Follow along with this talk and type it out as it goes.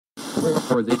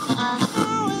Or they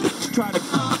try to.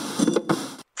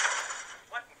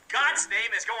 What in God's name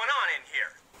is going on in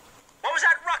here? What was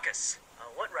that ruckus?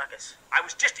 What ruckus? I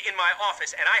was just in my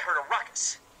office and I heard a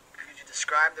ruckus. Could you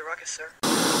describe the ruckus, sir?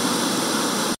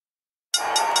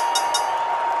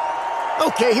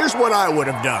 Okay, here's what I would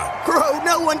have done. Bro,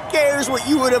 no one cares what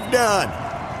you would have done.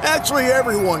 Actually,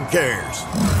 everyone cares.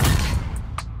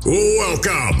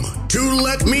 Welcome to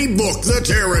Let Me Book the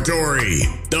Territory,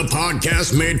 the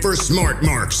podcast made for smart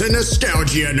marks and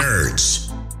nostalgia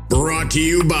nerds. Brought to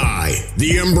you by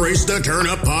the Embrace the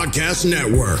Turnip Podcast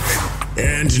Network.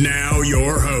 And now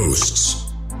your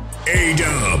hosts,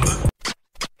 A-Dub,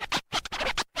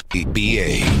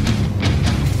 B.A,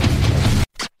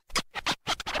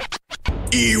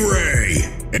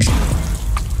 E-Ray,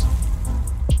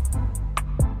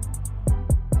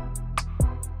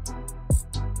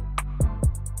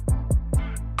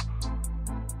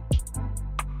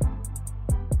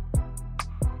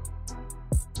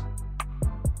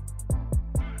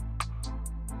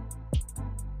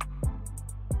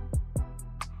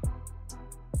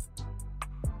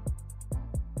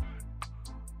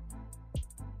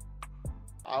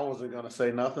 I wasn't gonna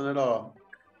say nothing at all.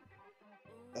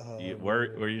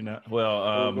 Were you not?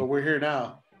 Well, but we're here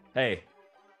now. Hey,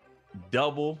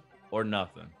 double or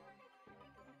nothing.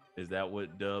 Is that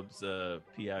what Dub's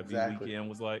PIV weekend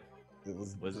was like?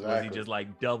 Was he just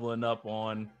like doubling up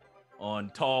on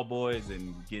tall boys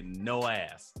and getting no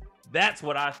ass? That's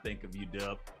what I think of you,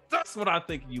 Dub. That's what I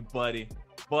think of you, buddy.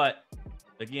 But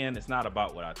again, it's not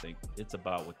about what I think. It's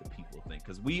about what the people think.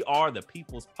 Because we are the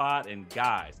People's Pod. And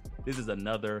guys, this is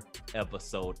another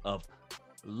episode of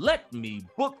Let Me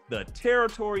Book the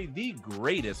Territory, the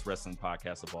greatest wrestling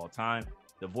podcast of all time.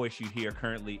 The voice you hear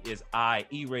currently is I,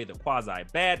 E-Ray, the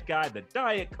quasi-bad guy, the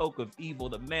Diet Coke of evil,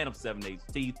 the man of 7/8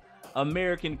 teeth,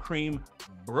 American Cream,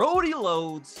 Brody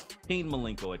Loads, Teen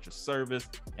Malenko at your service.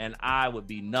 And I would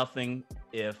be nothing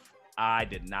if I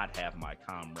did not have my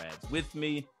comrades with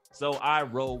me. So I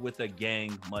roll with a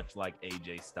gang much like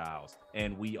AJ Styles,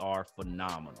 and we are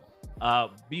phenomenal.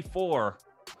 Before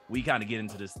we kind of get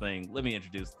into this thing, let me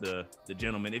introduce the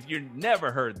gentleman. If you've never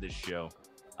heard this show,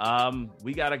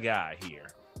 we got a guy here,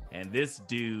 and this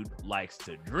dude likes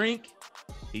to drink.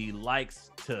 He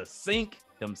likes to sink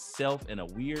himself in a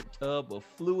weird tub of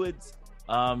fluids,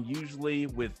 usually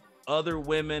with other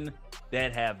women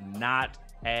that have not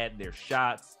had their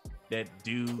shots, that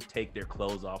do take their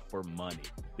clothes off for money.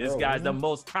 This guy's the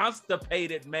most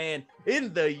constipated man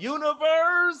in the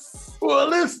universe.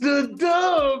 Well, it's the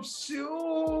Dub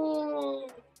Show.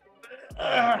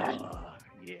 Yeah.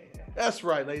 That's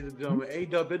right, ladies and gentlemen.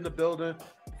 A-Dub in the building.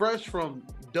 Fresh from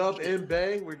Dub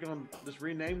B.A. We're going to just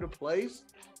rename the place.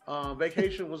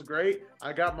 Vacation was great.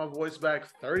 I got my voice back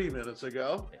 30 minutes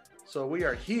ago. So we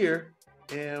are here.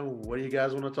 And what do you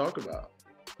guys want to talk about?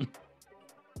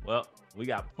 Well, we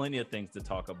got plenty of things to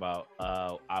talk about.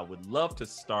 I would love to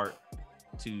start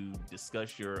to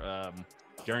discuss your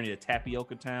journey to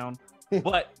Tapioca Town,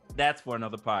 but that's for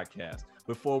another podcast.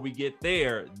 Before we get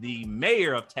there, the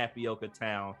mayor of Tapioca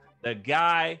Town, the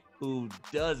guy who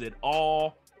does it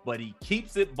all, but he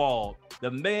keeps it bald,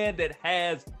 the man that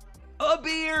has a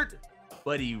beard,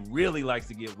 but he really likes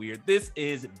to get weird. This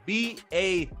is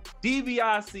B.A.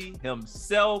 DiBiase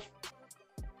himself,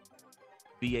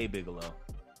 B.A. Bigelow.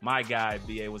 My guy,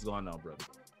 B.A., what's going on, brother?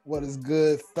 What is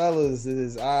good, fellas? It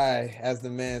is I, as the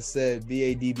man said,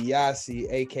 B.A. DiBiase,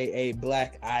 a.k.a.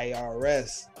 Black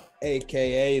IRS,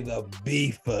 a.k.a. the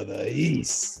Beef of the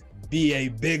East. B.A.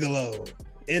 Bigelow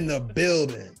in the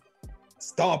building,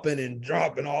 stomping and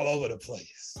dropping all over the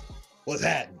place. What's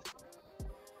happening?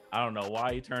 I don't know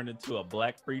why he turned into a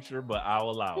black preacher, but I'll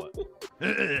allow it.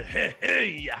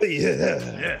 Yeah.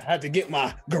 I had to get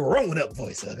my grown-up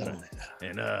voice up on it.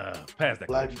 And pass that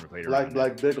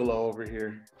Black Bigelow over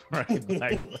here. Right,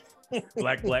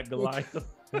 black Goliath.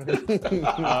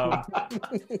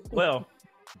 Well,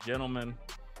 gentlemen,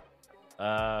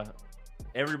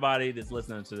 everybody that's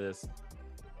listening to this,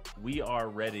 we are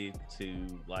ready to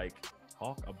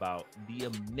talk about the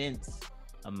immense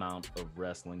amount of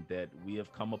wrestling that we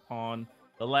have come upon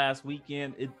the last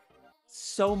weekend.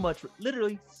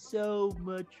 Literally so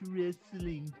much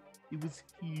wrestling. It was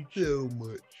huge. So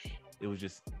much. It was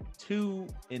just too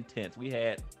intense. We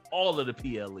had all of the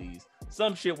PLEs,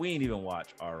 some shit we ain't even watch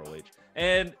ROH.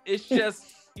 And it's just,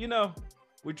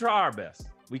 we try our best.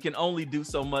 We can only do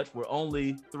so much. We're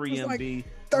only 3MB.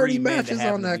 30 matches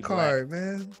on that card,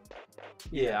 man.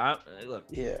 Yeah,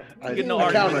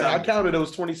 I counted. It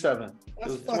was 27. It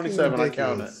was 27. Ridiculous. I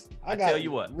counted. I got, tell you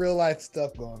what, real life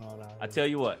stuff going on. I tell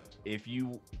you what, if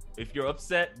you're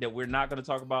upset that we're not going to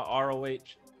talk about ROH,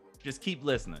 just keep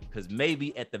listening, because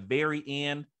maybe at the very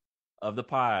end of the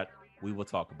pod, we will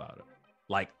talk about it.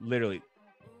 Like literally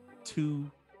 2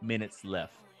 minutes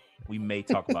left. We may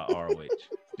talk about ROH.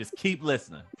 Just keep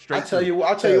listening. I'll tell you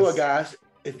what, guys.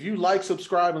 If you like,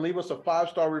 subscribe, and leave us a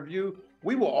 5-star review,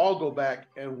 we will all go back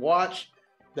and watch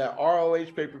that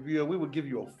ROH pay-per-view, and we will give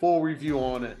you a full review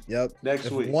on it. Yep. Next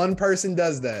if week. One person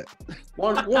does that.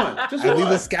 One. Just and one. we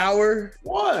will scour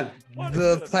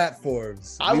the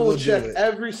platforms. I will check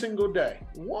every single day.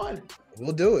 One.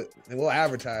 We'll do it, and we'll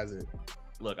advertise it.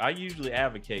 Look, I usually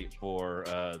advocate for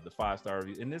the 5-star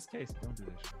review. In this case, don't do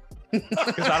this shit.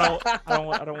 Because I don't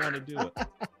want to do it.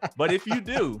 But if you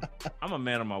do, I'm a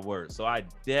man of my word, so I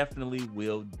definitely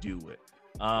will do it.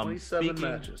 27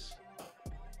 matches.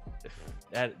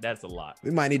 That's a lot.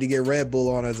 We might need to get Red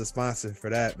Bull on as a sponsor for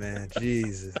that, man.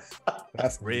 Jesus.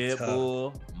 That's Red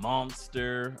Bull,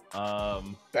 Monster,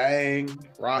 Bang,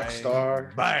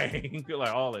 Rockstar, Bang,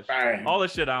 like all that shit. All the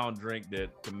shit I don't drink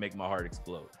that can make my heart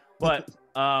explode. But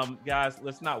guys,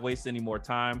 let's not waste any more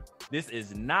time. This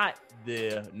is not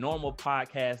the normal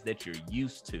podcast that you're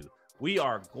used to. We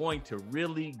are going to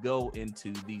really go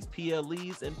into these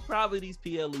PLEs, and probably these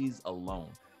PLEs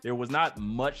alone. There was not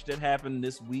much that happened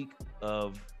this week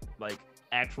of like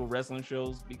actual wrestling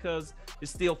shows because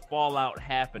it's still Fallout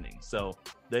happening. So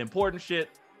the important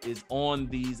shit is on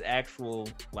these actual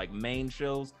like main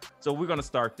shows. So we're gonna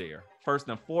start there. First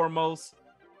and foremost,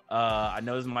 I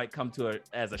know this might come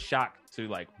as a shock to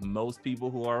like most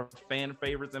people who are fan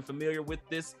favorites and familiar with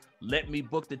this Let Me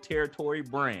Book the Territory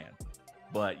brand.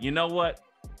 But you know what?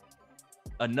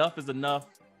 Enough is enough,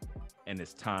 and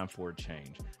it's time for a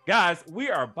change. Guys, we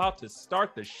are about to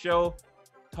start the show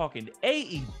talking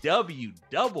AEW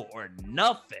Double or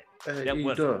Nothing. That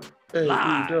was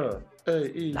live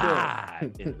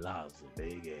in Las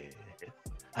Vegas.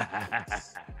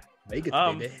 Vegas,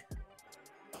 baby.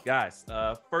 Guys,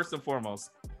 first and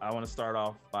foremost, I want to start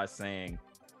off by saying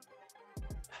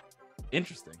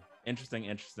interesting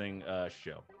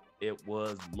show. It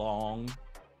was long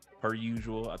per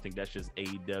usual. I think that's just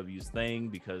AEW's thing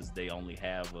because they only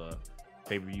have a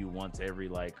pay-per-view once every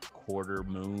like quarter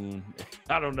moon.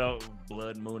 I don't know,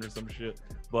 blood moon or some shit.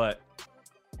 But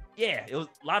yeah, it was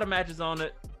a lot of matches on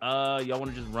it. Y'all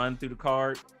want to just run through the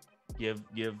card, give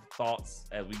thoughts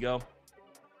as we go?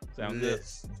 Sound good?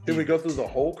 Did we go through the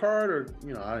whole card, or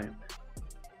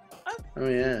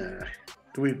yeah.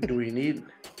 Do we need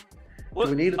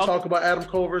to talk about Adam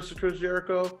Cole versus Chris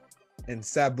Jericho? And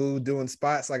Sabu doing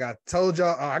spots like I told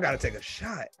y'all. Oh, I gotta take a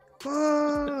shot.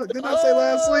 Fuck. Didn't I say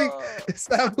last week?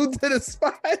 Sabu did a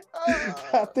spot.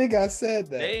 I think I said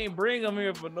that. They ain't bring him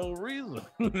here for no reason.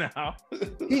 Now,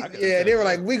 they were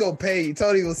like, "We gonna pay you."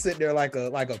 Tony was sitting there like a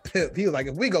pimp. He was like,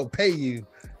 "If we gonna pay you,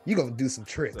 you gonna do some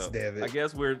tricks, so, David." I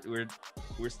guess we're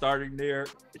starting there.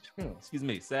 Excuse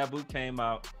me. Sabu came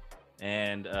out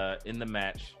and in the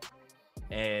match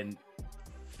and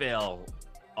fell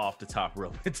off the top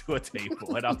rope into a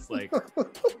table, and I was like,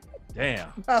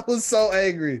 damn. I was so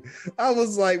angry. I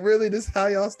was like, really? This is how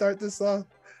y'all start this song?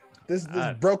 This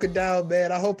broken down,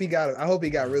 man. I hope he got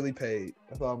really paid.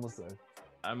 That's all I'm gonna say.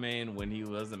 I mean, when he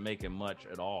wasn't making much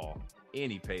at all,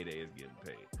 any payday is getting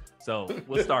paid. So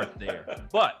we'll start there.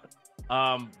 But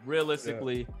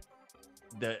realistically,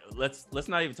 let's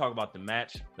not even talk about the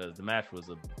match because the match was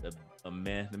a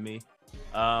meh to me.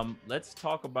 Let's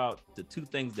talk about the two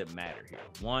things that matter here.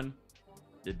 One,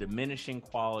 the diminishing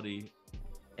quality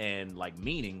and like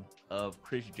meaning of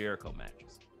Chris Jericho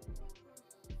matches.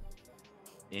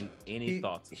 In any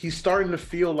thoughts? He's starting to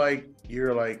feel like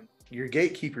your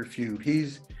gatekeeper feud.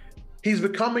 He's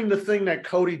becoming the thing that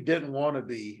Cody didn't want to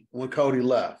be when Cody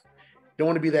left. Don't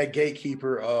want to be that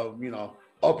gatekeeper of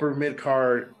upper mid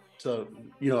card to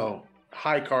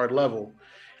high card level.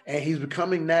 And he's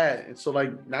becoming that. And so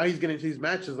like now he's getting into these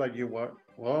matches like,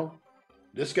 well,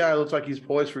 this guy looks like he's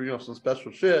poised for some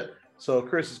special shit. So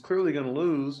Chris is clearly gonna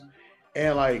lose.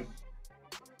 And like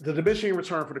the diminishing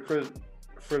return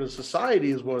for the society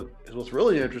is what's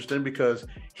really interesting because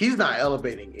he's not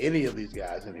elevating any of these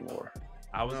guys anymore.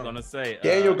 I was gonna say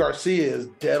Daniel Garcia is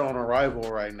dead on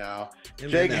arrival right now.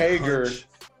 Jake Hager.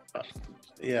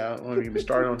 Don't even be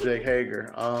started on Jake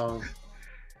Hager.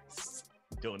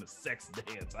 Doing a sex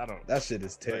dance. That shit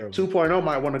is terrible. Like 2.0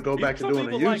 might want to go back to doing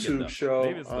a YouTube show.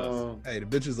 Hey, the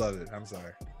bitches love it. I'm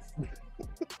sorry.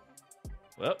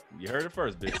 Well, you heard it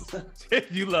first, bitches.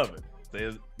 You love it.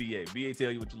 Says B.A. B.A. tell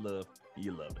you what you love.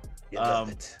 You love it. You love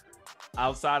it.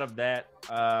 Outside of that,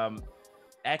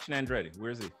 Action Andretti, where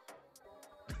is he?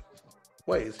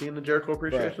 Wait, is he in the Jericho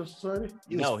Appreciation Society?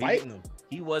 He was fighting him.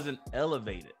 He wasn't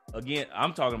elevated. Again,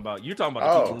 you're talking about the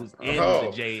people who's in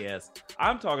the JS.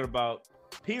 I'm talking about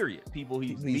Period. People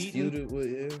he's beaten.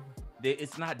 With,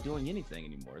 it's not doing anything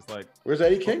anymore. It's like, where's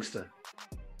Eddie Kingston?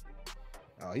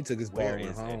 Oh, he took his ball and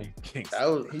went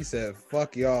home. He said,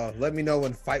 "Fuck y'all. Let me know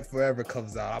when Fight Forever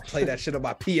comes out. I'll play that shit on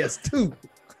my PS2."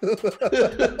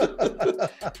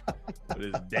 With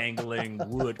his dangling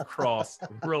wood cross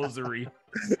rosary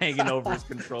hanging over his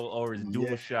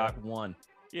DualShock 1.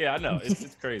 Yeah, I know.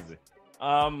 It's crazy.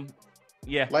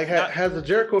 Yeah. Like, has the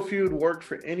Jericho feud worked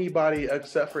for anybody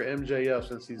except for MJF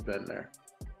since he's been there?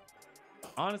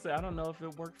 Honestly, I don't know if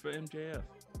it worked for MJF.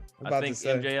 I think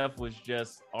MJF was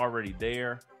just already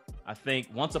there. I think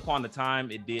once upon a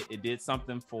time it did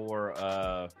something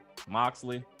for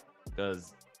Moxley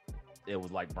because it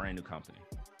was like brand new company.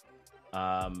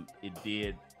 It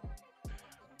did.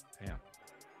 Damn.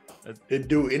 Did it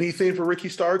do anything for Ricky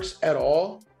Starks at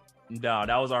all? No,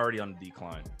 that was already on the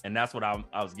decline, and that's what I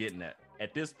was getting at.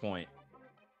 At this point,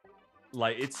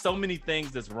 like, it's so many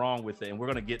things that's wrong with it, and we're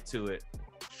gonna get to it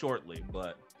shortly.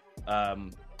 But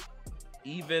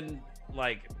even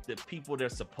like the people that are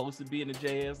supposed to be in the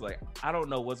JS, like, I don't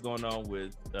know what's going on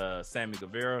with Sammy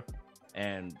Guevara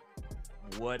and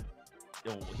what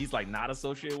he's like not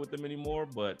associated with them anymore.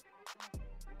 But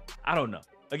I don't know.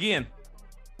 Again,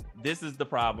 this is the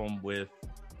problem with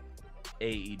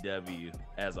AEW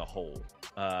as a whole.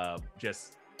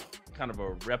 Just kind of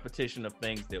a repetition of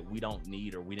things that we don't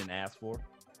need or we didn't ask for.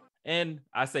 And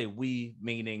I say we,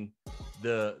 meaning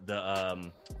the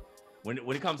when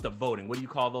it comes to voting, what do you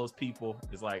call those people?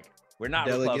 It's like, we're not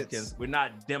delegates. Republicans, we're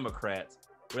not Democrats,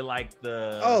 we're like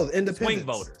the swing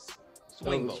voters.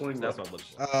 Swing voters. That's what I'm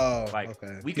looking for. Oh, like,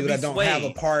 okay. We people that don't have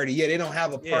a party. Yeah, they don't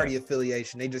have a party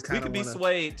affiliation. They just kind of we could be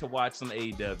swayed to watch some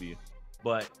AEW.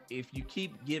 But if you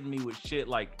keep giving me with shit,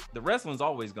 like, the wrestling's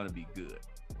always going to be good.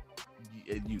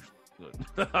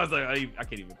 I was like, I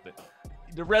can't even think.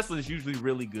 The wrestling is usually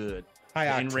really good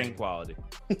in ring quality,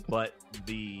 but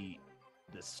the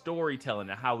storytelling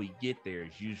and how we get there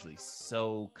is usually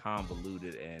so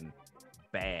convoluted and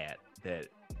bad that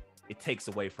it takes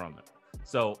away from it.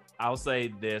 So I'll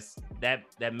say this: that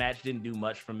match didn't do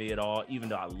much for me at all. Even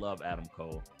though I love Adam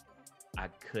Cole, I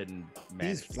couldn't.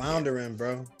 He's floundering,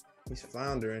 bro. He's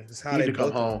floundering. It's how he need to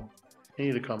come home. He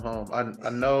need to come home. I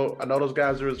know those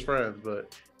guys are his friends,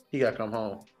 but he got to come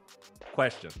home.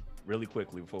 Question, really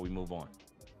quickly before we move on: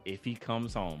 if he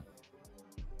comes home,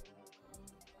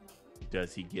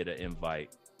 does he get an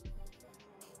invite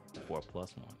for a +1?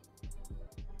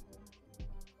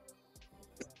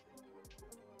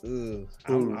 I'm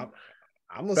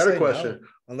gonna better say question. No.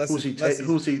 Unless who's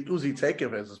he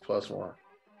taking as his +1?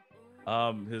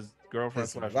 His girlfriend.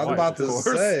 I was about to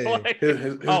say like,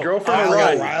 his girlfriend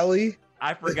Riley.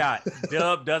 I forgot.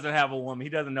 Dub doesn't have a woman. He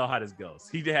doesn't know how this goes.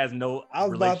 He has no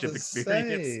relationship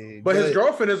experience. But his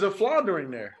girlfriend isn't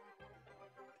floundering there.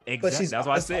 Exactly. That's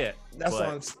what I said. That's what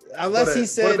I'm. Unless he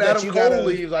said that Adam Cole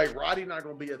leaves, like, Roddy not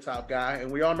gonna be a top guy, and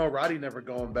we all know Roddy never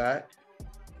going back.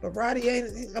 But Roddy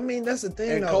ain't. I mean, that's the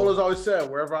thing. And Cole has always said,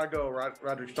 wherever I go,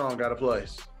 Roderick Strong got a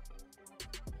place.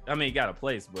 I mean, he got a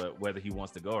place, but whether he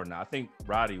wants to go or not, I think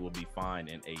Roddy will be fine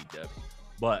in AEW.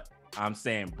 But I'm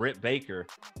saying Britt Baker,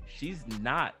 she's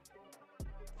not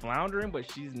floundering,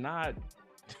 but she's not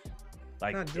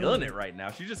like feeling it right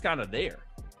now. She's just kind of there.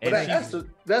 But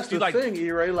that's the like, thing,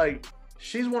 E-Ray. Like,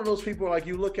 she's one of those people, like,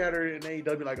 you look at her in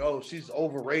AEW like, oh, she's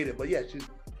overrated. But yeah, she's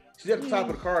at the top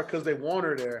of the card because they want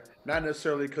her there, not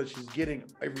necessarily because she's getting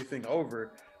everything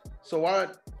over. So why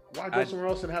go somewhere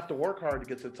else and have to work hard to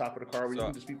get to the top of the card when you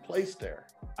can just be placed there?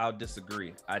 I'll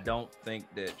disagree. I don't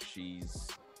think that she's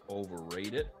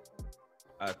overrated.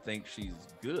 I think she's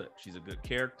good. She's a good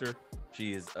character.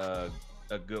 She is a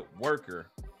good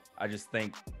worker. I just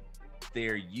think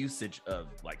their usage of,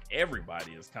 like,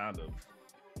 everybody is kind of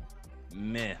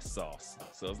meh sauce.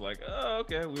 So it's like, oh,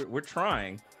 okay, we're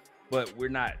trying, but we're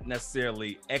not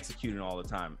necessarily executing all the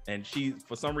time. And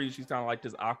for some reason, she's kind of like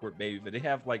this awkward baby. But they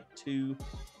have like 2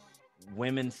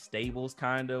 women's stables,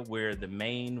 kind of, where the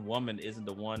main woman isn't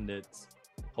the one that's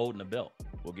holding the belt.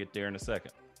 We'll get there in a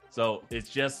second. So it's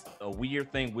just a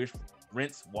weird thing. We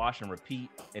rinse, wash, and repeat,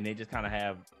 and they just kind of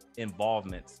have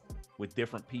involvements with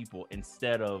different people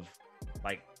instead of,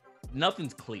 like,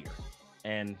 nothing's clear.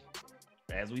 And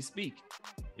as we speak,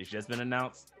 it's just been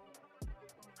announced: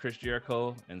 Chris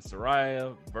Jericho and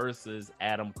Saraya versus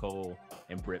Adam Cole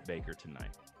and Britt Baker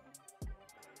tonight.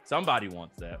 Somebody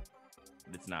wants that.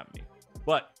 It's not me.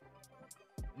 But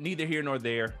neither here nor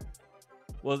there.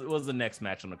 What was the next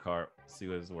match on the card? See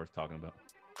what is worth talking about.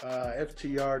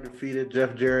 FTR defeated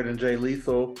Jeff Jarrett and Jay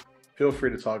Lethal. Feel free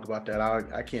to talk about that.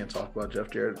 I can't talk about Jeff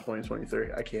Jarrett in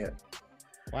 2023. I can't.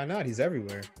 Why not? He's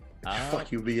everywhere.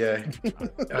 Fuck you, B.A.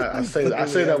 I say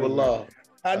that with love.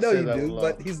 I know you do,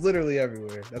 but he's literally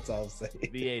everywhere. That's all I'm saying.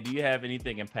 B.A., do you have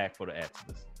anything impactful to add to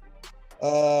this?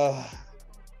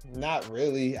 Not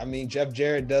really. I mean, Jeff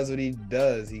Jarrett does what he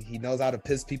does. He knows how to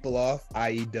piss people off,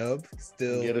 i.e. Dub.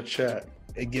 Still get a check.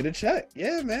 And get a check.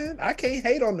 Yeah, man. I can't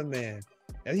hate on the man.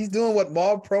 And he's doing what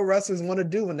all pro wrestlers want to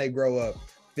do when they grow up.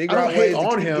 Figure out ways to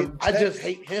keep getting checks. I just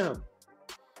hate him.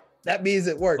 That means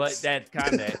it works. But that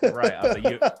kind of right. I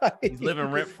mean, he's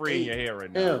living rent free in your hair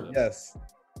right now.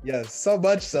 Yes. So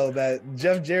much so that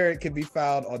Jeff Jarrett can be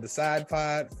found on the side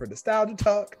pod for Nostalgia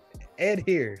Talk and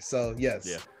here. So yes.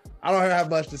 Yeah. I don't have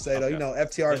much to say though. You know,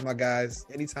 FTR is my guys.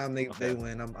 Anytime they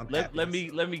win, I'm happy.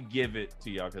 Let me give it to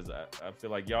y'all because I feel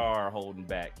like y'all are holding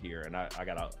back here, and I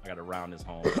gotta round this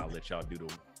home. I'll let y'all do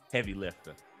the heavy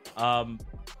lifting.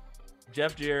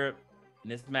 Jeff Jarrett,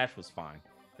 this match was fine.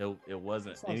 It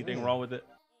wasn't anything wrong with it,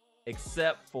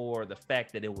 except for the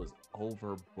fact that it was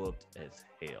overbooked as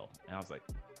hell. And I was like,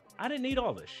 I didn't need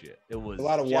all this shit. It was a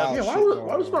lot of wild shit.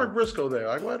 Why was Mark Briscoe there?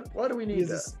 Like, why do we need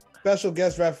that? Special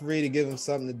guest referee to give him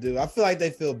something to do. I feel like they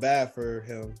feel bad for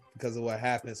him because of what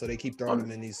happened, so they keep throwing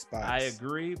him in these spots. I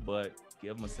agree, but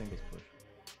give him a singles push.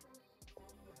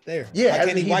 There. Yeah,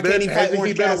 hasn't he been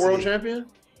a world champion?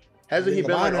 Hasn't he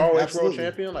been like ROH world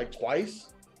champion like twice?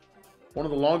 One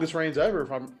of the longest reigns ever,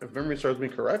 if memory serves me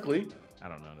correctly. I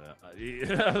don't know that.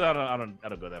 I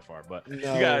don't go that far, but you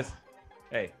guys,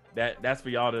 hey, that's for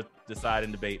y'all to decide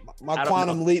and debate. My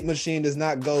quantum leap machine does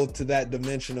not go to that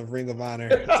dimension of Ring of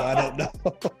Honor, so I don't know.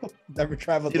 Never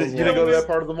traveled. You didn't go to that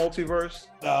part of the multiverse?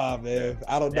 Nah, man,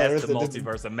 I don't know. That's the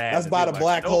multiverse of madness. That's by the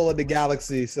black hole of the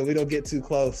galaxy, so we don't get too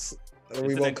close, or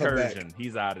we won't come back.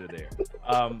 He's out of there.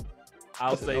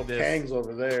 I'll say this. Kang's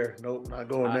over there. Nope, not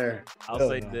going there. I'll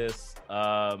say this.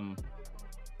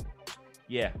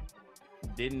 Yeah,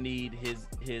 didn't need his.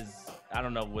 I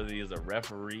don't know whether he was a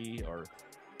referee or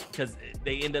because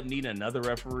they end up needing another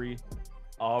referee.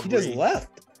 He just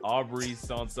left. Aubrey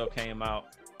so-and-so came out,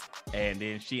 and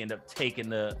then she ended up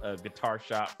taking a guitar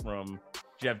shot from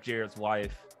Jeff Jarrett's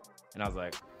wife, and I was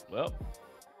like, well,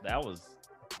 that was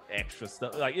extra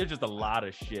stuff. Like it was just a lot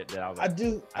of shit that I was like,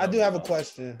 I do have a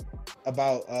question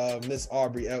about Miss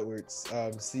Aubrey Edwards.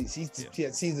 She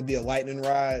seems to be a lightning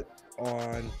rod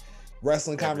on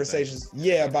wrestling conversations.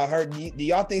 Yeah, about her. Do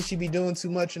y'all think she be doing too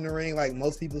much in the ring like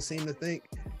most people seem to think?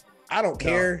 I don't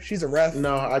care. She's a ref.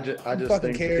 No, I just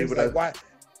think cares. Like, why?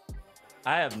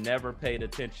 I have never paid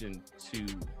attention to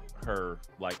her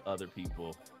like other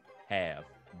people have.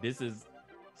 This is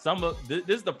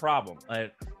the problem.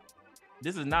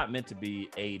 This is not meant to be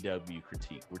AEW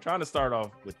critique. We're trying to start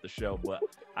off with the show, but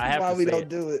I have to say don't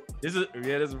do it. This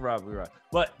is probably right.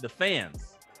 But the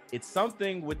fans, it's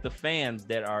something with the fans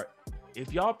that are,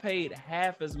 if y'all paid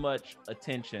half as much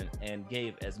attention and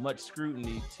gave as much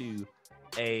scrutiny to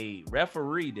a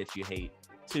referee that you hate,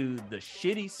 to the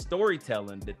shitty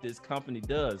storytelling that this company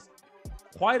does,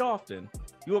 quite often,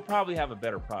 you will probably have a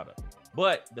better product.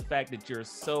 But the fact that you're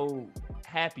so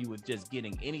happy with just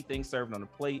getting anything served on the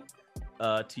plate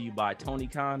to you by Tony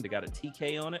Khan that got a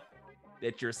TK on it,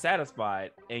 that you're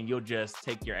satisfied and you'll just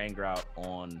take your anger out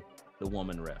on the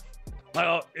woman ref.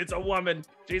 Well, it's a woman.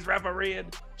 She's refereeing.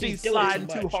 She's sliding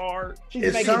too hard.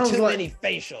 She's making too many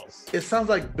facials. It sounds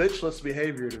like bitchless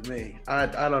behavior to me. I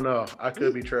don't know. I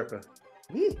could be tripping.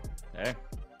 Hey,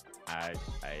 I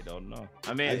don't know.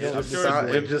 I mean,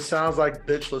 it just sounds like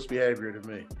bitchless behavior to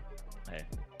me. Hey,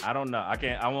 I don't know.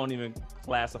 I won't even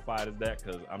classify it as that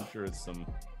because I'm sure it's some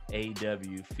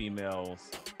AEW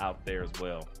females out there as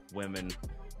well, women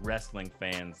wrestling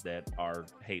fans that are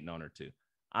hating on her too.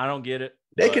 I don't get it.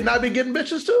 They could not be getting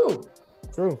bitches too.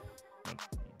 True.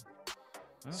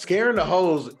 Scaring the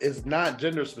hoes is not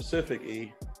gender specific,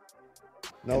 E.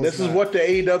 No, and this is what the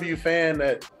AEW fan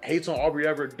that hates on Aubrey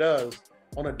Everett does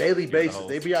on a daily basis.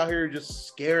 They be out here just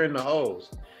scaring the hoes.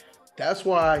 That's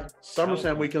why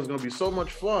SummerSlam weekend is going to be so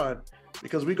much fun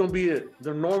because we're going to be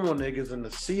the normal niggas in the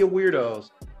sea of weirdos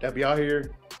that be out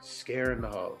here scaring the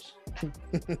hoes.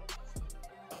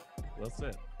 Well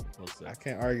said. I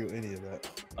can't argue any of that.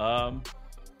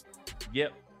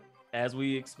 Yep. As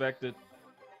we expected,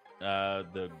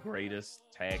 the greatest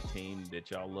tag team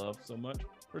that y'all love so much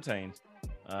retains.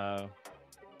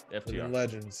 FTR.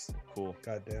 Legends. Cool.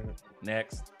 God damn it.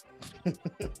 Next.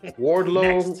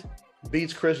 Wardlow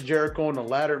beats Chris Jericho in a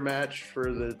ladder match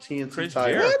for the TNT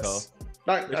title. Jericho.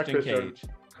 Not Chris Cage.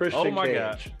 Christian my Cage.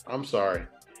 God. I'm sorry.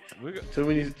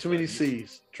 Too many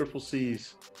C's. Triple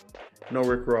C's. No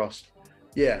Rick Ross.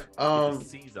 Yeah.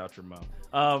 C's out your mouth.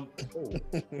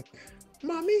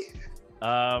 Mommy.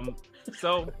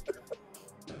 So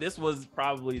this was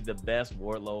probably the best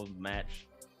Wardlow match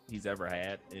he's ever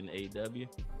had in AEW.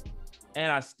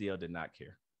 and I still did not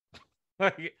care.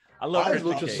 Like, I love Why is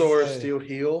Christian Luchasaurus Cage. still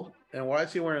heel? And why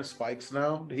is he wearing spikes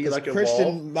now? Did he like Christian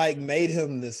evolve? like made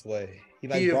him this way. He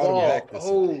like He brought him evolved. back this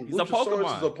Oh, way. He's a Luchasaurus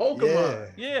Pokemon. is a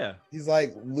Pokemon. Yeah. He's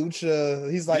like Lucha.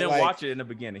 He's You like didn't watch it in the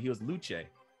beginning. He was Luce.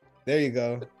 There you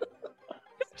go.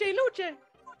 Luce.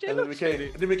 And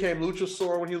then became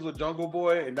Luchasaur when he was with Jungle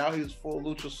Boy, and now he's full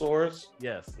Luchasaurus.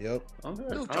 Yes. Yep. Okay.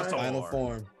 Luchasaur. All right. Final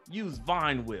form. Use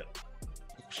Vine Whip.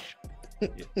 Yeah.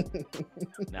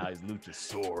 Now he's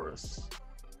Luchasaurus.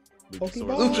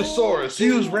 Pokemon. Luchasaurus,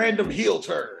 use random heel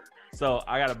turn. So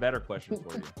I got a better question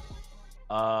for you.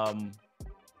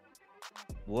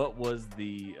 What was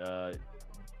the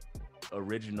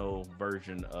original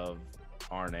version of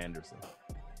Arn Anderson?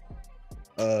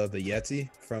 The Yeti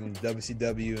from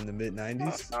WCW in the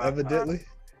mid-90s, evidently.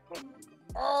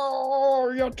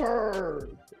 Oh, your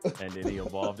turn. And then he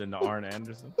evolved into Arn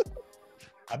Anderson.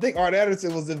 I think Arn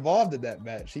Anderson was involved in that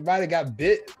match. He might have got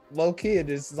bit low key, and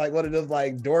it's like one of those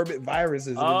like dormant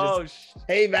viruses. And it just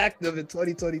came active in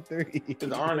 2023.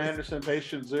 Is Arn Anderson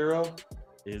patient zero?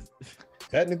 Is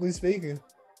Technically speaking.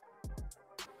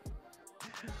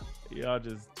 y'all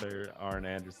just turned Arn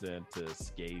Anderson to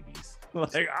scabies?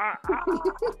 Like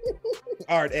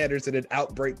Arn Anderson in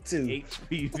Outbreak 2.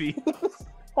 HPV.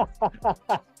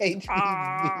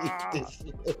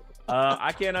 HPV.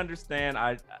 I can't understand.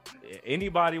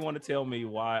 Anybody want to tell me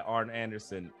why Arn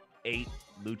Anderson ate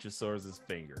Luchasaurus's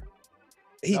finger?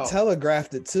 He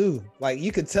telegraphed it too. Like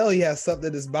you could tell he has something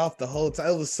in his mouth the whole time.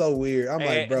 It was so weird. I'm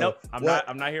like, bro, nope, I'm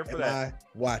not here for that. I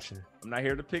watching. I'm not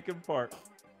here to pick it apart.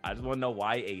 I just want to know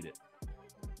why he ate it.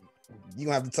 You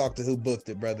gonna have to talk to who booked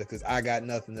it, brother, because I got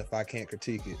nothing if I can't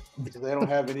critique it. They don't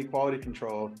have any quality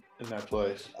control in that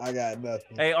place. I got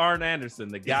nothing. Hey, Arn Anderson,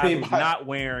 the guy who's not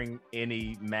wearing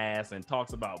any mask and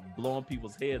talks about blowing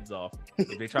people's heads off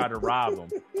if they try to rob him.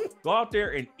 Go out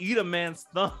there and eat a man's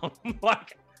thumb.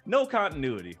 Like, no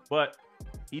continuity, but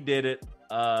he did it.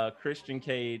 Christian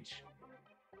Cage,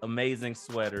 amazing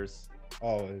sweaters.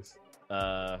 Always.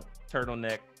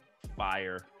 Turtleneck,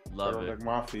 fire. Love Turtleneck it.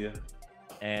 Mafia.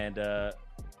 And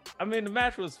I mean, the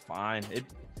match was fine. It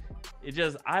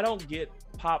just, I don't get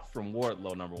popped from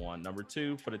Wardlow, number one. Number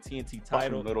two, for the TNT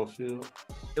title, Littlefield.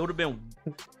 it would have been,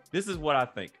 this is what I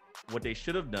think. What they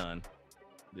should have done,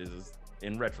 this is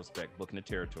in retrospect, booking the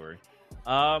territory.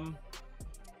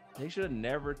 They should have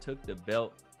never took the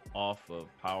belt off of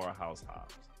Powerhouse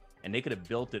Hobbs. And they could have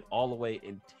built it all the way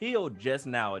until just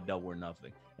now at Double or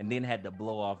Nothing. And then had to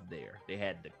blow off there. They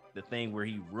had the thing where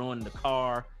he ruined the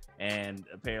car. And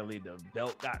apparently the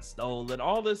belt got stolen.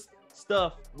 All this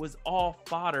stuff was all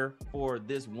fodder for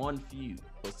this one feud.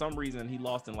 For some reason, he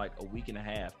lost in like a week and a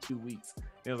half, 2 weeks.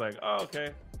 It was like, oh,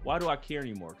 okay, why do I care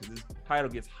anymore? Because this title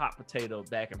gets hot potato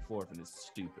back and forth, and it's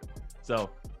stupid.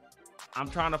 So I'm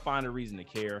trying to find a reason to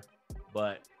care,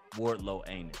 but Wardlow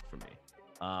ain't it for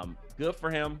me. Good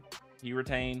for him. He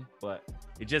retained, but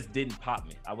it just didn't pop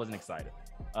me. I wasn't excited.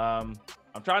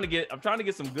 I'm trying to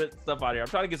get some good stuff out here. I'm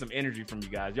trying to get some energy from you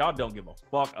guys. Y'all don't give a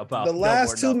fuck about the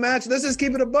last two matches. Let's just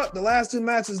keep it a buck. The last two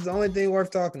matches is the only thing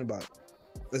worth talking about.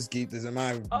 Let's keep this. Am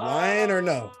I lying or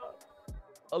no?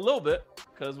 A little bit,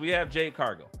 because we have Jade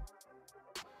Cargill.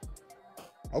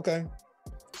 Okay.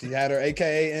 She had her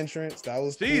AKA entrance. That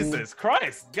was Jesus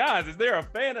Christ, guys! Is there a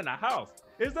fan in the house?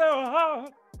 Is there a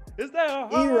heart? Is there a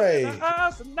heart E-Ray. in the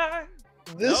house tonight?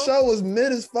 This show was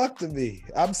mid as fuck to me.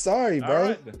 I'm sorry, bro.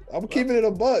 Right, I'm keeping it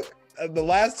a buck. The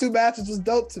last two matches was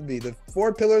dope to me. The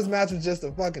Four Pillars match was just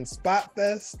a fucking spot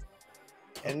fest.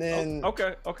 And then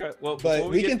okay. Well, but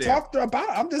we can talk about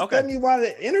it. I'm just telling you why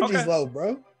the energy's low,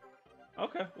 bro.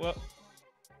 Okay, well.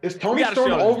 Is Tony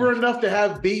Storm over enough to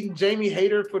have beaten Jamie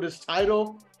Hayter for this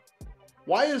title?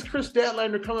 Why is Chris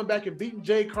Statlander coming back and beating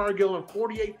Jade Cargill in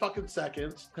 48 fucking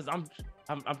seconds? Because I'm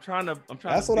trying to.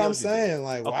 That's what I'm saying.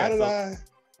 Like, why did I?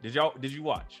 Did you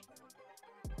watch?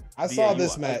 I saw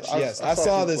this match. Yes, I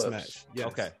saw this match. Yes,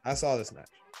 okay, I saw this match.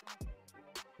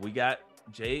 We got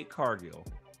Jade Cargill,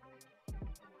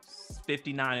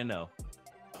 59-0,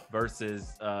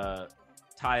 versus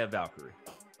Taya Valkyrie.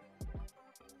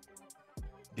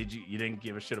 You didn't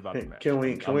give a shit about the match?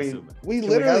 We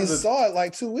literally saw it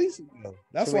like 2 weeks ago.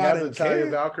 That's why I didn't care. Can we have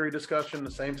the Taya Valkyrie discussion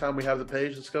the same time we have the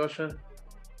Paige discussion?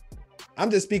 I'm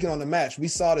just speaking on the match. We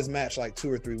saw this match like 2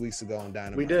 or 3 weeks ago on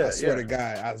Dynamite. We did. I swear to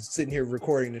God, I was sitting here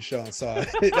recording the show and saw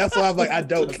it. That's why I'm like, I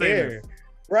don't care.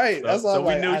 Right. That's why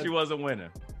we knew she wasn't winning.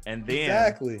 And then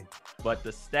exactly. But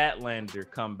the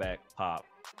Statlander comeback pop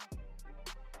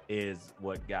is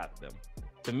what got them.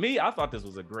 To me, I thought this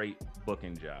was a great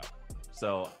booking job.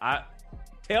 So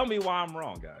tell me why I'm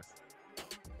wrong, guys.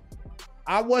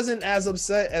 I wasn't as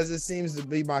upset as it seems to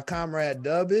be my comrade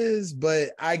Dub is,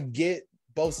 but I get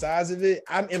both sides of it.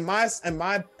 I'm in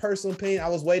my personal opinion, I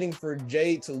was waiting for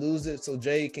Jade to lose it so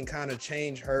Jade can kind of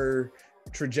change her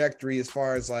trajectory as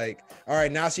far as like, all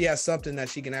right, now she has something that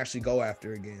she can actually go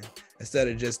after again instead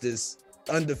of just this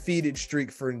undefeated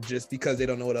streak for just because they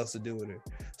don't know what else to do with her.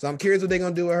 So I'm curious what they're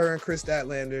gonna do with her and Chris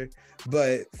Statlander.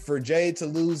 But for Jade to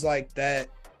lose like that,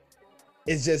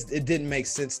 it didn't make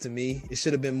sense to me. It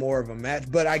should have been more of a match.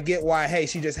 But I get why, hey,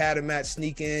 she just had a match,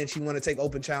 sneak in, she want to take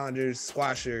open challengers,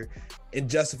 squash her in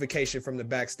justification from the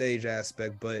backstage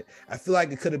aspect. But I feel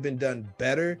like it could have been done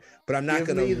better. But I'm not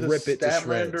gonna rip it to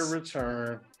shreds. Statlander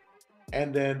return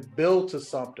and then build to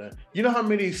something. You know how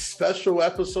many special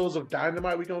episodes of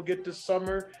Dynamite we gonna get this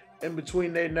summer in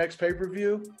between their next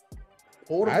pay-per-view?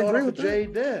 Hold the ball for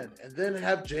Jade then, and then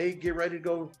have Jade get ready to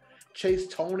go chase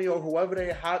Tony or whoever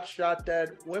they hot shot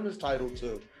that women's title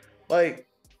to. Like,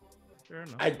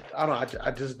 I don't know.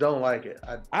 I just don't like it.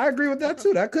 I agree with that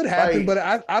too. That could happen, but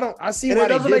I see. And why it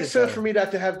doesn't make sense though. for me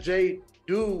to have Jade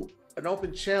do an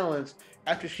open challenge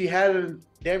after she had a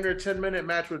damn near 10-minute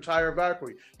match with Tyra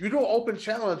Valkyrie. You do an open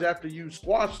challenge after you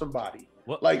squash somebody.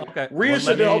 Rhea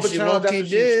should do an open challenge after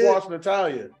she squashed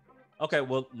Natalya. Okay,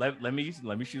 well let me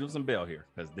shoot some bail here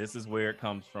because this is where it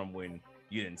comes from when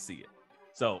you didn't see it.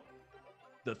 So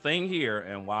the thing here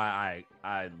and why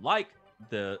I like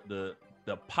the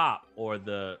pop or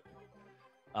the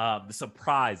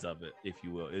surprise of it, if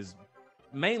you will, is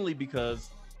mainly because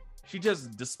she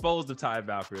just disposed of Ty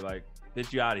Valkyrie. Like,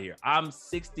 bitch, you out of here. I'm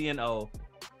 60-0.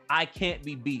 I can't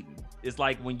be beaten. It's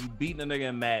like when you beating a nigga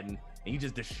in Madden and you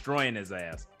just destroying his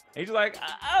ass. And you're like,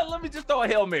 let me just throw a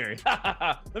Hail Mary.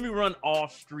 Let me run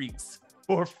off streaks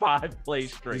for 5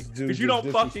 plays straight. Because you don't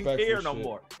fucking care no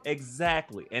more.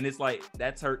 Exactly. And it's like,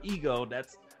 that's her ego.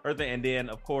 That's her thing. And then,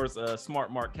 of course,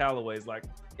 Smart Mark Calloway is like,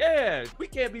 yeah, we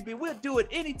can't be beat. We'll do it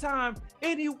anytime,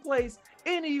 any place,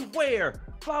 anywhere,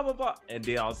 blah, blah, blah. And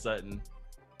then all of a sudden,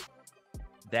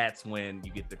 that's when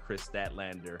you get the Chris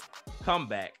Statlander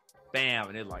comeback. Bam.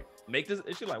 And it's like, make this.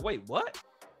 And she's like, wait, what?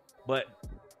 But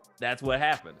that's what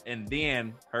happened. And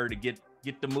then her to get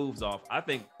the moves off. I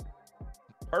think,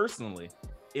 personally,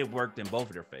 it worked in both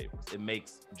of their favors. It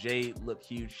makes Jade look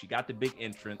huge. She got the big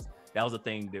entrance. That was the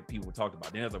thing that people talked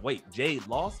about. Then I was like, wait, Jade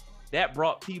lost? That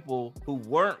brought people who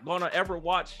weren't going to ever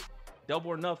watch Double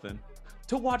or Nothing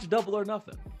to watch Double or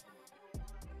Nothing.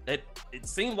 It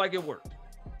seemed like it worked.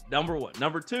 Number one.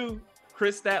 Number two,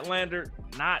 Chris Statlander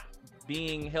not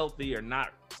being healthy or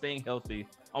not staying healthy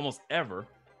almost ever.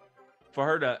 For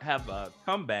her to have a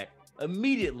comeback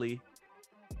immediately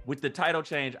with the title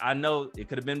change, I know it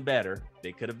could have been better.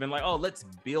 They could have been like, oh, let's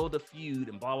build a feud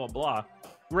and blah, blah, blah.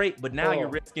 Great, but now you're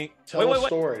risking... Tell a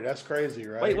story. That's crazy,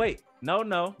 right? Wait.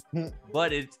 No.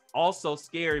 But it's also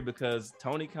scary because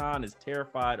Tony Khan is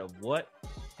terrified of what?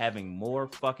 Having more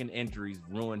fucking injuries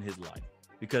ruin his life.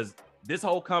 Because this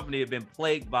whole company had been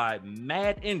plagued by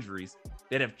mad injuries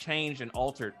that have changed and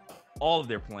altered all of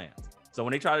their plans. So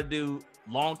when they try to do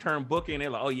long-term booking, they're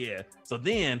like, oh yeah, so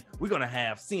then we're gonna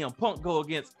have CM Punk go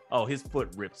against, oh, his foot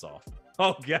rips off,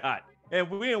 oh god, and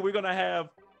then we're gonna have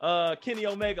Kenny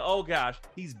Omega, oh gosh,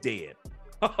 he's dead.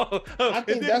 I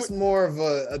think that's more of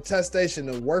a attestation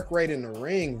of work rate in the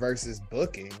ring versus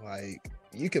booking. Like,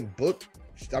 you can book,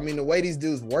 I mean, the way these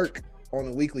dudes work on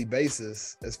a weekly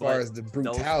basis as far as the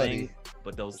brutality.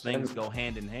 Those things go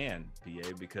hand in hand,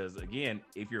 PA, because again,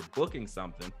 if you're booking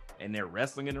something and they're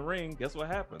wrestling in the ring, guess what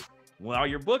happens? While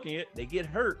you're booking it, they get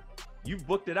hurt. You've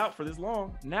booked it out for this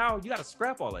long. Now you got to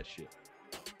scrap all that shit.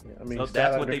 Yeah, I mean, so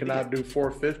that's what they cannot do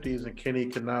 450s, and Kenny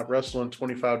cannot wrestle in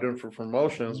 25 different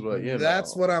promotions. But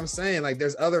that's what I'm saying. Like,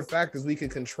 there's other factors we can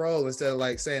control instead of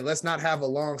like saying, let's not have a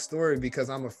long story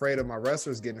because I'm afraid of my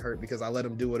wrestlers getting hurt because I let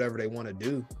them do whatever they want to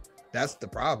do. That's the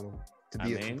problem, to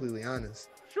be completely honest.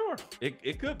 Sure,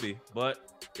 it could be,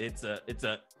 but it's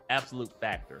a absolute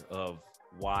factor of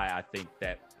why I think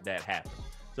that happened.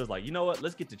 So it's like, you know what?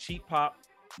 Let's get the cheap pop.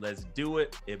 Let's do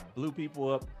it. It blew people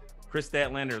up. Chris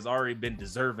Statlander has already been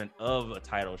deserving of a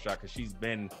title shot because she's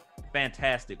been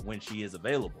fantastic when she is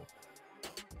available.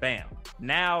 Bam.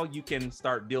 Now you can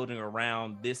start building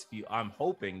around this feud. I'm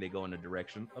hoping they go in the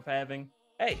direction of having,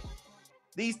 hey,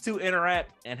 these two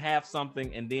interact and have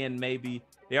something, and then maybe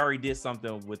they already did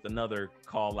something with another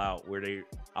call out where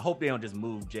I hope they don't just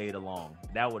move Jade along.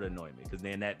 That would annoy me because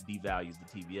then that devalues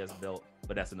the TBS belt,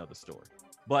 but that's another story.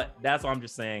 But that's what I'm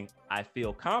just saying. I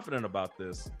feel confident about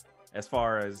this as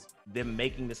far as them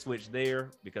making the switch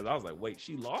there, because I was like, wait,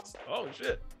 she lost? Oh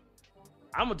shit.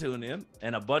 I'm gonna tune in.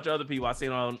 And a bunch of other people I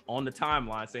seen on the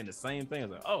timeline saying the same thing. I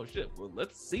was like, oh shit, well,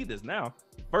 let's see this now.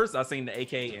 First I seen the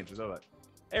AKA entrance. I was like,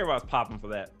 everybody's popping for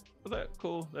that. I was like,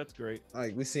 cool, that's great.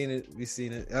 Like we seen it.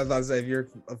 I was about to say, if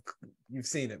you've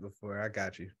seen it before, I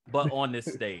got you. But on this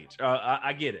stage,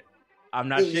 I get it. I'm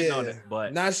not shitting on it,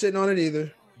 but not shitting on it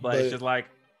either. But it's just like,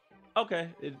 okay,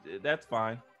 that's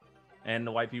fine. And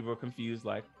the white people are confused,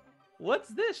 like, what's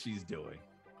this she's doing?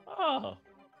 Oh,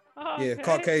 okay. Yeah,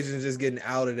 Caucasians just getting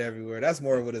outed everywhere. That's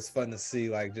more of what it's fun to see,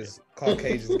 like just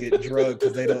Caucasians get drugged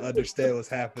because they don't understand what's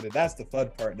happening. That's the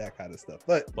fun part, that kind of stuff.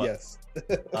 But yes.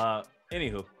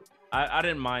 Anywho, I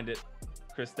didn't mind it.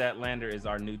 Chris Statlander is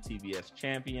our new TBS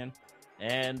champion,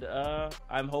 and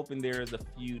I'm hoping there is a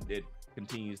feud that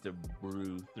continues to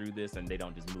brew through this, and they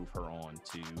don't just move her on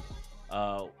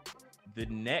to the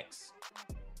next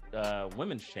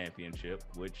women's championship,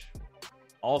 which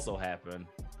also happened.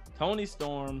 Toni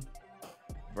Storm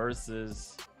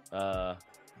versus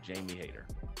Jamie Hayter,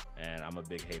 and I'm a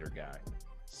big Hayter guy.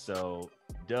 So,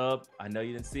 Dub, I know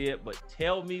you didn't see it, but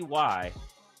tell me why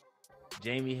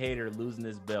Jamie Hayter losing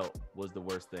this belt was the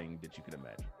worst thing that you could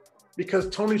imagine. Because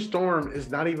Toni Storm is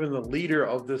not even the leader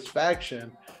of this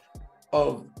faction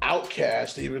of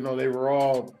Outcast, even though they were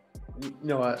all, you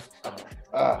know what?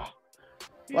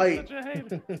 He's such a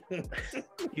hater.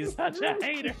 He's such a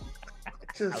hater.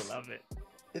 I love it.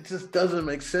 It just doesn't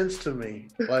make sense to me.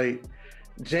 Like,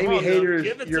 Jamie Hayter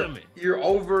is your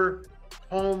over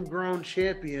homegrown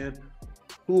champion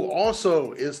who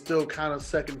also is still kind of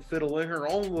second fiddle in her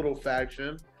own little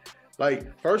faction.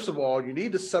 Like, first of all, you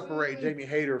need to separate Jamie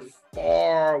Hayter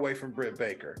far away from Britt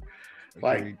Baker.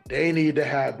 Like, they need to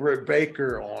have Britt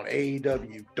Baker on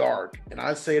AEW Dark. And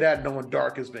I say that knowing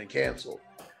Dark has been canceled.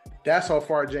 That's how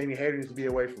far Jamie Hayter needs to be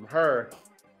away from her.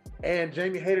 And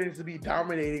Jamie Hayter needs to be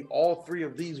dominating all three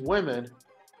of these women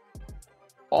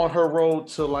on her road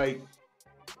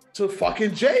to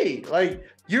fucking Jade. Like,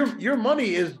 your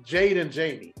money is Jade and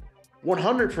Jamie.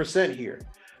 100% here.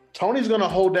 Tony's going to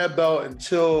hold that belt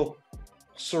until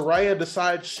Saraya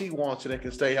decides she wants it and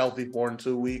can stay healthy for in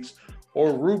 2 weeks,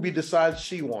 or Ruby decides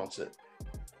she wants it.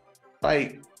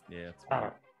 Like, yeah,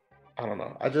 I don't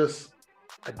know. I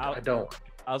don't.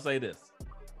 I'll say this.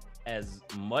 As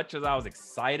much as I was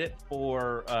excited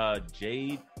for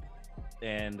Jade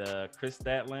and Chris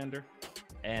Statlander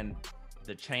and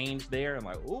the change there, I'm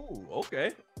like, ooh,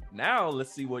 okay. Now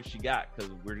let's see what she got,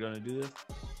 because we're going to do this.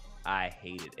 I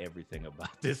hated everything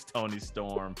about this Toni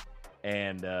Storm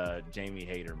and Jamie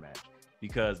Hayter match,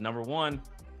 because number one,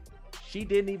 she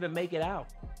didn't even make it out.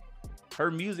 Her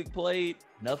music played,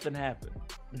 nothing happened.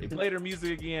 They played her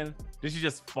music again, then she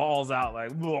just falls out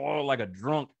like a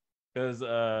drunk, because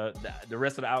the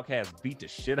rest of the Outcasts beat the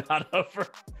shit out of her.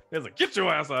 They was like, get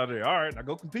your ass out of there. All right, now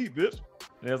go compete, bitch.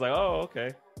 And it was like, oh,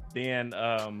 okay. Then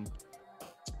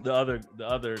the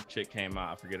other chick came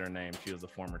out. I forget her name. She was a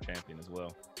former champion as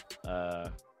well.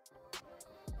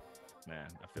 Man,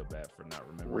 I feel bad for not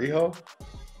remembering. Riho?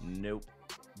 Nope.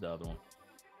 The other one.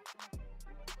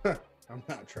 I'm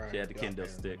not trying. She had the kendo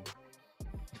stick.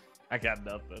 I got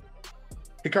nothing.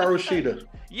 Hikaru Shida.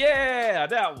 Yeah,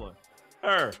 that one.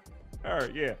 Her,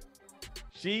 yeah.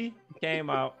 She came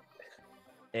out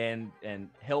and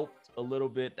helped a little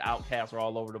bit. The Outcasts were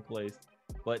all over the place.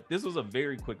 But this was a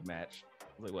very quick match.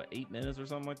 It was like, what, 8 minutes or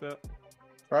something like that?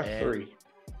 Probably 3.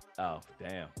 Oh,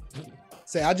 damn.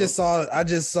 Say, I just saw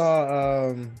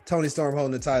Toni Storm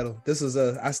holding the title. This was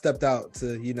I stepped out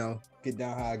to, get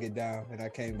down how I get down, and I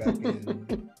came back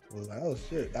and was like, oh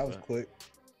shit, that was quick.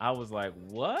 I was like,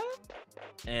 what?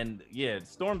 And yeah,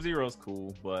 Storm Zero's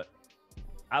cool, but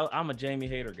I'm a Jamie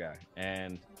Hayter guy,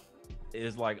 and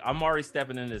it's like I'm already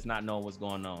stepping in this not knowing what's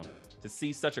going on. To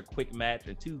see such a quick match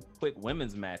and 2 quick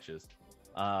women's matches,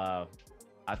 I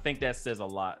think that says a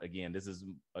lot. Again, this is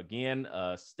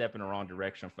a step in the wrong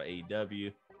direction for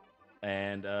AEW,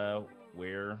 and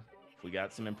where we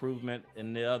got some improvement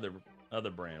in the other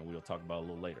brand we'll talk about a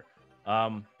little later.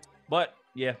 But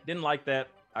yeah, didn't like that.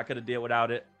 I could have did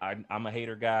without it. I'm a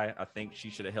Hayter guy. I think she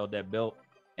should have held that belt,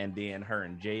 and then her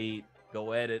and Jade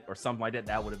go at it or something like that.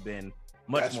 That would have been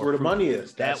much That's more where the fruitful. money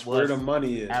is. That's where the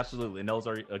money is. Absolutely. And those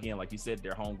are, again, like you said,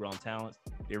 they're homegrown talents.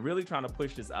 They're really trying to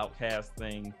push this Outcast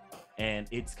thing, and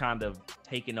it's kind of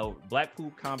taking over.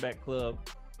 Blackpool Combat Club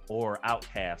or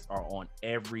Outcast are on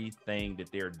everything that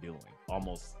they're doing,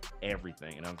 almost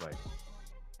everything. And I was like,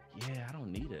 yeah, I don't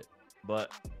need it.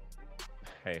 But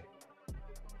hey.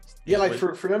 Yeah, like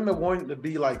for them to want to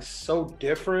be like so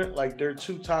different, like their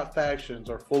 2 top factions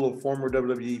are full of former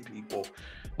WWE people.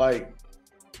 Like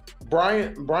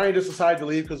Brian just decided to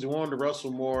leave because he wanted to wrestle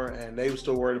more, and they were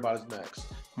still worried about his next.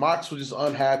 Mox was just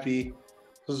unhappy.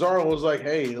 Cesaro was like,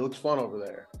 hey, it looks fun over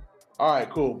there. All right,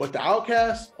 cool. But the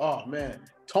Outcast, oh man,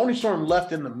 Toni Storm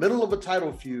left in the middle of a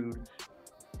title feud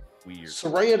weird.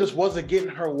 Saraya just wasn't getting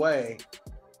her way,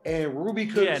 and Ruby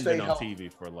couldn't stay healthy.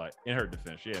 TV for like, in her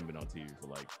defense, she hadn't been on TV for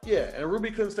like. Yeah, and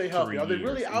Ruby couldn't stay healthy. Are they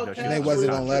really outcast? And they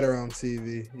wasn't gonna let her on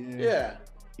TV. Yeah.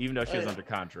 Even though she was under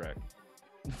contract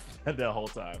the whole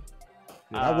time.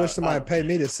 Dude, I wish somebody paid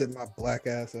me to sit my black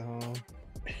ass at home.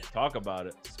 Talk about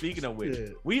it. Speaking of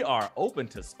which, we are open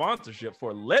to sponsorship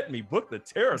for Let Me Book the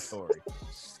Territory.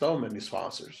 So many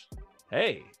sponsors.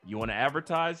 Hey, you want to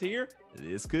advertise here?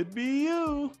 This could be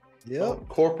you. Yep.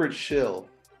 Corporate shill,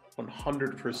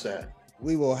 100%.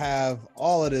 We will have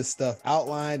all of this stuff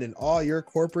outlined in all your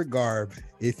corporate garb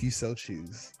if you so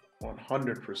choose.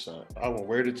 100%. I will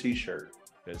wear the t-shirt.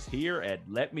 Because here at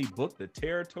Let Me Book the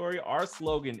Territory, our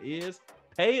slogan is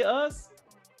pay us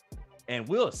and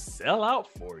we'll sell out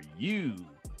for you.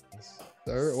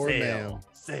 Sir or ma'am.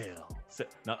 Sell.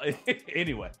 No,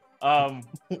 anyway.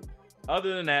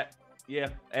 Other than that, yeah,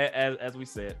 as we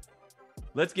said,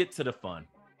 let's get to the fun.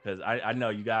 Because I know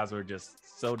you guys are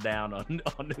just so down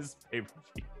on this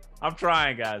pay-per-view. I'm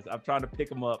trying, guys. I'm trying to pick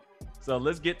them up. So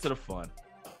let's get to the fun.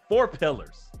 4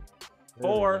 pillars.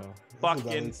 4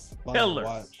 fucking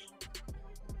pillars.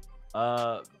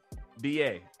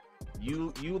 B.A.,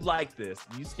 you like this.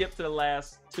 You skipped to the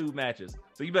last 2 matches.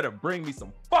 So you better bring me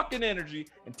some fucking energy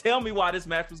and tell me why this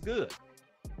match was good.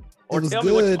 Or tell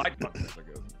me what you like about this.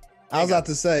 I was about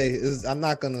to say, I'm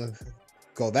not gonna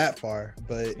go that far,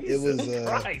 but it was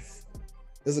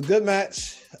a good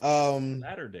match.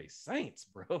 Latter-day Saints,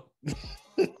 bro.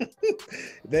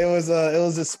 It was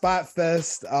a spot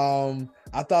fest.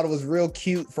 I thought it was real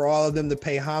cute for all of them to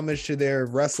pay homage to their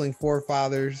wrestling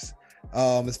forefathers.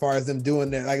 As far as them doing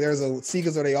that, like there's a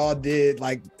sequence where they all did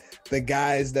like the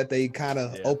guys that they kind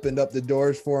of opened up the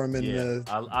doors for them. And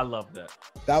I love that.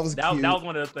 That was cute. That was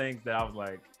one of the things that I was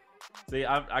like, see,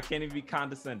 I can't even be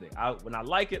condescending. When I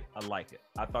like it, I like it.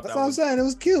 I thought that's what I'm saying. It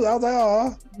was cute. I was like,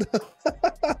 oh,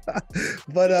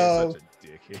 but such a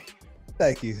dickhead.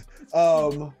 Thank you.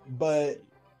 But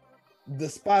the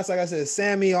spots, like I said,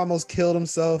 Sammy almost killed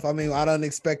himself. I mean, I don't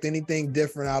expect anything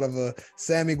different out of a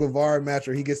Sammy Guevara match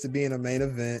where he gets to be in a main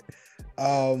event.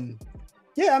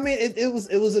 Yeah, I mean, it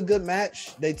was a good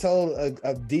match. They told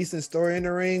a decent story in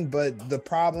the ring, but the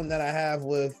problem that I have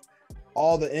with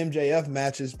all the MJF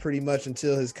matches pretty much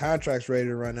until his contract's ready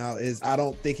to run out is I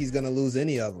don't think he's going to lose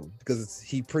any of them because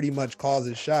he pretty much calls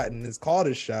his shot and has called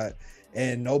his shot,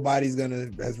 and nobody's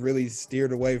has really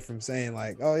steered away from saying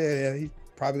like, oh yeah, he's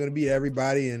probably going to beat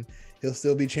everybody and he'll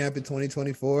still be champion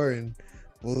 2024 and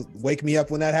will wake me up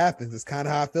when that happens. It's kind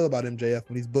of how I feel about MJF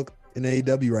when he's booked in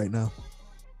AEW right now.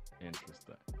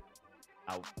 Interesting.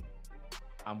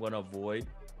 I'm going to avoid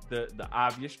the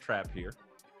obvious trap here.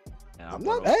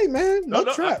 Hey man, no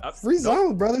trap. Free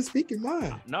zone, brother. Speak your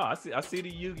mind. No, I see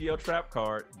the Yu-Gi-Oh trap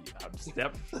card.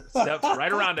 Step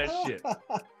right around that shit.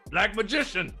 Black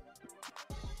Magician.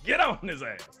 Get on his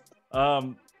ass.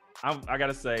 I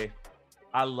gotta say,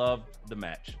 I loved the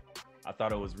match. I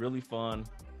thought it was really fun.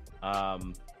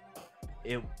 I'm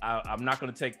not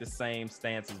gonna take the same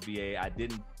stance as B.A.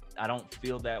 I don't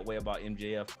feel that way about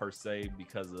MJF per se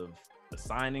because of the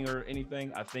signing or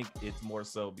anything. I think it's more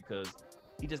so because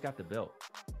he just got the belt,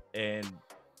 and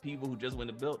people who just win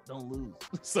the belt don't lose.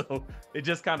 So it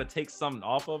just kind of takes something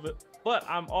off of it. But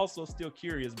I'm also still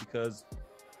curious because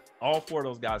all 4 of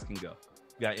those guys can go.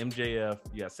 You got MJF,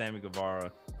 you got Sammy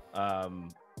Guevara.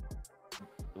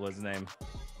 What's his name?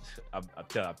 I'm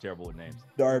terrible with names.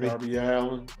 Darby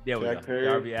Allin. Yeah, we go.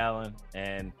 Darby Allin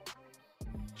and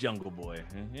Jungle Boy.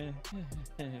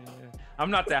 I'm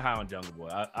not that high on Jungle Boy.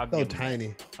 I'll so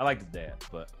tiny. I like his dad,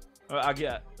 but I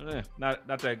get not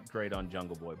that great on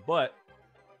Jungle Boy, but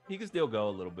he can still go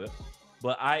a little bit.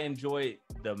 But I enjoyed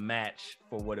the match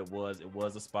for what it was. It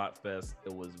was a spot fest.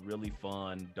 It was really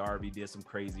fun. Darby did some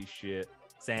crazy shit.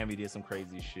 Sammy did some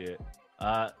crazy shit.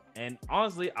 And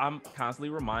honestly, I'm constantly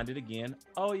reminded again,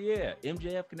 oh yeah,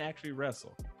 MJF can actually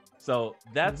wrestle. So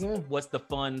that's what's the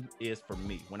fun is for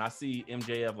me. When I see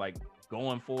MJF like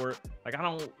going for it, like I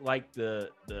don't like the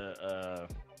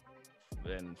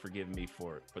and forgive me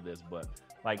for this, but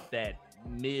like that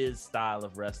Miz style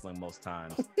of wrestling most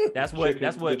times. That's what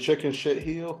the chicken shit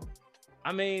heel.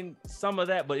 I mean, some of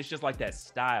that, but it's just like that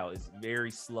style. It's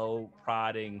very slow,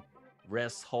 prodding,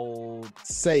 rest hold,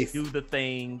 safe, do the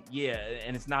thing. Yeah,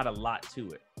 and it's not a lot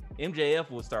to it. MJF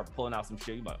will start pulling out some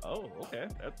shit. You're like, oh, okay,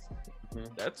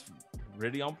 that's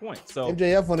really on point. So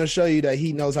MJF want to show you that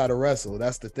he knows how to wrestle.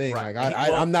 That's the thing. Right. Like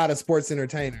I'm not a sports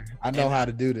entertainer. I know how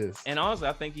to do this. And honestly,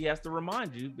 I think he has to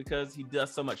remind you because he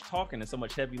does so much talking and so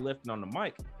much heavy lifting on the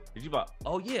mic. That you like,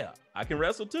 oh yeah, I can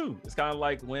wrestle too. It's kind of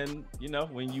like when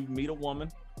you meet a woman,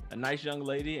 a nice young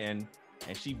lady, and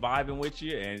and she vibing with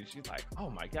you, and she's like, oh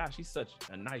my gosh, he's such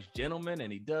a nice gentleman,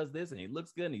 and he does this, and he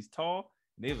looks good, and he's tall.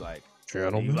 And he's like,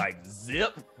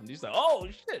 zip, and she's like, oh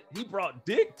shit, he brought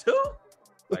dick too.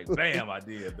 Like, bam, I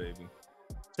did, baby,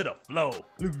 to the flow.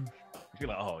 You're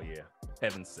like, oh yeah,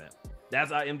 heaven sent.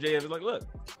 That's how MJF is like, look,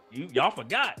 y'all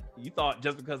forgot. You thought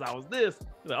just because I was this,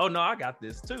 like, oh no, I got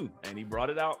this too. And he brought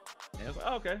it out. And it's like,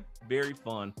 oh, okay, very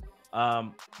fun.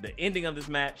 The ending of this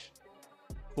match,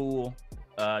 cool.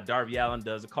 Darby Allin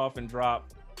does a coffin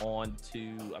drop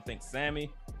onto, I think, Sammy,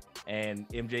 and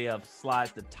MJF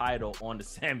slides the title onto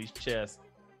Sammy's chest,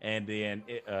 and then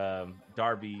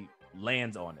Darby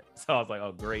lands on it. So I was like,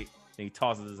 oh great. And he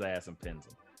tosses his ass and pins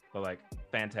him. But like,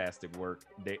 fantastic work.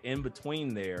 They're in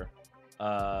between there.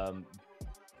 MJF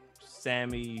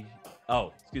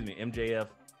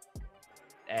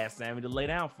asked Sammy to lay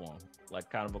down for him, like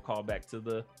kind of a callback to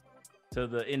the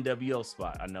NWO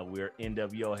spot. I know we're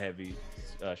NWO heavy.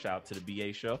 Shout out to the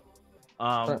B.A. show.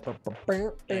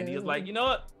 And he was like, you know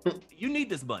what? You need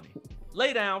this money.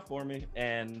 Lay down for me,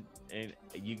 and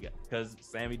you got, because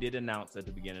Sammy did announce at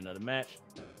the beginning of the match,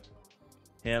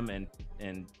 him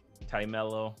and Ty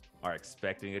Mello are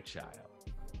expecting a child.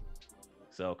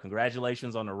 So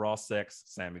congratulations on the raw sex,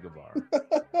 Sammy Guevara.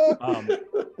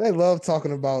 They love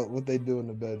talking about what they do in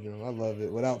the bedroom. I love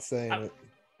it without saying it.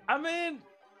 I mean,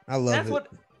 I love it.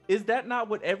 Is that not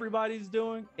what everybody's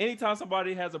doing? Anytime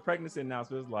somebody has a pregnancy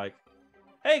announcement, it's like,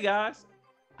 hey guys.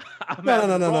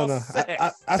 No.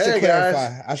 I should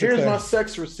clarify. Here's my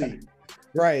sex receipt.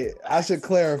 Right. I should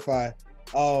clarify.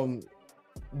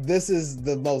 This is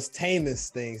the most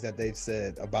tamest things that they've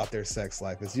said about their sex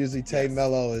life. It's usually Tay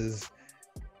Mello is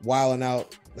wilding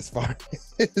out as far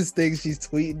as things she's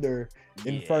tweeting or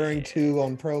inferring to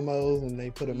on promos, and they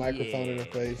put a microphone in her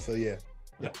face. So yeah.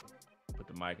 Put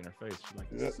the mic in her face. She's like,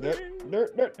 that's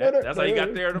how you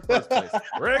got there in the first place.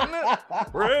 Pregnant.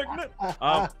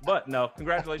 But no,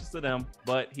 congratulations to them.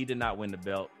 But he did not win the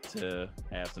belt to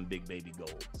have some big baby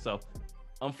gold. So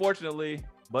unfortunately,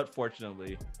 but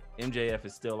fortunately, MJF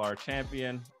is still our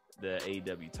champion, the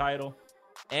AEW title.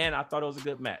 And I thought it was a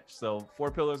good match. So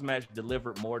Four Pillars match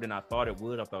delivered more than I thought it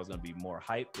would. I thought it was going to be more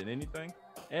hype than anything.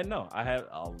 And no, I had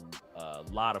a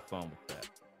lot of fun with that.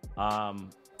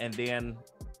 And then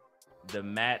the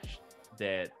match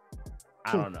that,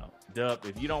 I don't know, Dub,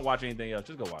 if you don't watch anything else,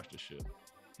 just go watch this shit.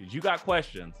 Because you got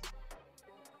questions.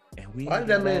 And why did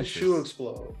that man's shoe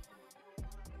explode?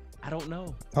 I don't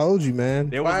know. Told you, man.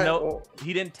 There was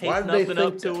he didn't take nothing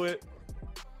up to it.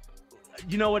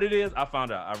 You know what it is? I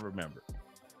found out. I remember.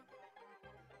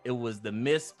 It was the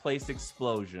misplaced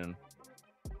explosion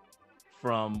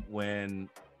from when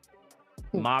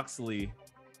Moxley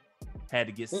had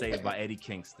to get saved by Eddie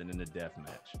Kingston in the death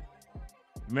match.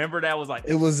 Remember that was like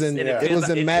it was in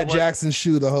Matt Jackson's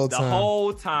shoe the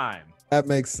whole time. That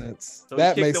makes sense. So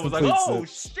that makes complete sense. Oh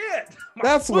shit!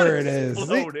 That's where it is.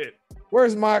 See,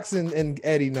 where's Mox and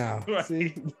Eddie now? Right.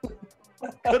 See?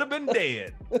 Could have been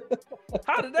dead.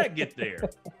 How did that get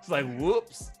there? It's like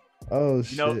whoops. Oh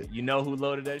shit! You know who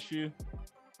loaded that shoe?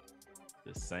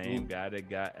 The same guy that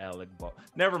got Alec Ball.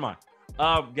 Never mind.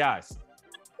 Guys.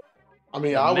 I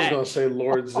mean, I was gonna say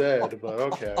Lord Zed, but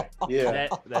okay, yeah,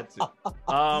 that's it.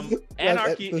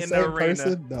 Anarchy in the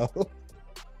arena. No.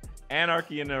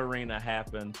 Anarchy in the arena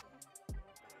happened.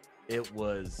 It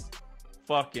was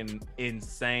fucking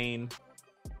insane,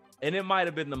 and it might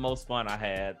have been the most fun I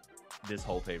had this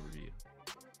whole pay-per-view.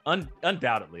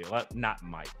 Undoubtedly, not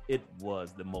Mike. It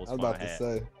was the most fun I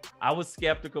had. I was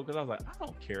skeptical because I was like, I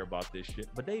don't care about this shit,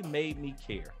 but they made me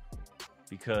care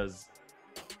because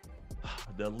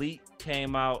the Elite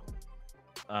came out.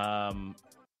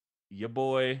 Your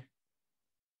boy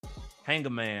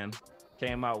Hangaman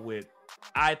came out with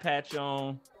eye patch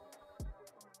on.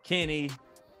 Kenny,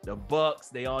 the Bucks,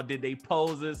 they all did their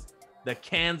poses. The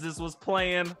Kansas was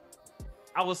playing.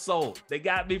 I was sold. They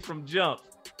got me from jump.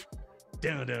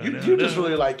 You just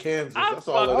really like Kansas. That's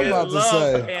all it is. I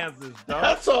love Kansas, dog.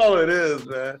 That's all it is,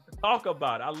 man. Talk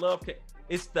about it. I love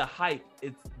it's the hype.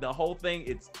 It's the whole thing.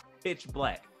 It's pitch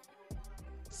black.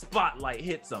 Spotlight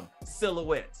hits them.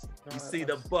 Silhouettes. You see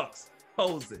the Bucks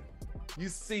posing. You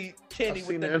see Kenny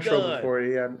with the intro gun. Before,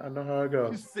 yeah, I know how it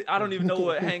goes. I don't even know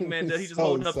what Hangman does. He's just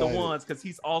holding up the ones because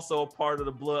he's also a part of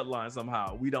the bloodline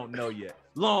somehow. We don't know yet.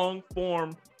 Long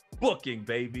form booking,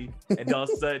 baby. And all of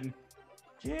a sudden,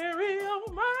 carry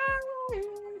on my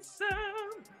son.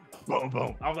 Boom,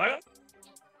 boom. I was like,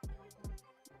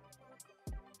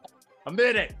 a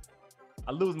minute.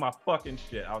 I lose my fucking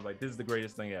shit. I was like, this is the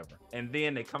greatest thing ever. And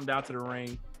then they come down to the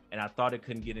ring, and I thought it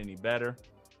couldn't get any better.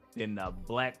 Then the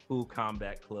Blackpool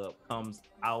Combat Club comes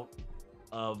out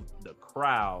of the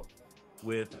crowd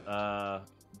with the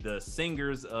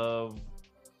singers of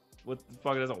what the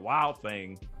fuck is a Wild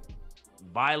Thing,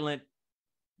 Violent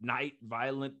Night,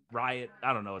 Violent Riot.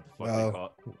 I don't know what the fuck they call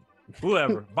it.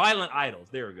 Whoever, Violent Idols.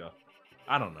 There we go.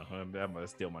 I don't know. That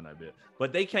still might not be it.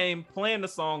 But they came playing the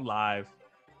song live.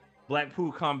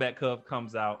 Blackpool Combat Club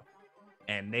comes out,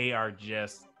 and they are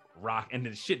just rock, and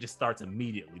the shit just starts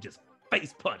immediately, just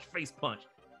face punch,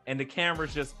 and the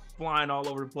camera's just flying all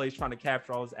over the place trying to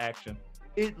capture all this action.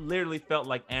 It literally felt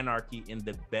like anarchy in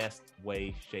the best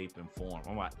way, shape, and form.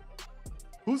 I'm like,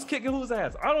 who's kicking whose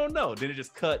ass? I don't know. Then it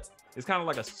just cuts. It's kind of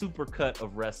like a super cut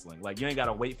of wrestling. Like, you ain't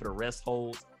gotta wait for the rest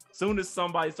holds. Soon as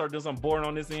somebody starts doing something boring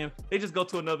on this end, they just go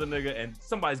to another nigga and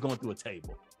somebody's going through a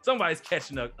table. Somebody's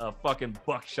catching a fucking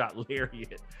buckshot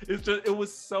lariat. It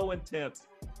was so intense.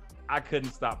 I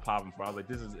couldn't stop popping for it. I was like,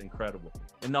 this is incredible.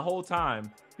 And the whole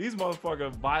time, these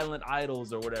motherfucking Violent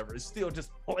Idols or whatever is still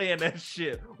just playing that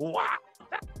shit. Wow.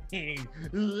 I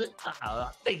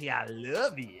think I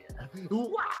love you.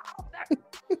 Wow.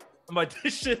 I'm like,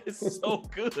 this shit is so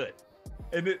good.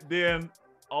 And then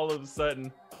all of a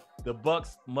sudden, the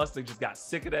Bucks must have just got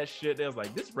sick of that shit. They was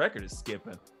like, this record is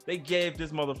skipping. They gave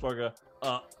this motherfucker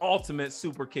ultimate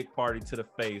super kick party to the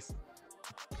face.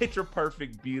 Picture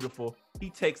perfect, beautiful. He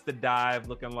takes the dive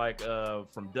looking like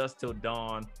From Dusk Till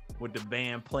Dawn with the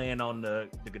band playing on the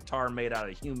guitar made out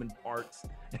of human parts.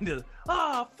 And just,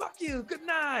 fuck you, good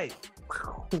night.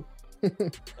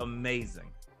 Amazing.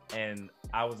 And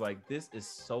I was like, this is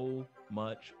so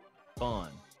much fun.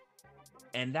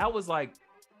 And that was like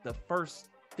the first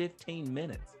 15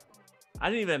 minutes. I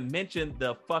didn't even mention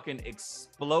the fucking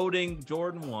exploding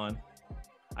Jordan 1.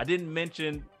 I didn't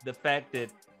mention the fact that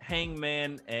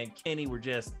Hangman and Kenny were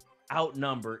just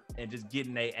outnumbered and just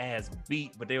getting their ass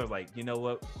beat, but they was like, you know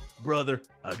what, brother,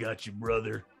 I got you,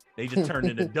 brother. They just turned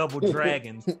into double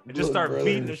dragons and just start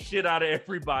beating the shit out of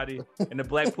everybody in the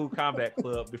Blackpool Combat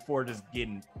Club before just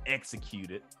getting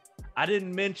executed. I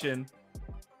didn't mention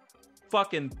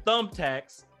fucking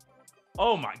thumbtacks.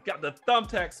 Oh my God, the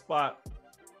thumbtack spot,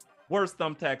 worst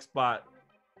thumbtack spot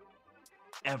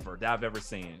ever that I've ever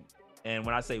seen. And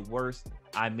when I say worst,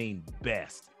 I mean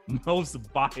best. Most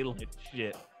violent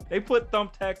shit. They put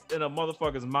thumbtacks in a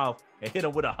motherfucker's mouth and hit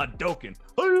him with a Hadouken.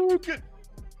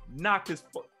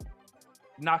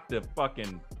 Knocked the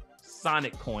fucking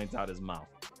Sonic coins out his mouth.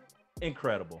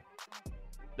 Incredible.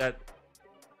 Let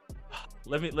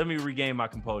me regain my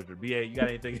composure. B.A., you got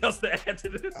anything else to add to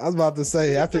this? I was about to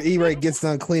say, after E-Ray gets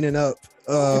done cleaning up,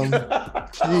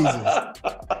 Jesus.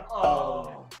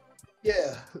 Oh.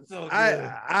 Yeah, So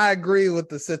I agree with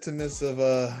the sentiments of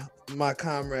my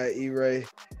comrade E-Ray.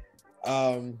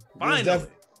 Finally.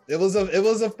 It was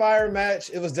a fire match.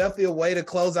 It was definitely a way to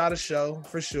close out a show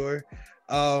for sure.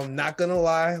 Not gonna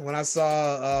lie, when I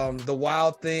saw the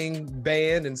Wild Thing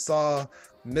band and saw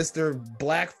Mr.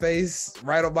 Blackface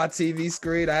right on my TV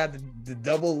screen, I had to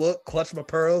double look, clutch my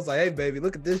pearls, like, hey baby,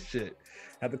 look at this shit.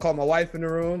 I had to call my wife in the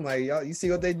room, like, y'all, you see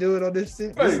what they doing on this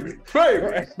shit? Baby,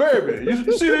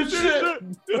 you see this shit?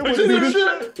 You see this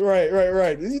shit?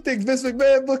 Right. You think Vince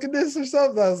McMahon booking this or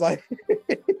something? I was like,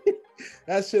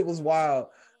 that shit was wild.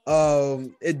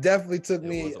 It definitely took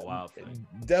me. It was a wild thing.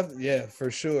 Definitely, yeah, for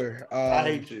sure. I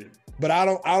hate you. But I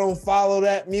don't follow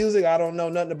that music. I don't know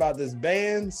nothing about this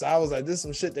band. So I was like, this is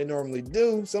some shit they normally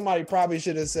do. Somebody probably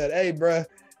should have said, hey, bruh,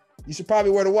 you should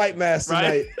probably wear the white mask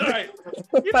tonight. Right.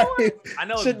 You know what? I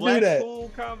know it's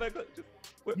Blackpool Combat.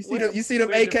 You see them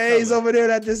AKs over there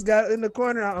that just got in the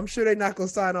corner? I'm sure they're not gonna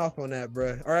sign off on that,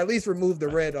 bruh. Or at least remove the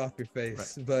red off your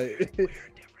face. Right. But wear a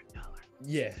different color.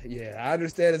 Yeah. I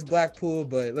understand it's Blackpool,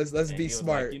 but let's be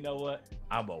smart. Like, you know what?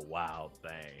 I'm a wild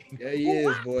thing. Yeah, he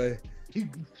is, boy.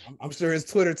 I'm sure his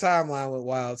Twitter timeline went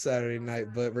wild Saturday night,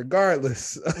 but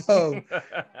regardless,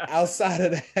 outside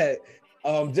of that,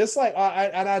 just like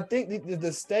I think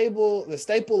the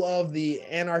staple of the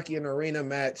Anarchy in Arena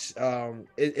match,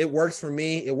 it works for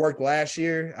me. It worked last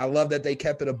year. I love that they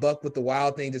kept it a buck with the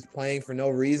Wild Thing just playing for no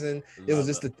reason. It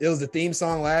was the theme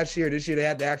song last year. This year they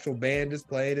had the actual band just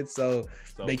playing it, so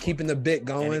they keeping the bit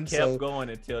going. And it kept going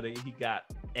until he got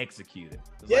executed.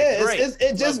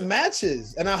 It just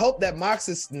matches, and I hope that Mox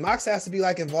has to be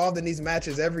like involved in these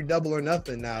matches every Double or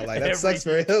Nothing now. Like that sucks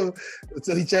for him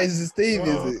until he changes his theme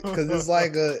music, because it's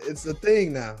like it's a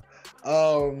thing now.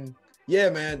 Yeah,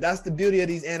 man, that's the beauty of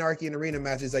these Anarchy in Arena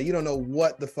matches. Like, you don't know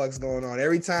what the fuck's going on.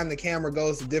 Every time the camera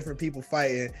goes to different people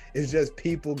fighting, it's just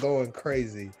people going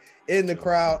crazy in the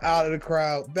crowd, out of the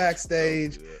crowd,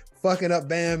 backstage, fucking up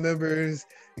band members,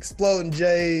 exploding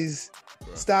J's.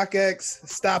 StockX,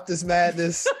 stop this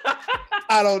madness.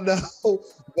 I don't know,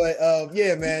 but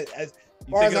yeah, man. As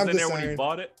far as I'm concerned, when he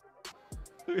bought it,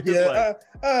 yeah,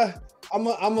 I'm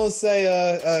gonna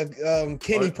say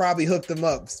Kenny probably hooked him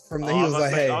up from the. He was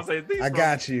like, "Hey, I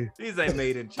got you." These ain't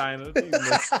made in China. These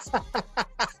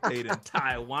made in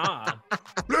Taiwan.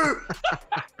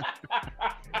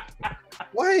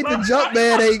 Why ain't the jump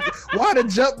man? Why the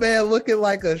jump man looking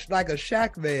like a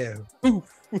Shaq man?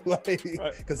 Like,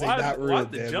 because they not real. Why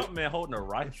the jump man holding a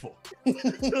rifle?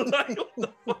 Like, what the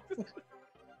fuck?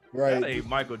 Right. That ain't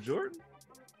Michael Jordan.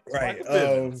 Right.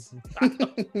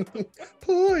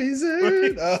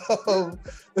 Poison.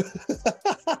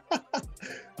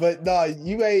 But no,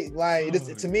 you ain't like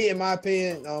this. To me, in my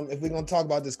opinion, if we're gonna talk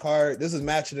about this card, this is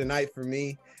match of the night for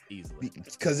me. Easily.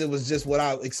 Because it was just what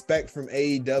I expect from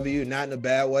AEW, not in a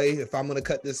bad way. If I'm gonna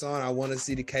cut this on, I want to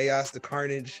see the chaos, the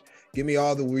carnage. Give me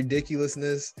all the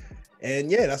ridiculousness.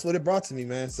 And yeah, that's what it brought to me,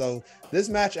 man. So this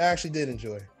match I actually did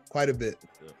enjoy quite a bit.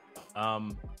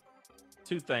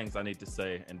 Two things I need to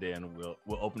say, and then we'll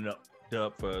open it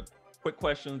up for quick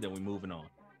questions, then we're moving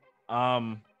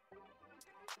on.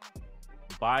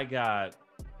 By God,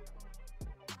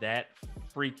 that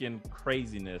freaking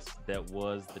craziness that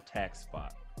was the tax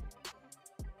spot.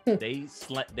 They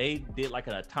did like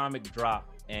an atomic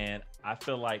drop, and I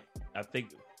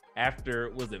think after,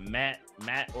 was it Matt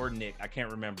or Nick? I can't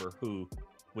remember who.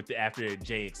 After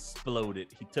Jay exploded,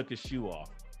 he took his shoe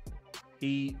off.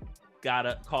 He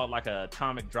got called like an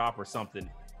atomic drop or something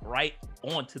right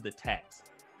onto the tax.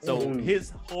 So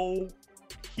his whole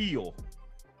heel,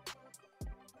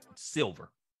 silver.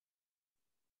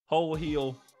 Whole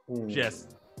heel,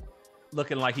 just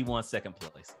looking like he won second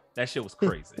place. That shit was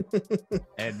crazy.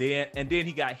 and then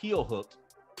he got heel hooked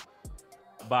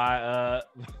by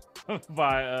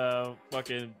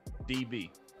fucking DB.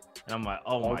 And I'm like,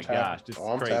 oh my gosh, this is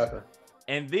crazy. Tapping.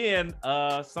 And then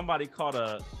somebody caught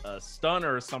a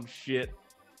stunner or some shit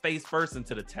face first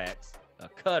into the tax, a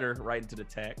cutter right into the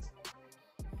tax.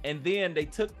 And then they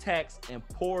took tax and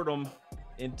poured them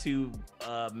into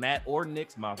Matt or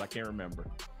Nick's mouth. I can't remember.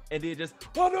 And they just,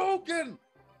 Hadouken!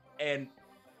 And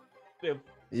the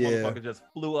motherfucker just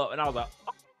flew up. And I was like,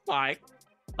 oh my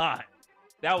God.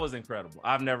 That was incredible.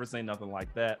 I've never seen nothing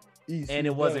like that. And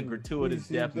it wasn't gratuitous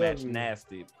deathmatch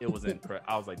nasty. It was incredible.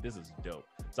 I was like, this is dope.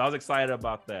 So I was excited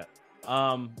about that.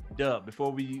 Dub,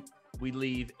 before we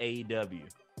leave AEW,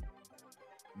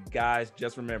 guys,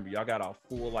 just remember, y'all got a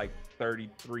full like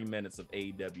 33 minutes of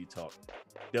AEW talk.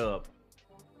 Dub,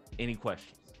 any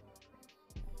questions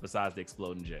besides the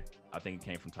exploding J? I think it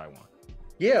came from Taiwan.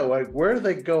 Yeah, like where do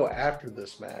they go after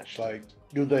this match? Like,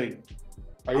 are they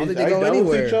go done anywhere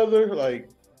with each other? Like,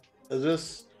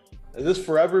 is this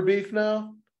forever beef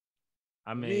now?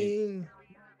 I mean,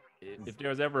 if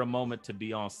there's ever a moment to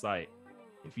be on site,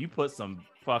 if you put some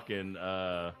fucking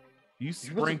you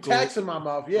sprinkle tax in my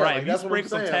mouth, yeah, right? Like, if you sprinkle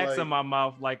some tax in my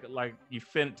mouth, like you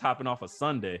topping off a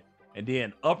sundae, and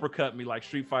then uppercut me like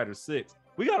Street Fighter 6,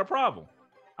 we got a problem.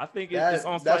 I think it's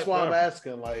on site. That's why forever. I'm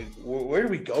asking, like, where do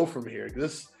we go from here?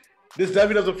 This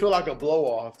definitely doesn't feel like a blow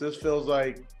off. This feels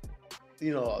like,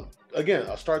 again,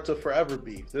 a start to forever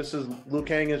beef. This is Liu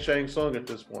Kang and Shang Tsung at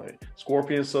this point.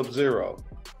 Scorpion, Sub-Zero,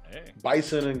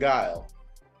 Bison and Guile.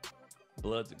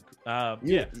 Bloods.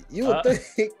 You would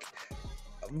think,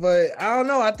 but I don't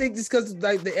know. I think just because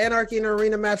like the Anarchy in the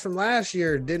Arena match from last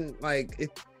year didn't like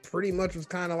it. Pretty much was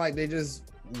kind of like they just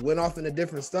went off into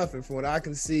different stuff. And from what I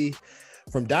can see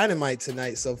from Dynamite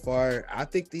tonight so far, I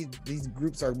think these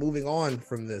groups are moving on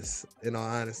from this. In all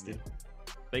honesty,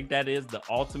 I think that is the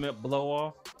ultimate blow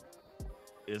off.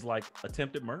 Is like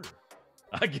attempted murder.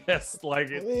 I guess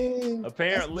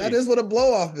apparently that is what a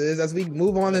blow off is. As we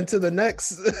move on into the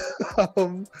next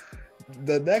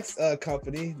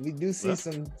company, we do see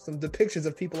some depictions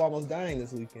of people almost dying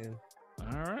this weekend.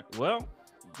 All right, well,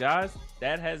 guys,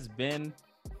 that has been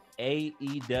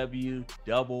AEW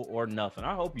Double or Nothing.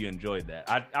 I hope you enjoyed that.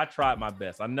 I tried my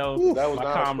best. I know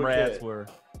my comrades were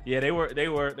they were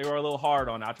a little hard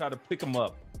on it. I tried to pick them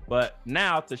up, but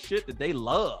now to shit that they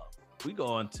love, we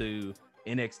going to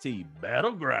NXT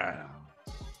Battleground.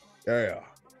 Yeah.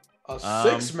 A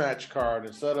 6-match card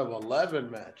instead of 11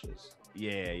 matches.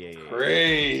 Yeah.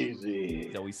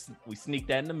 Crazy. So we sneak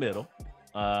that in the middle.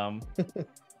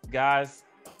 Guys,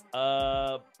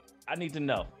 I need to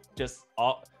know.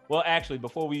 Actually,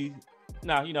 before we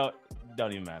don't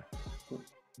even matter.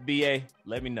 B.A.,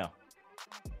 let me know.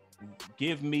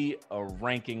 Give me a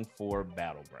ranking for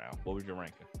Battleground. What was your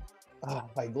ranking?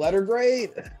 Like letter grade?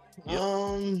 Yep.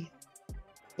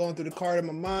 Going through the card in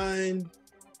my mind.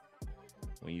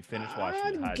 When you finish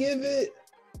watching I'd give it.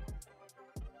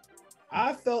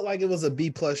 I felt like it was a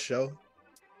B+ show.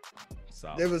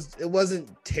 Solid. It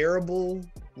wasn't terrible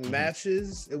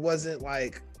matches. It wasn't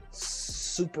like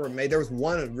super amazing. There was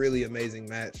one really amazing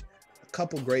match.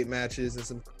 couple great matches and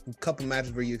some couple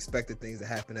matches where you expected things to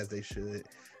happen as they should.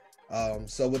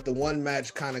 So with the one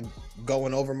match kind of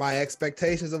going over my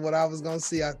expectations of what I was going to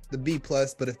see, the B+,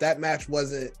 but if that match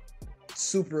wasn't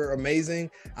super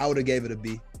amazing, I would have gave it a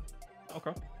B.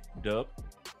 Okay. Dub?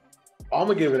 I'm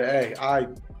going to give it an A.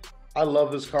 I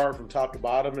love this card from top to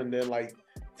bottom, and then like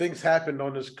things happened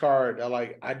on this card that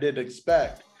like I didn't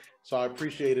expect. So I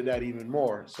appreciated that even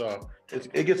more. So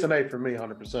it gets an A for me,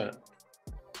 100%.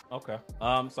 Okay. So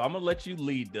I'm gonna let you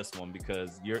lead this one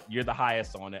because you're the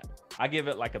highest on it. I give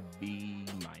it like a B-.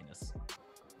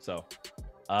 So,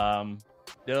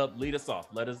 Dub, lead us off.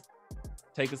 Let us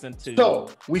take us into. So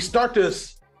we start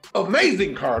this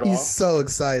amazing card He's off. so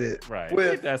excited. Right.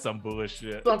 With That's some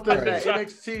bullshit. something Right. that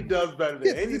NXT does better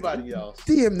than anybody else.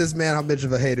 DM this man how much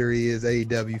of a hater he is,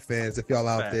 AEW fans. If y'all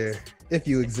out Facts. there, if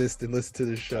you exist and listen to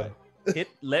the show.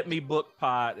 Let me book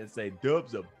pod and say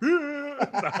Dub's a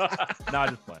bitch. No,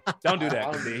 just playing. Don't do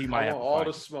that. 'Cause he might I have want to all fight.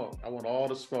 the smoke. I want all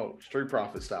the smoke. Street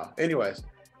Profit style. Anyways,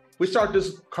 we start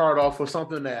this card off with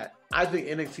something that I think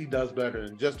NXT does better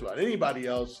than just about anybody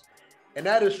else, and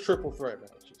that is triple threat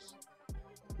matches.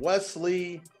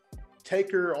 Wesley,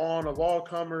 Taker on of all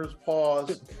comers,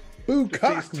 pause.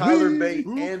 Defeats Tyler Bate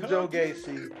and Joe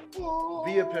Gacy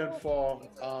via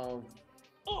pinfall.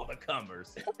 All the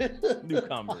comers,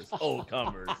 newcomers, old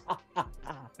comers.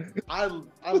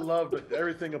 I loved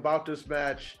everything about this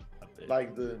match,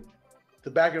 like the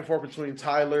back and forth between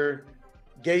Tyler,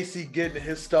 Gacy getting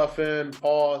his stuff in,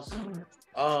 pause.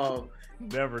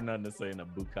 Never nothing to say in a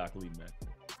Bukak Lee match.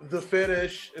 The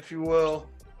finish, if you will.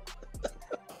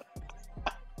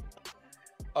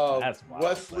 That's wild,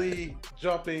 Wesley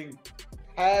jumping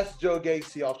past Joe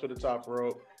Gacy off to the top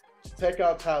rope to take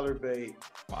out Tyler Bate,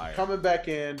 Fire. coming back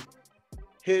in,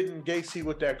 hitting Gacy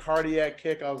with that cardiac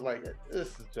kick. I was like,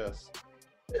 this is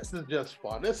just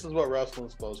fun. This is what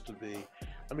wrestling's supposed to be.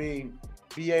 I mean,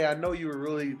 B.A., I know you were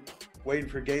really waiting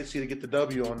for Gacy to get the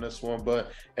W on this one,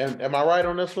 but am I right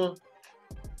on this one?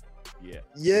 Yeah.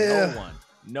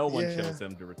 No one chose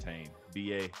him to retain.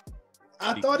 B.A.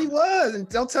 I thought he was, and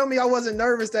don't tell me I wasn't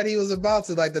nervous that he was about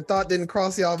to. Like the thought didn't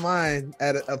cross y'all mind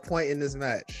at a point in this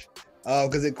match,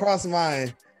 because it crossed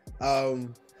mine. I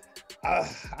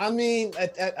mean,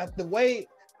 at the way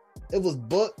it was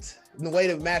booked, and the way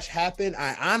the match happened,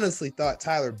 I honestly thought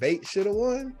Tyler Bate should have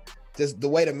won. Just the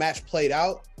way the match played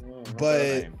out,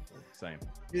 but Same.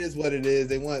 it is what it is.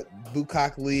 They want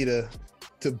Bukak Lee to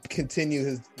continue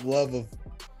his love of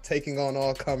taking on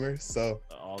all comers. So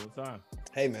All the time.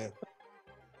 hey, man.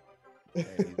 Hey,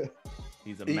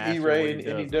 he's a master. E-Ray,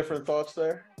 any different thoughts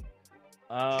there?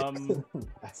 Actually,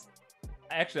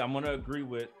 I'm gonna agree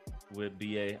with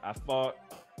BA. I thought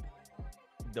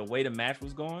the way the match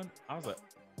was going, I was like,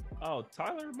 oh,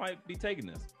 Tyler might be taking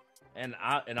this, and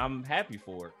I'm happy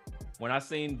for it. When I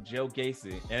seen Joe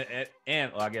Gacy,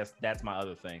 and I guess that's my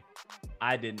other thing,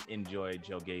 I didn't enjoy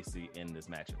Joe Gacy in this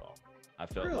match at all. I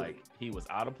felt like he was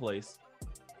out of place.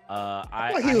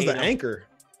 I thought he was the anchor.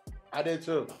 I did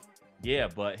too. Yeah,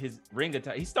 but his ring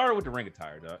attire, he started with the ring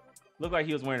attire, dog. Looked like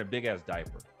he was wearing a big ass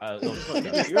diaper. You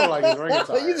don't like his ring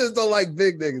attire. You just don't like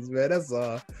big niggas, man. That's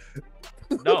all.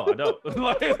 No, I don't.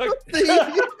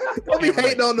 Don't be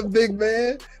hating on the big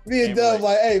man. Me and Dub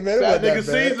like, hey man, Bad it nigga wasn't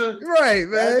that bad. season. Right,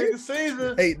 man. Bad nigga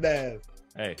season. Hating ass.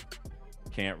 Hey,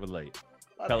 can't relate.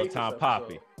 I hate Peloton this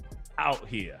Poppy episode. out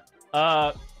here.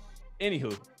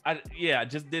 Anywho, I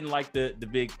just didn't like the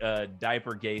big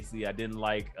diaper Gacy. I didn't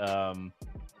like The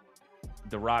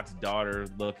Rock's daughter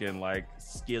looking like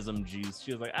schism juice.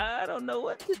 She was like, I don't know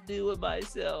what to do with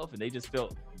myself, and they just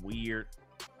felt weird.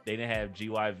 They didn't have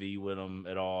GYV with them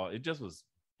at all. It just was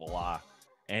blah,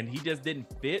 and he just didn't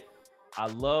fit. I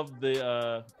loved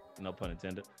the no pun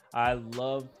intended. I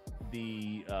loved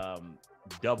the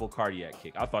double cardiac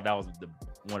kick. I thought that was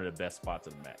one of the best spots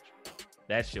of the match.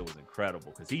 That shit was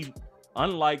incredible because he,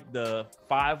 unlike the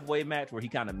 5-way match where he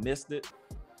kind of missed it,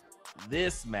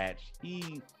 this match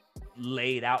he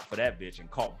laid out for that bitch and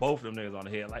caught both of them niggas on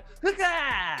the head like,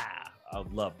 I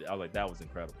loved it. I was like, that was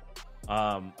incredible.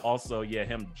 Also, yeah,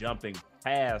 him jumping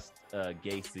past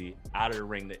Gacy out of the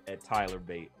ring at Tyler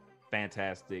Bate,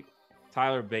 fantastic.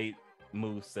 Tyler Bate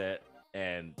moveset,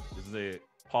 and this is a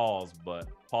pause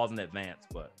in advance,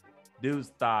 but dude's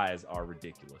thighs are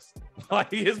ridiculous.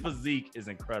 Like his physique is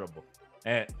incredible.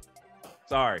 And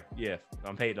sorry, yeah,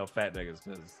 I'm hating on fat niggas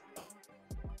because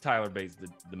Tyler Bate's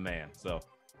the man. So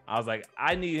I was like,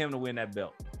 I need him to win that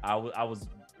belt. I was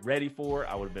ready for it.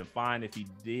 I would have been fine if he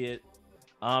did.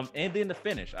 And then the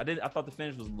finish, I thought the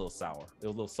finish was a little sour. It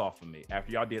was a little soft for me.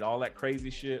 After y'all did all that crazy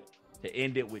shit, to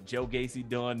end it with Joe Gacy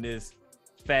doing this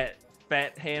fat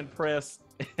hand press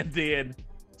and then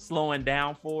slowing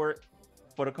down for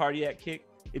the cardiac kick.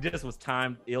 It just was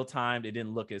ill-timed. It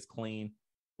didn't look as clean,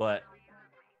 but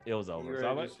it was over. So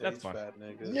I was like, that's fine.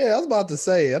 Yeah, I was about to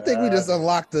say, I think we just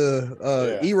unlocked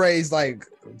the E-Ray's like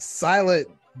silent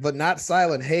but not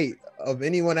silent hate of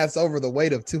anyone that's over the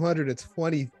weight of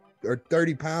 220 or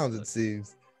 30 pounds, it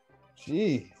seems.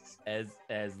 Jeez. As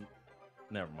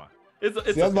never mind. I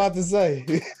was about to say.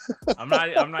 I'm not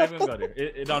even gonna go there.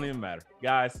 It don't even matter,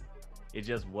 guys. It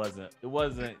just wasn't. It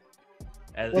wasn't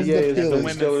as the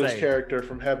women stole say. His character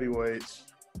from heavyweights.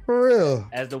 For real.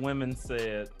 As the women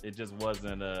said, it just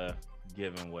wasn't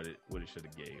given what it should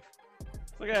have gave.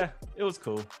 So yeah, it was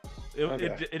cool.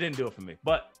 It didn't do it for me.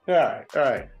 But all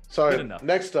right. So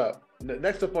next up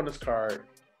on this card,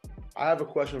 I have a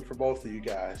question for both of you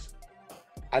guys.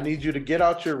 I need you to get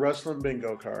out your wrestling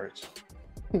bingo cards.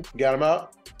 Got them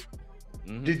out?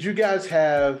 Mm-hmm. Did you guys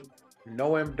have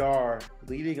Noam Dar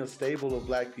leading a stable of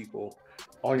black people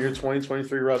on your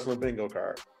 2023 wrestling bingo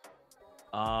card?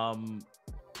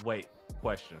 Wait,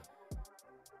 question.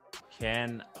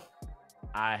 Can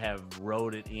I have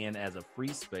wrote it in as a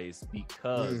free space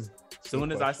because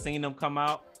soon as I seen them come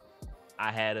out,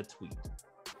 I had a tweet.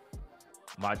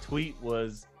 My tweet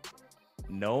was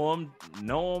Noam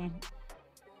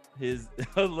his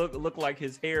look like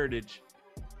his heritage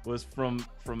was from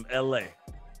LA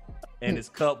and his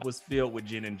cup was filled with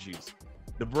gin and juice.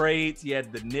 The braids, he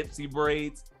had the Nipsey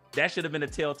braids. That should have been a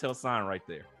telltale sign right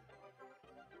there.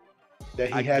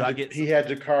 That he had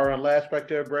Jakar and Lash back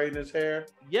there braiding his hair.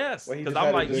 Yes, because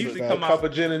I'm like, usually come out a cup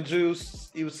of gin and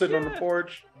juice. He was sitting on the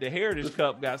porch. The Heritage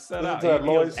Cup got set out. He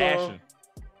was ashing.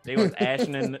 They was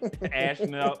ashing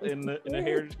out in the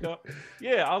Heritage Cup.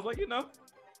 Yeah, I was like,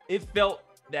 it felt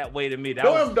that way to me.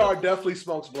 Noam Dar definitely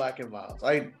smokes Black and Miles.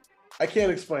 I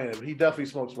can't explain it, but he definitely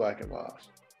smokes Black and Miles.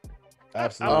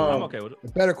 Absolutely. I'm okay with it.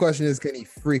 The better question is, can he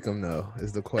freak him though?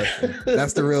 Is the question.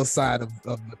 That's the real side of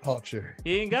the culture.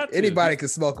 He ain't got to. Anybody can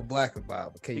smoke a Black and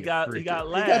Miles, but can he got Lash. He got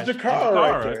Jakar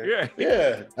right there.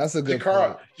 Yeah. That's a good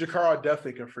point. Jakar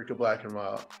definitely can freak a Black and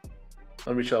Miles.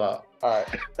 Let me chill out. All right.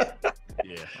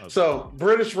 Yeah. Okay. So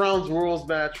British Rounds Rules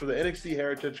match for the NXT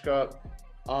Heritage Cup.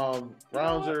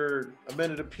 Rounds are a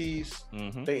minute apiece.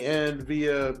 Mm-hmm. They end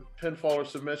via pinfall or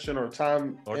submission or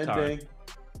time ending.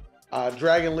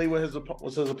 Dragon Lee was his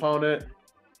opponent.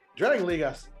 Dragon Lee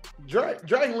and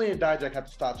Dijak have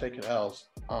to stop taking L's.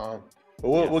 But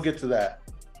we'll get to that.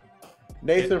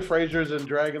 Nathan Frazier's in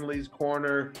Dragon Lee's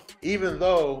corner, even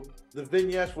though the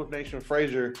vignettes with Nathan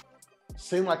Frazier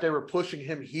seemed like they were pushing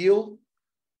him heel.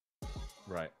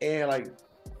 Right. And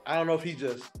I don't know if it's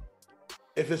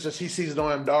just he sees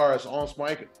Noam Dar as on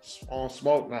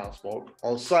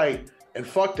site and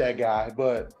fuck that guy.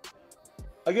 But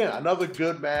again, another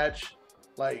good match.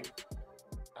 I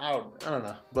don't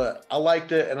know, but I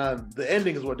liked it, and the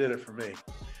ending is what did it for me.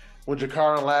 When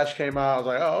Jakar and Lash came out, I was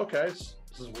like, oh, okay, this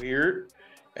is weird.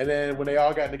 And then when they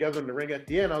all got together in the ring at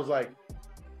the end, I was like,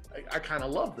 I kind of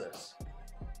love this.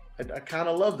 I kind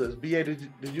of love this. B.A.,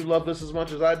 did you love this as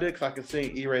much as I did? Because I can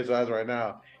see E-Ray's eyes right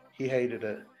now. He hated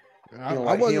it. He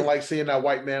don't like seeing that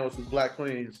white man with his black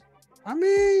queens. I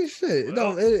mean, shit.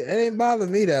 It ain't bother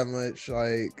me that much.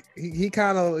 He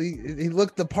kind of he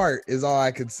looked the part is all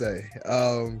I could say.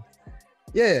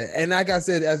 Yeah, and like I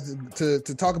said, as to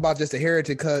talk about just a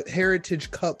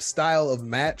Heritage Cup style of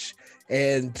match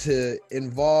and to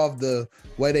involve the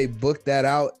way they booked that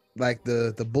out, like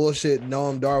the bullshit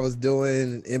Noam Dar was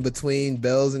doing in between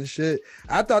bells and shit.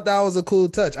 I thought that was a cool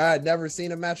touch. I had never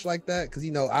seen a match like that because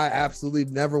I absolutely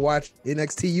never watched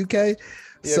NXT UK.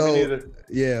 Yeah, so me neither.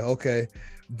 Yeah, okay,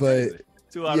 but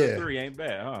 2 out of 3 ain't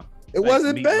bad, huh? It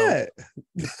wasn't bad.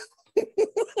 It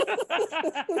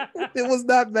was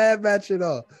not bad match at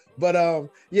all. But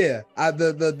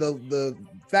the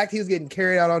fact he was getting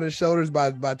carried out on his shoulders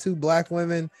by 2 black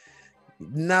women,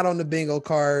 not on the bingo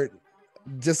card.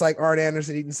 Just like Arn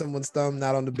Anderson eating someone's thumb,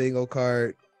 not on the bingo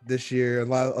card this year,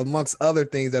 amongst other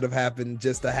things that have happened.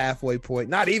 Just the halfway point,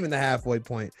 not even the halfway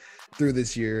point through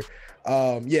this year.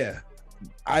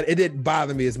 It didn't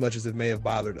bother me as much as it may have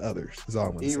bothered others. Is all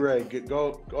I'm gonna say. E-Ray,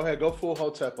 go ahead, go full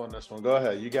Hotep on this one. Go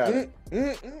ahead, you got it.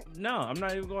 No, I'm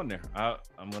not even going there.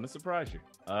 I'm gonna surprise you.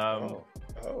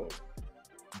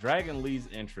 Dragon Lee's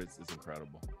entrance is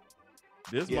incredible.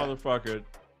 This motherfucker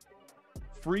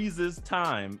freezes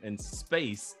time and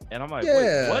space, and I'm like,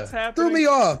 wait, what's happening? Threw me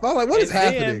off. I'm like, what is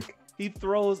happening? He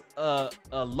throws a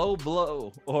low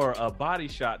blow or a body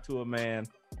shot to a man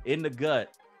in the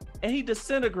gut, and he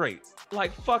disintegrates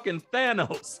like fucking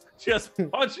Thanos. Just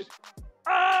punches,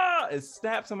 it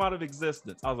snaps him out of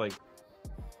existence. I was like,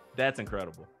 that's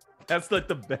incredible. That's like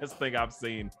the best thing I've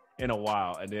seen in a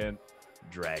while. And then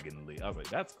Dragon League. I was like,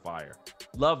 that's fire.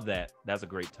 Love that. That's a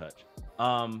great touch.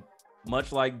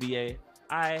 Much like BA,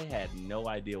 I had no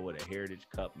idea what a Heritage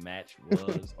Cup match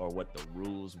was or what the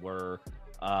rules were.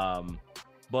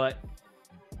 But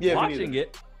watching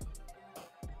it,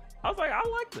 I was like, I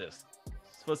like this.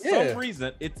 For some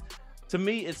reason, to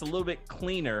me, it's a little bit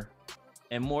cleaner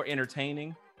and more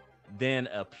entertaining than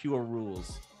a pure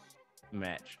rules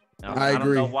match. I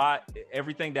don't know why.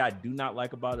 Everything that I do not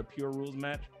like about a pure rules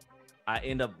match, I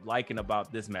end up liking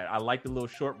about this match. I like the little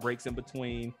short breaks in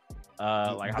between.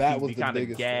 Like how people be kind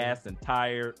of gassed and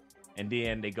tired, and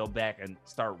then they go back and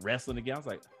start wrestling again. I was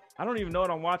like, I don't even know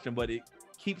what I'm watching, but it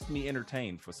keeps me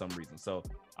entertained for some reason. So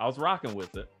I was rocking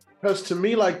with it. Because to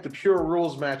me, like the pure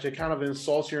rules match, it kind of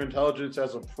insults your intelligence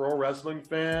as a pro wrestling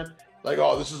fan. Like,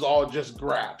 oh, this is all just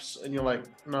graps, and you're like,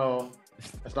 no,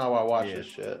 that's not why I watch this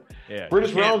shit. Yeah,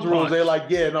 British Rounds rules, they're like,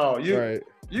 yeah, no, you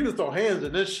can throw hands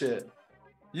in this shit.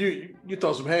 You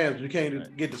throw some hands, you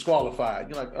can't get disqualified.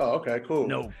 You're like, oh, okay, cool.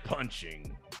 No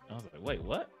punching. I was like, wait,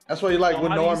 what? That's why you like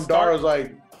when Noam Dar was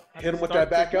like, hit him with that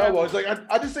back elbow. It's like,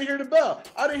 I just didn't hear the bell.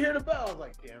 I didn't hear the bell. I was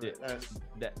like, damn it.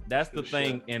 That's the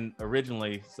thing. And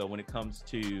originally, so when it comes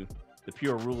to the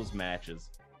pure rules matches,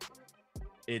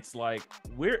 it's like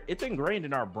it's ingrained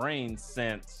in our brains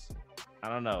since, I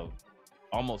don't know,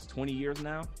 almost 20 years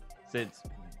now, since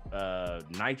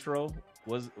Nitro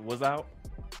was out,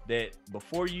 that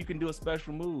before you can do a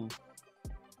special move,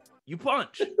 you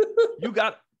punch. You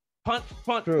got punch.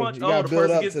 True. Oh, the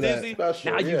person gets dizzy.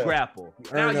 Now you grapple.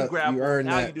 Now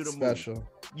you do the special move.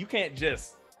 You can't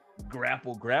just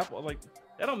grapple. Like,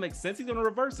 that don't make sense. He's gonna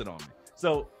reverse it on me.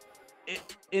 So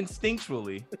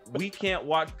instinctually, we can't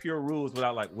watch pure rules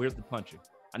without like, where's the punching?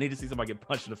 I need to see somebody get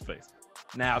punched in the face.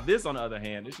 Now this, on the other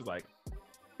hand, it's just like,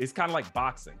 it's kind of like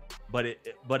boxing, but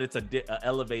it's a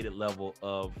elevated level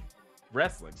of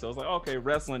wrestling. So it's like, okay,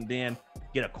 wrestling, then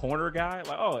get a corner guy,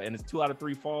 like, oh, and it's 2 out of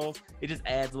 3 falls. It just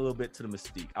adds a little bit to the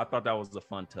mystique. I thought that was a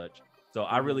fun touch. So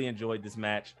I really enjoyed this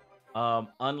match.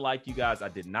 Unlike you guys, I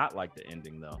did not like the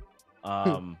ending though.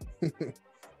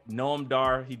 Noam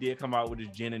Dar, he did come out with his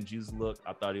gin and juice look.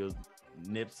 I thought he was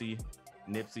Nipsey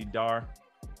Dar,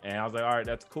 and I was like, all right,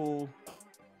 that's cool.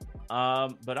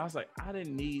 But I was like, I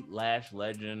didn't need Lash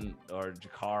Legend or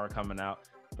Jakar coming out.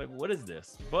 Like, what is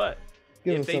this? But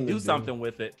if they do something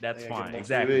with it, that's fine.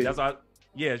 Exactly. That's all.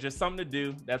 Yeah, it's just something to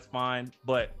do. That's fine.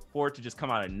 But for it to just come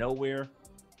out of nowhere,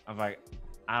 I'm like,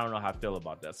 I don't know how I feel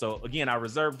about that. So again, I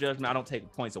reserve judgment. I don't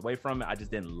take points away from it. I just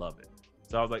didn't love it.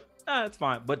 So I was like, it's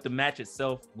fine. But the match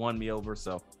itself won me over.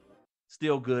 So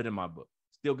still good in my book.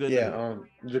 Still good. Yeah.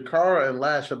 Jakara and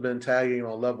Lash have been tagging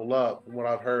on Level Up. From what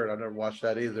I've heard, I never watched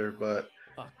that either. But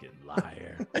fucking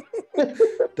liar.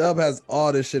 Dub has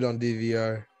all this shit on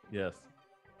DVR. Yes.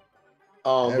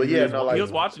 But yeah, no, like he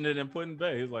was watching it in Puddin'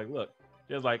 Bay. He was like, look,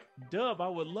 he was like, Dub, I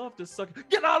would love to suck.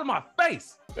 Get out of my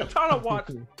face. I'm trying to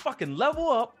watch fucking Level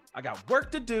Up. I got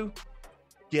work to do.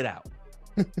 Get out.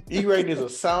 E-rating is a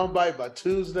soundbite by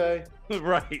Tuesday.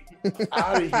 Right.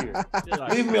 Out of here.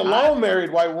 Like, leave me alone,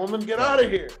 married white woman. Get out of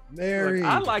here. Mary.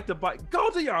 I like to bite. Go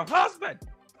to your husband.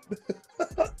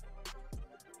 You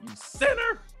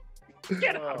sinner.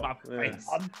 Get out of my face.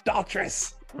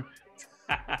 Adulteress.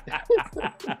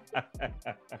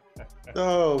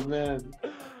 Oh man.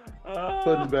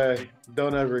 Puddin' Bay.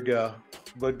 Don't ever go,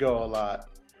 but go a lot.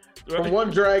 From one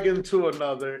dragon to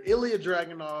another, Ilya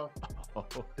Dragunov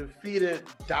defeated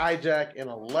Dijak in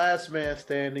a last man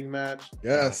standing match.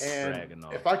 Yes. And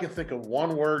Dragunov. if I can think of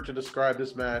one word to describe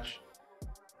this match,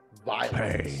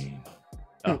 violence. Pain.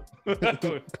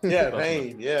 Yeah,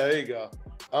 pain. Yeah, there you go.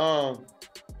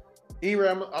 E-Ray,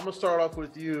 I'm gonna start off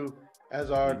with you as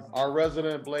our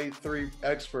resident Blade 3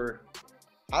 expert.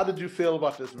 How did you feel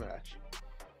about this match?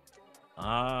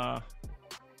 I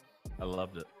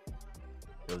loved it.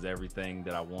 It was everything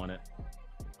that I wanted.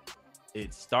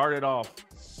 It started off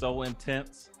so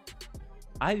intense.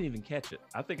 I didn't even catch it.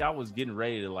 I think I was getting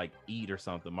ready to like eat or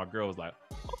something. My girl was like,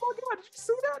 oh my God, did you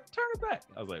see that? Turn it back.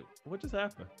 I was like, what just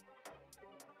happened?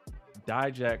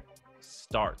 Dijak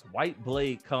starts. White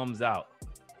Blade comes out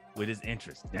with his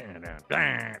interest. And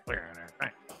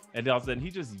then all of a sudden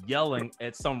he's just yelling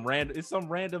at some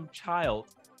random child.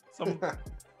 Some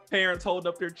parents hold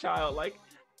up their child like,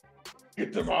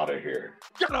 get them out of here.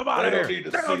 Get them out of here. They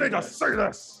don't need to see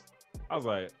this. I was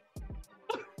like,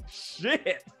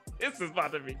 shit, this is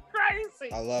about to be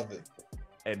crazy. I love it.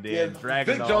 And then Dragunov.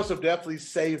 Vic Joseph definitely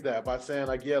saved that by saying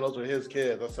like, yeah, those are his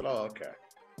kids. I said, oh, okay.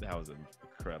 That was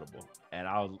incredible. And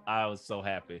I was so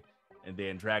happy. And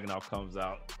then Dragunov comes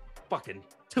out, fucking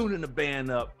tuning the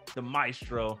band up, the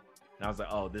maestro. And I was like,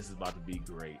 oh, this is about to be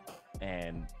great.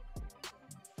 And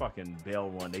fucking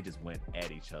bell run, they just went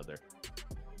at each other.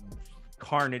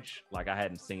 Carnage like I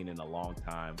hadn't seen in a long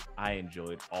time. I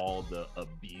enjoyed all the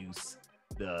abuse,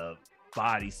 the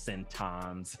body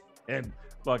sentons, and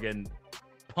fucking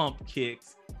pump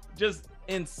kicks, just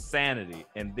insanity.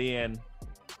 And then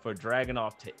for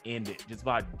Dragunov to end it just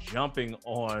by jumping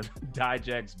on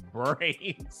Dijak's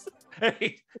brains.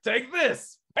 Hey, take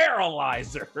this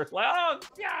paralyzer. Like, oh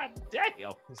god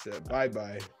damn. He said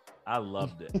bye-bye. I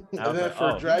loved it. And then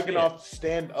for Dragunov to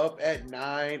stand up at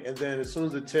 9, and then as soon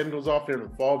as the 10 goes off, it'll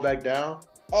fall back down.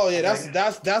 Oh yeah,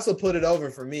 that's what put it over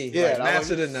for me. Yeah, like,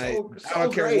 match of the night.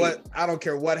 I don't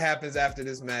care what happens after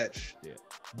this match. Yeah.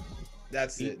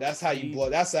 That's it. That's how you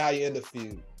blow. That's how you end the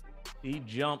feud. He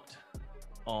jumped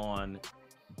on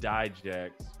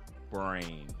Dijak's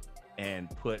brain and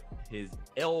put his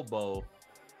elbow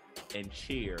and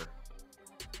chair,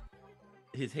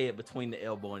 his head between the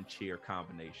elbow and chair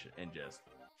combination, and just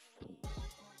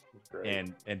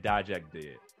and Dijak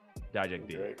did. Dijak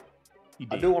did. Great. He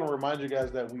did. I do want to remind you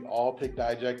guys that we all picked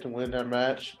Dijak to win that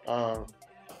match.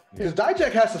 Because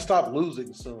Dijak has to stop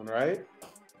losing soon, right?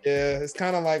 Yeah, it's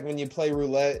kind of like when you play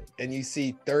roulette and you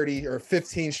see 30 or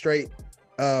 15 straight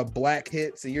black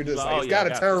hits, and you're just like, it's got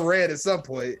to turn red at some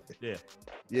point. Yeah.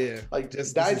 Yeah. Like,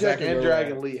 just Dijak and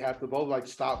Dragon Lee have to both like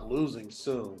stop losing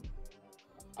soon.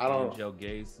 I don't know. Joe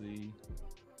Gacy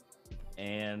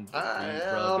and I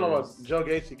don't know what Joe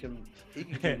Gacy can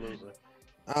keep losing.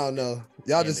 I don't know.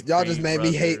 Y'all just made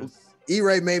me hate.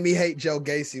 E-Ray made me hate Joe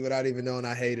Gacy without even knowing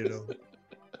I hated him.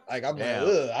 Like, I'm like,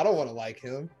 ugh, I don't want to like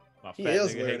him. He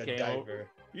is wearing a diaper.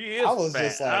 I was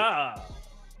just like,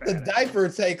 the diaper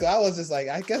take. I was just like,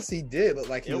 I guess he did look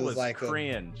like he was like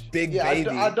cringe. A big baby.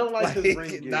 I don't like his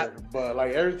ring gear, but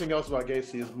like everything else about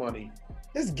Gacy is money.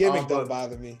 His gimmick don't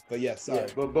bother me, but yes, sorry.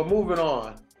 Yeah, but moving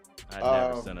on. I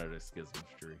never sent her to Schism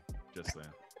Street. Just saying.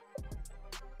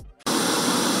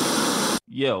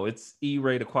 Yo, it's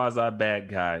E-Ray, the quasi bad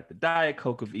guy, the Diet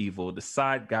Coke of evil, the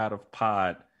side god of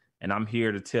pod, and I'm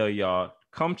here to tell y'all,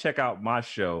 come check out my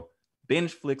show,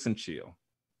 Binge Flicks and Chill.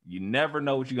 You never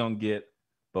know what you're gonna get,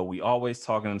 but we always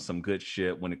talking some good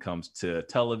shit when it comes to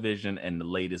television and the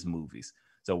latest movies.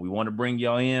 So we want to bring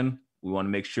y'all in. We want to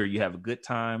make sure you have a good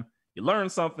time. You learn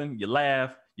something, you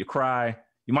laugh, you cry,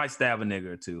 you might stab a nigga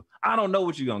or two. I don't know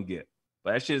what you're gonna get,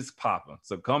 but that shit's popping.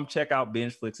 So come check out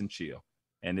Binge Flicks and Chill.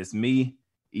 And it's me,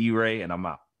 E-Ray, and I'm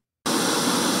out.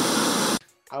 I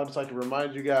would just like to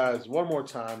remind you guys one more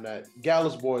time that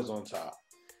Gallus Boys on top.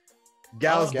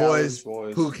 Gallus Boys,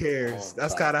 who cares?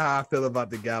 That's kind of how I feel about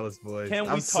the Gallus Boys. Can we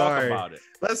I'm talk sorry. about it?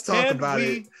 Let's talk about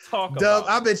it. Dub,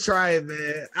 I've been trying,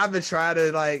 man. I've been trying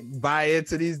to like buy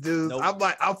into these dudes. Nope. I'm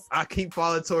like, I keep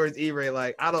falling towards E-Ray.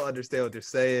 Like, I don't understand what they're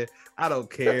saying. I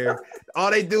don't care. All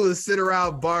they do is sit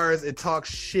around bars and talk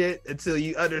shit until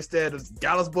you understand.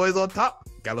 Gallus Boys on top.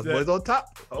 Gallus Boys on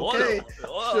top. Okay,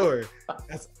 sure.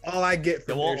 That's all I get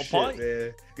from their shit,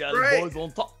 man. Gallus Boys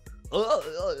on top.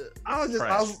 I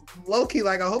was low key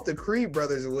like, I hope the Creed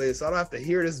brothers win, so I don't have to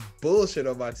hear this bullshit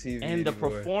on my TV. And the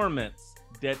performance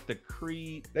that the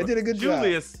Creed they did a good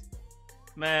Julius, job.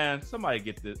 Man, somebody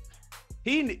get this.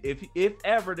 If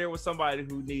ever there was somebody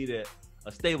who needed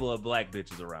a stable of black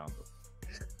bitches around them,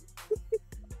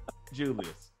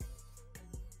 Julius.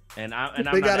 And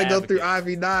they got to go through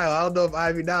Ivy Nile. I don't know if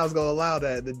Ivy Nile is gonna allow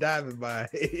that. The Diamond by.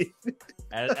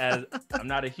 as I'm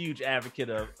not a huge advocate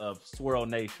of Swirl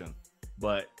Nation,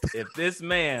 but if this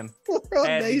man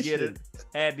had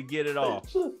to get it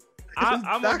off,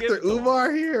 I'm Dr.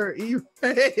 Umar here.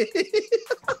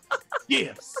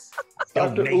 Gifts.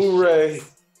 Dr. Uray.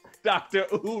 Dr.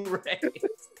 Uray.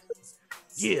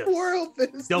 Gifts. Swirl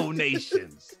business.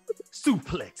 Donations.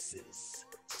 Suplexes.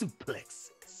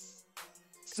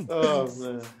 Oh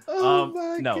man. Oh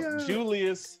my God.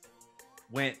 Julius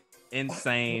went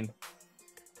insane.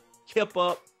 Kip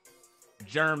up,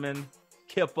 German,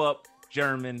 kip up,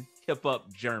 German, kip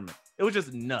up, German. It was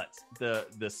just nuts.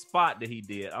 The spot that he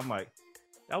did, I'm like,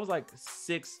 that was like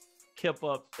 6 kip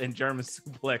ups and German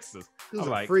suplexes. Those I'm are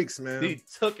like, freaks, man. He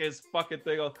took his fucking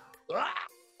thing off.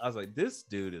 I was like, this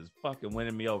dude is fucking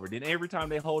winning me over. Then every time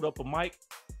they hold up a mic,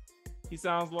 he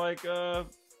sounds like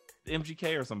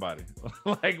MGK or somebody.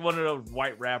 Like one of those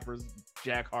white rappers,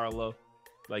 Jack Harlow.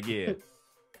 Like, yeah.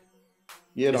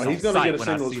 Yeah, no, he's gonna get a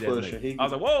singles push. I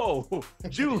was like, "Whoa,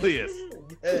 Julius,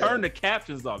 turn the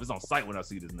captions off. It's on site when I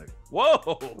see this nigga.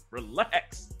 Whoa,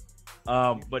 relax."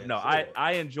 But no,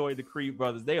 I enjoy the Creed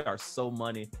brothers. They are so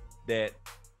money that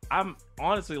I'm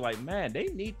honestly like, man, they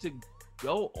need to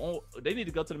go on. They need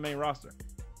to go to the main roster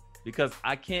because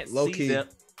I can't see them.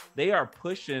 They are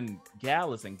pushing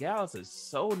Gallus, and Gallus is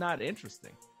so not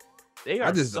interesting. They are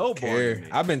I just so don't care.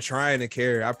 boring. I've been trying to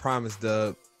care. I promise,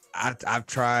 Dub. I've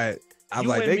tried. I'm you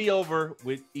like, win me over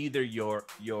with either your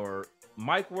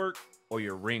mic work or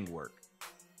your ring work.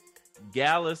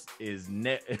 Gallus is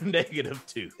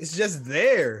 -2. it's just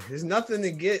there. There's nothing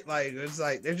to get. Like it's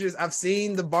like they're just. I've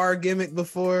seen the bar gimmick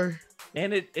before,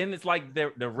 and it's like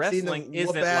the wrestling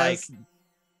isn't like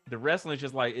the wrestling is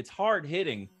just like it's hard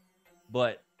hitting,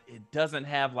 but it doesn't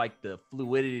have like the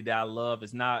fluidity that I love.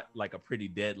 It's not like a Pretty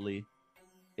Deadly.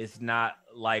 It's not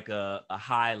like a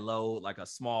high low, like a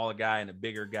smaller guy and a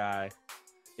bigger guy.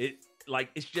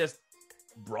 It's just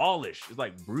brawlish. It's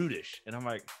like brutish, and I'm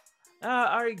like.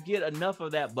 I already get enough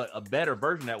of that, but a better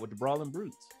version of that with the Brawling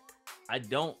Brutes. I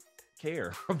don't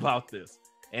care about this.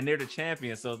 And they're the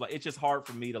champions, so it's just hard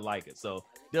for me to like it. So,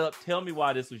 Dub, tell me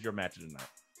why this was your match of the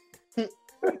night.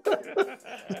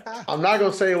 I'm not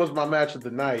going to say it was my match of the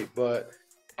night, but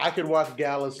I could watch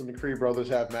Gallus and the Creed brothers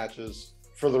have matches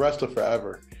for the rest of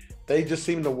forever. They just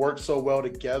seem to work so well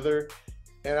together.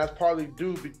 And that's partly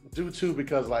due to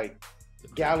because, like,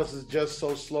 Gallus is just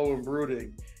so slow and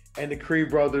brooding. And the Creed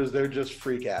brothers, they're just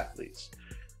freak athletes.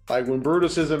 Like when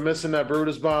Brutus isn't missing that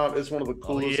Brutus bomb, it's one of the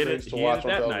coolest things to watch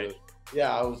on television.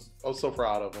 Yeah, I was so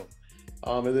proud of him.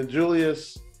 And then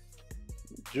Julius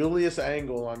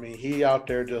Angle, I mean, he out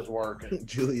there just working.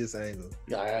 Julius Angle.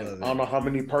 Yeah, I don't know how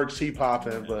many perks he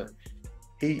popping, but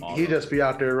he just be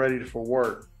out there ready for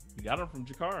work. You got him from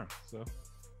Jakara, so.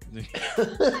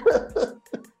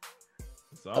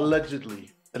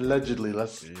 Allegedly,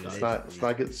 let's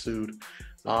not get sued.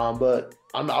 But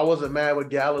I wasn't mad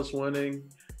with Gallus winning.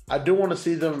 I do want to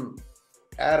see them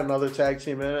add another tag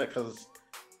team in it because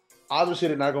obviously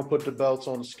they're not going to put the belts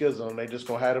on the Schism. They just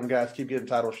going to have them guys keep getting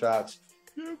title shots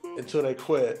until they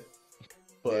quit.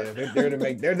 But yeah,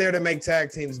 they're there to make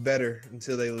tag teams better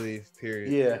until they leave.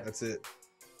 Period. Yeah, that's it.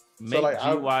 Make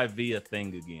GYV a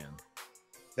thing again.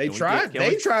 They tried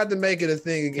to make it a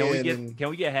thing again. Can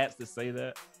we get hats to say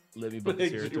that? Let me book the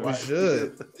territory. We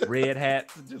should. Red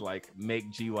hats to like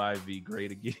make GYV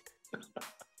great again.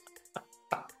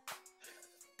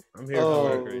 I'm here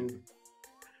for it.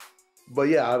 But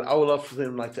yeah, I would love for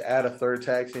them like to add a third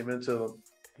tag team into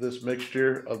this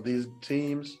mixture of these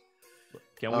teams.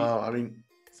 Can we? I'm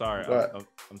sorry.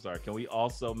 Can we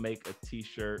also make a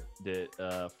T-shirt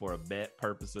that for a bet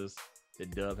purposes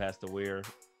that Dub has to wear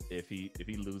if he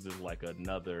loses like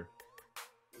another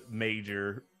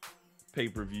major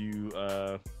pay-per-view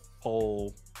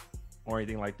poll or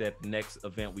anything like that? The next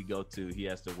event we go to, he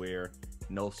has to wear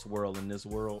 "No Swirl in This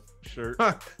World" shirt.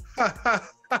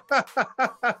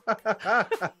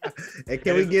 And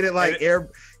can we get it like Can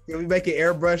we make it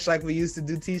airbrush like we used to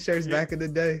do T-shirts back in the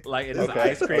day? Like it's an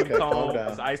ice cream cone.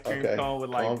 It's an ice cream cone with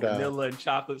like vanilla and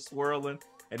chocolate swirling,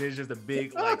 and it's just a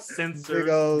big like censored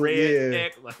red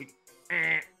neck. Like,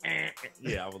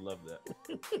 yeah, I would love that.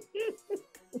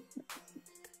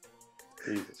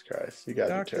 Jesus Christ, you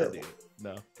gotta be terrible.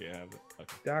 No, can't have it.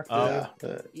 Okay.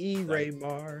 Dr. E.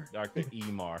 Raymar. Dr.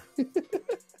 E-Mar.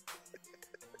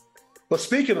 But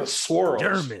speaking of swirls,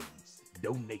 Germans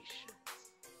donations.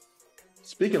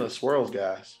 Speaking of swirls,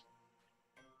 guys,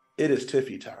 it is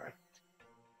Tiffy time.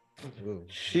 Ooh,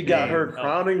 she got her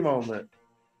crowning moment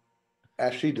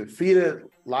as she defeated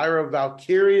Lyra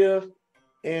Valkyria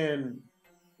in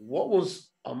what was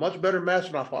a much better match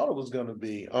than I thought it was going to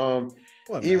be.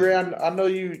 E-Ray, I know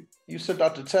you sent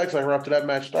out the text like right after that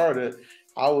match started.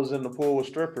 I was in the pool with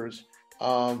strippers.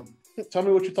 Tell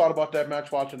me what you thought about that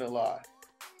match watching it live.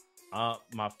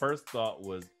 My first thought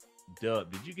was,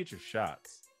 Dub, did you get your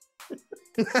shots?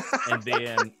 And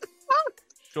then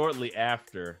shortly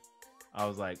after, I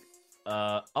was like,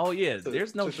 oh yeah,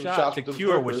 there's no shot to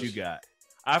cure what you got.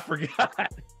 I forgot. I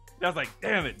was like,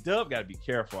 damn it, Dub got to be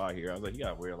careful out here. I was like, you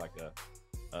got to wear like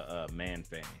a man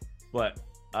fanny. But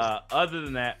other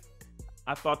than that,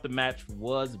 I thought the match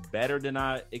was better than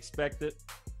I expected.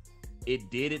 It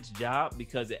did its job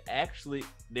because it actually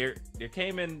I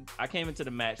came into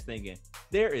the match thinking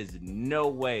there is no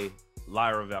way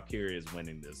Lyra Valkyria is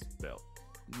winning this belt.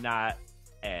 Not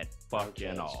at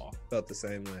fucking all. Felt the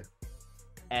same way.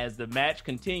 As the match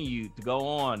continued to go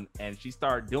on and she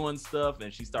started doing stuff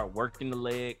and she started working the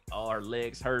leg, all her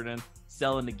legs hurting,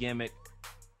 selling the gimmick,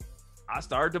 I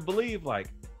started to believe, like,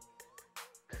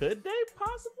 could they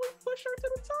possibly push her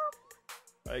to the top?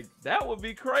 Like, that would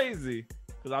be crazy.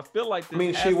 Because I feel like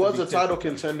she was a title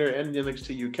contender in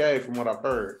NXT UK from what I've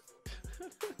heard.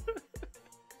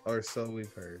 Or so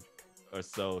we've heard. Or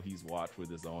so he's watched with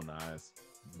his own eyes.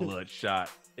 Bloodshot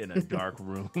in a dark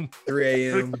room. 3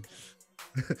 a.m.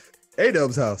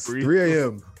 A-Dub's house. 3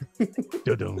 a.m.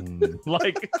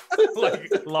 like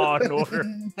Law and Order.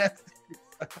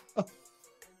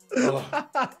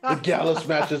 The Gallus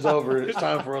match is over. It's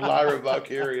time for a Lyra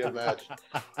Valkyria match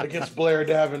against Blair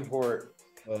Davenport.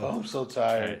 Oh, I'm so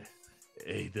tired.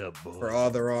 A-Dub boys. For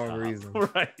all the wrong reasons.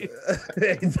 Right.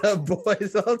 A-Dub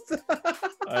boys on top.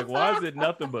 Like, why is it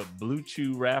nothing but Blue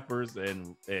Chew wrappers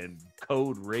and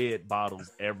Code Red bottles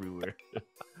everywhere?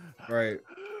 Right.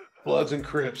 Bloods and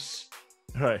Crips.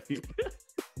 Right.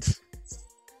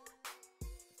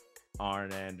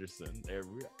 Arn Anderson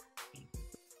everywhere.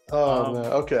 Oh man.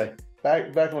 Okay.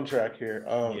 Back on track here.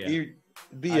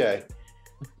 B.A.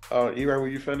 E-Ray, were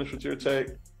you finished with your take?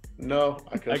 No,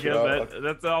 I guess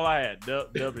that's all I had.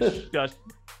 Dub is shush.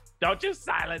 Don't you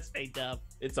silence me, Dub.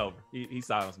 It's over. He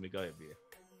silenced me. Go ahead, B.A.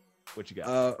 What you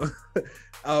got?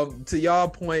 To y'all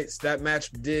points, that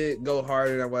match did go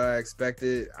harder than what I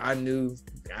expected. I knew,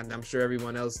 and I'm sure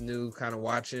everyone else knew, kind of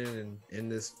watching and in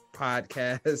this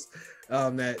podcast,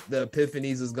 that the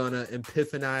Epiphanies was gonna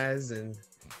epiphanize, and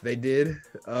they did.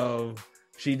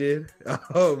 She did.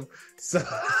 So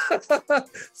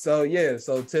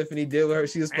Tiffany did what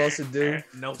she was supposed to do.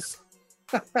 No.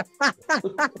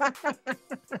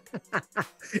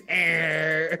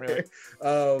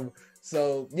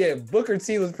 So yeah, Booker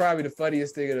T was probably the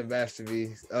funniest thing in the match to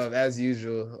me, as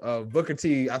usual. Booker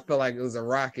T, I felt like it was a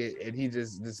rocket, and he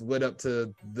just went up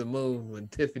to the moon when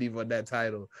Tiffany won that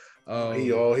title.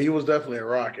 He was definitely a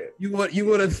rocket. You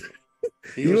would have.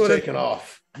 He was taking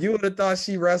off. You would have thought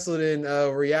she wrestled in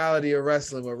Reality of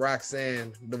Wrestling with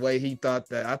Roxanne, the way he thought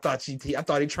that. I thought he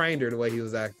trained her the way he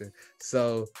was acting.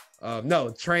 So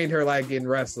no, trained her like in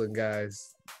wrestling,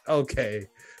 guys. Okay,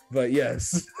 but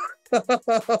yes. I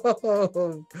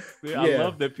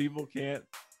love that people can't.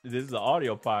 This is an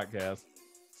audio podcast,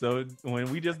 so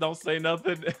when we just don't say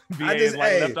nothing, I just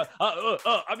had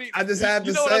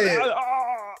to say it.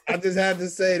 I just had to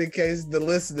say it in case the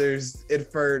listeners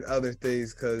inferred other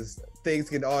things, because things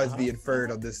can always be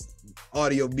inferred on this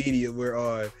audio media we're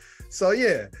on. So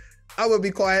yeah, I will be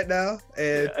quiet now.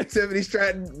 And Tiffany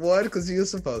Stratton won because he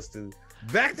was supposed to.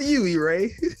 Back to you,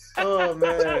 E-Ray. Oh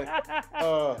man.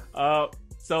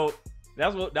 So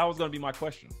that was going to be my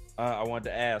question. I wanted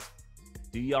to ask: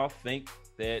 do y'all think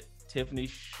that Tiffany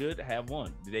should have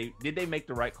won? Did they make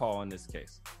the right call in this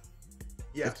case?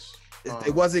 Yes. If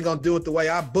they wasn't gonna do it the way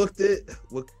I booked it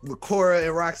with Cora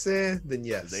and Roxanne, then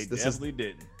yes, they definitely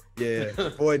didn't. Yeah,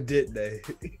 boy, did they?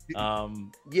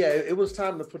 Yeah, it was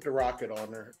time to put the rocket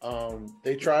on her.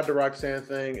 They tried the Roxanne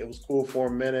thing. It was cool for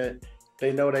a minute.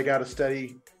 They know they got a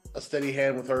steady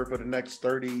hand with her for the next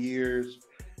 30 years.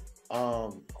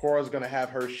 Cora's gonna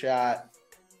have her shot,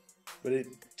 but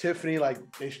Tiffany,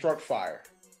 like, they struck fire.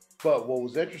 But what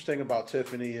was interesting about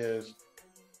Tiffany is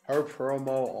her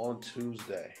promo on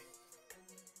Tuesday.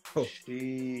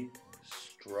 She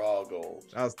struggled.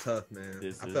 That was tough, man.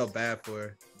 I felt bad for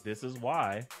her. This is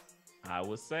why I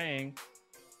was saying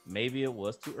maybe it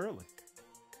was too early.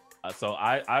 So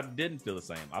I didn't feel the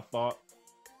same. I thought,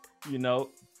 in a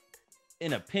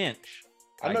pinch.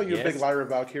 I know you're a big Lyra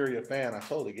Valkyria fan. I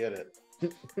totally get it.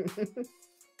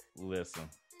 Listen,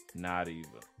 not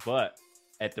even. But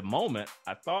at the moment,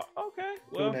 I thought, okay,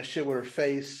 well, doing that shit with her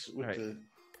face.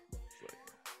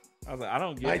 I was like, I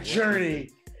don't get my journey.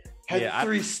 Had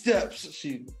 3 steps.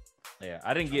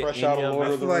 I didn't get fresh out of Lord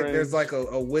I of the feel like Rings. there's like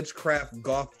a witchcraft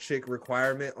golf chick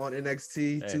requirement on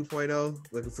NXT 2.0.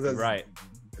 Like, right.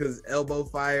 Because Elbow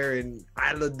Fire and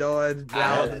Isla Dawn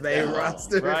now on the main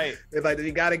roster. Right. They're like,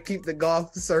 we got to keep the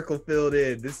golf circle filled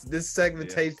in. This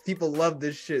segmentation, people love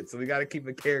this shit. So we got to keep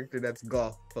a character that's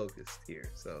golf focused here.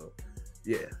 So,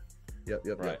 yeah. Yep.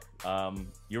 Right.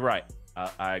 You're right.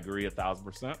 I agree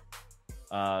 1,000%.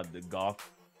 The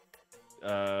golf,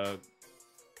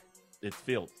 it's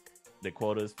filled. The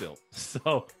quota is filled.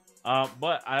 So,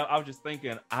 but I was just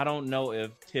thinking, I don't know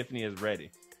if Tiffany is ready.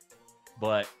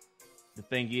 But the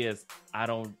thing is, I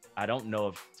don't know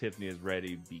if Tiffany is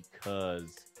ready,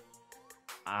 because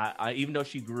I even though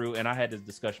she grew, and I had this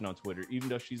discussion on Twitter, even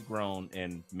though she's grown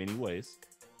in many ways,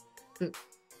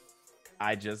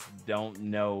 I just don't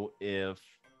know if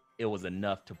it was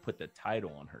enough to put the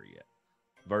title on her yet.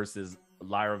 Versus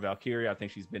Lyra Valkyria, I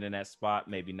think she's been in that spot,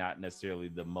 maybe not necessarily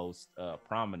the most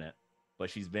prominent, but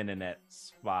she's been in that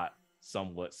spot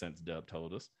somewhat since Dub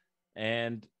told us.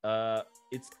 And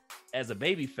it's, as a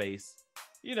baby face,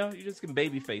 you just can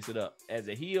baby face it up. As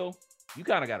a heel, you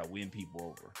kind of got to win people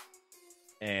over.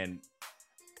 And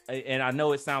I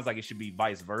know it sounds like it should be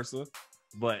vice versa,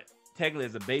 but technically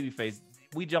as a baby face,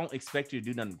 we don't expect you to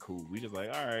do nothing cool. We just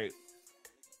like, all right,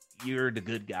 you're the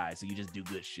good guy, so you just do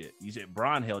good shit. You said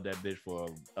Braun held that bitch for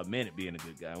a minute being a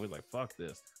good guy. We was like, fuck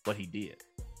this, but he did.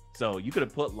 So you could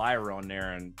have put Lyra on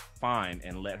there and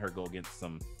let her go against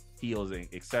some heels and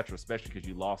etc. Especially because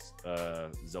you lost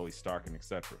Zoe Stark and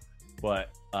etc. But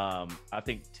I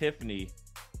think Tiffany,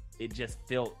 it just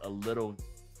felt a little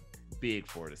big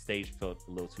for her. The stage felt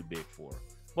a little too big for her.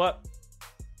 But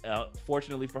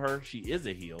fortunately for her, she is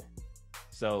a heel,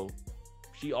 so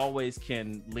she always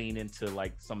can lean into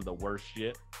like some of the worst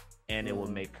shit, and it will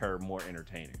make her more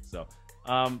entertaining. So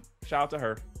shout out to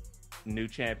her. New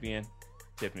champion,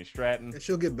 Tiffany Stratton. And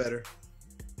she'll get better.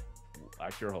 I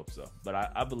sure hope so, but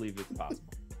I believe it's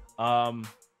possible.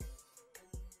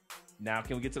 Now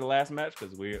can we get to the last match,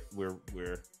 because we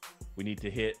need to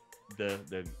hit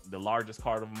the largest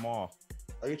card of them all.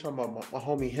 Are you talking about my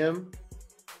homie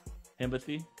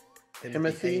Timothy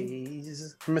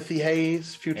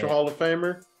Hayes, future Hall of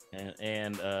Famer,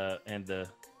 and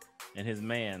his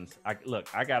man's.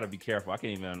 I gotta be careful. I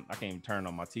can't even turn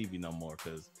on my TV no more,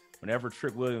 because whenever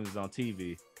Trick Williams is on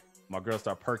TV, my girl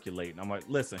start percolating. I'm like,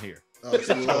 listen here. Oh,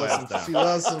 she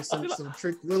loves some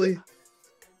Trick Willie.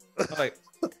 Like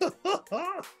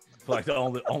the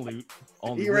only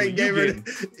E-Ray gave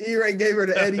her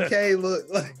the Eddie K look.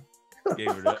 Like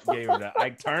gave her the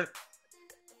Ike Turner.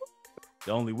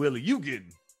 The only Willie you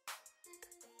getting,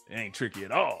 it ain't tricky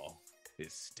at all.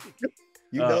 It's sticky.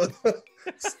 You know,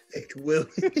 Stick Willie.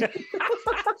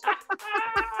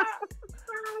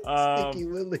 Sticky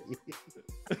Willie.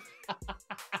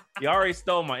 He already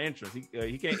stole my interest.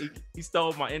 He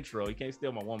stole my intro. He can't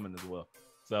steal my woman as well.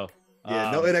 So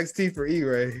yeah, no NXT for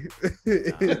E-Ray.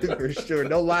 For sure.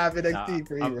 No live NXT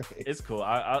for E-Ray. It's cool.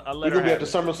 I let her her be at the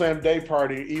SummerSlam day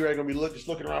party. E-Ray gonna be just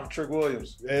looking around for Trick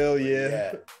Williams. Hell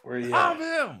yeah. Where you at? I'm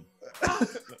him.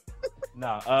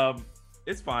 Nah,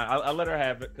 it's fine. I let her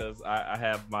have it, because I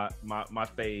have my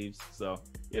faves. So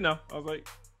I was like,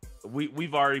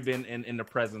 we've already been in the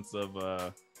presence of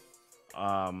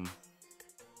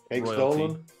Hank royalty.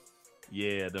 Dolan?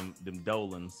 Yeah, them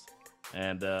Dolans.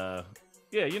 And it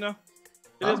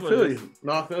I is what feel it is. you.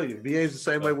 No, I feel you. VA's the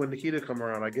same way when Nikita come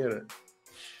around. I get it.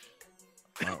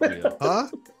 Huh?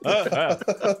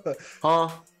 Huh?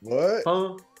 What?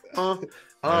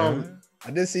 Huh?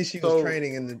 I did see she was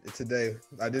training today.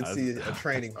 I did see a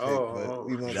training pic, but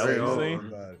we won't say more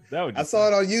about it. I saw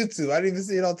it on YouTube. I didn't even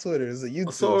see it on Twitter. It's a YouTube.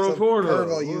 I saw it on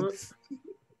Pornhub.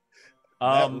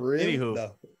 On YouTube. Anywho,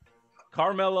 no.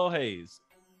 Carmelo Hayes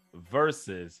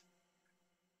versus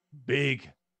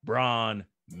Big Braun,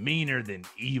 meaner than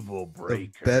evil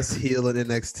Breaker. The best heel in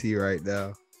NXT right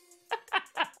now.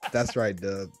 That's right,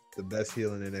 Dub. The best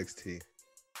heel in NXT.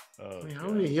 I mean, how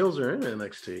many heels are in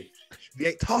NXT? We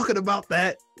ain't talking about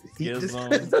that. Give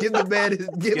the man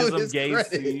his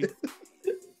credit.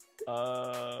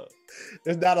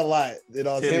 There's not a lot. It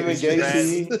all Him and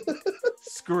Gacy.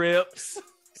 Scripts.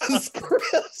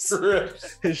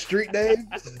 His street name.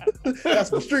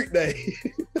 That's my street name.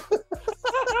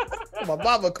 My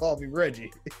mama called me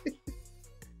Reggie.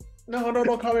 No,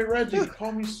 don't call me Reggie.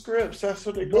 Call me Scripps. That's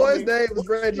what they call me. Boy's name was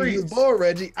Reggie. He was born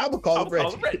Reggie. I'm gonna call him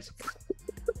Reggie.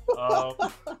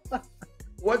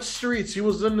 What streets? He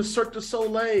was in the Cirque du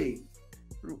Soleil.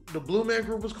 The Blue Man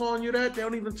Group was calling you that? They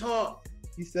don't even talk.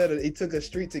 He said he took a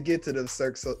street to get to the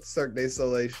Cirque du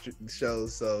Soleil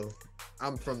shows, so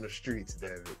I'm from the streets,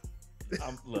 damn it.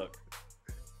 Look,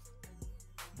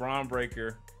 Braun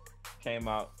Breaker came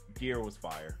out. Gear was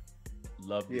fire.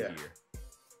 Loved the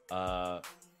gear.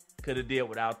 Could have did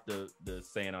without the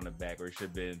saying on the back, or it should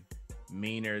have been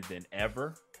meaner than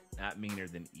ever, not meaner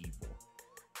than evil.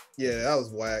 Yeah, that was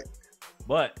whack.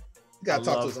 But you gotta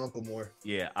talk to his uncle more.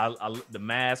 Yeah, the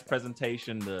mask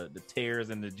presentation, the tears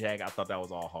in the jacket, I thought that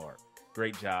was all hard.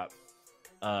 Great job.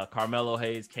 Carmelo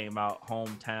Hayes came out,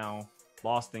 hometown,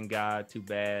 Boston guy. Too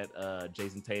bad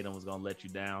Jason Tatum was gonna let you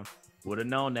down. Would have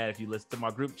known that if you listened to my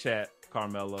group chat,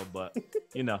 Carmelo, but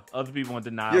other people want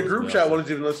to deny. Your group chat wouldn't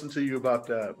even listen to you about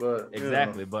that, but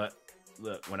exactly. But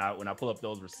look, when I pull up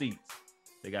those receipts,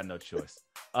 they got no choice.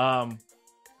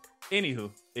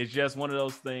 Anywho, it's just one of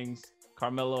those things.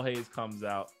 Carmelo Hayes comes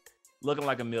out looking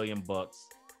like $1 million,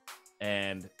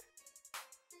 and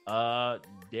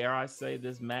dare I say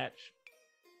this match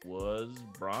was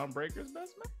Braun Breaker's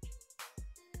best match,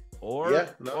 or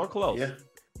close. Yeah.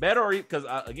 Better, because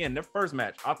again, their first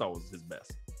match I thought was his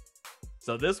best.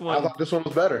 So this one, I thought this one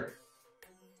was better.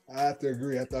 I have to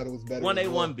agree. I thought it was better. 1A,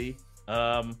 1B.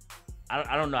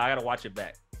 I don't know. I gotta watch it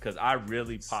back, because I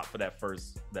really popped for that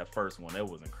first one. It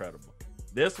was incredible.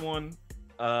 This one,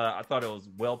 I thought it was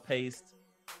well paced.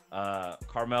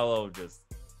 Carmelo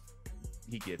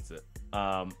he gets it.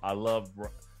 I love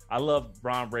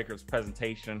Braun Breaker's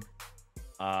presentation.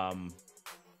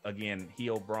 Again,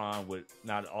 heel Braun with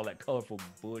not all that colorful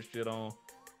bullshit on.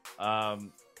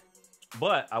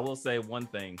 But I will say one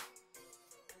thing.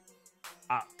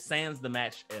 sans the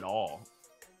match at all,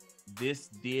 this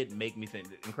did make me think.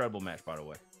 Incredible match, by the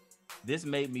way. This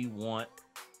made me want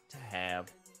to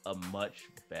have a much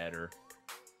better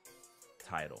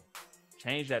title.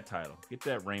 Change that title. Get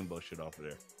that rainbow shit off of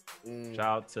there. Shout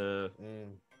out to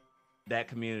that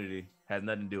community. Has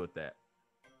nothing to do with that.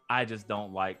 I just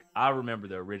don't like. I remember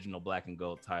the original black and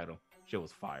gold title. Shit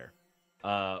was fire.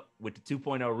 With the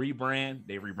 2.0 rebrand,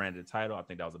 they rebranded the title. I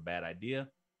think that was a bad idea,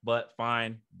 but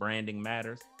fine. Branding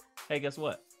matters. Hey, guess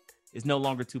what? It's no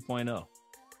longer 2.0.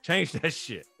 Change that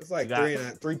shit. It's like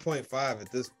 3.5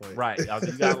 at this point. Right.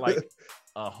 You got like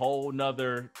a whole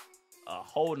nother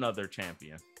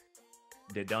champion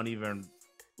that don't even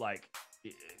like,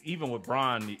 even with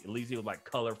Braun, at least he was like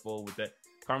colorful with that.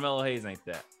 Carmelo Hayes ain't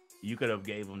that. You could have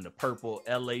gave him the purple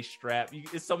LA strap.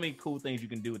 It's so many cool things you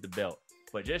can do with the belt,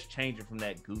 but just change it from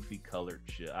that goofy colored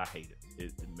shit. I hate it.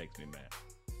 It makes me mad.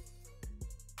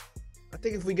 I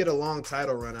think if we get a long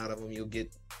title run out of him, you'll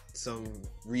get some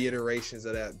reiterations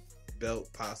of that belt,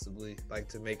 possibly, like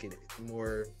to make it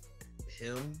more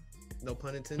him. No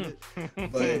pun intended.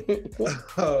 But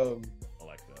I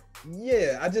like that.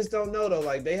 Yeah, I just don't know though.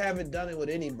 Like they haven't done it with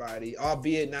anybody,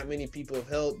 albeit not many people have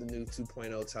held the new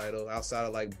 2.0 title outside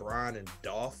of like Braun and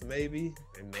Dolph, maybe,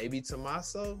 and maybe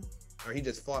Tommaso. Or he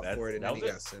just fought for it and then he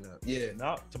got sent up. Yeah.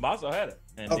 No, Tommaso had it.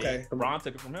 And okay. Braun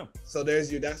took it from him. So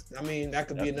there's your. That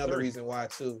could be another reason why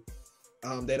too.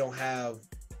 They don't have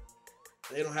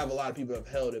a lot of people that have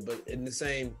held it, but in the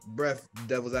same breath,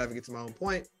 devil's advocate to my own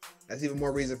point, that's even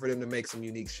more reason for them to make some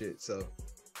unique shit. So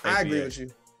I agree with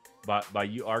you. By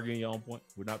you arguing your own point,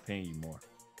 we're not paying you more.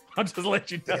 I'll just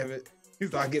let you know. Damn it.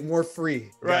 So I get more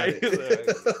free. Right.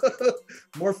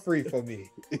 More free for me.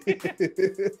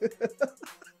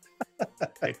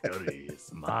 Victory is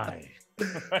mine.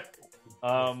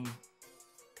 I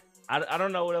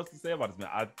don't know what else to say about this,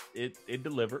 man. It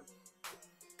delivered.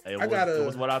 It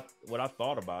was what I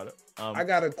thought about it. I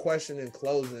got a question in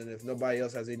closing. If nobody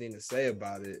else has anything to say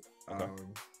about it, okay.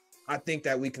 I think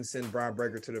that we can send Bron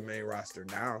Breakker to the main roster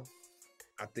now.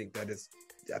 I think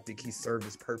he served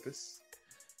his purpose.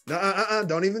 No,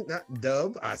 don't even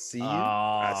Dub. I see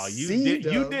you.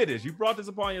 You did this. You brought this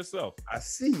upon yourself. I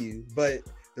see you, but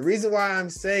the reason why I'm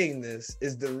saying this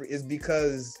is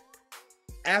because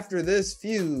after this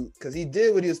feud, because he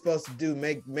did what he was supposed to do,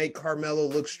 make Carmelo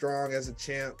look strong as a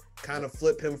champ, kind of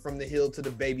flip him from the heel to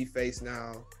the baby face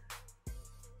now.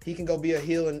 He can go be a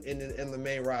heel in the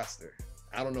main roster.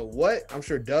 I don't know what. I'm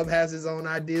sure Dub has his own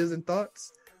ideas and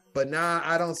thoughts, but now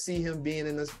I don't see him being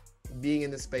in this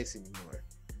space anymore.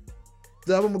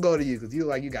 Dub, I'm gonna go to you because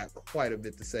you got quite a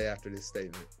bit to say after this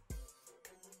statement.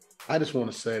 I just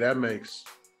want to say that makes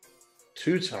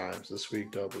 2 times this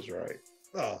week Dub was right.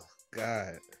 Oh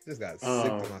God, this got sick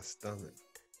to my stomach.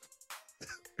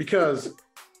 Because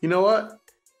you know what?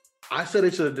 I said they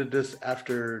should have did this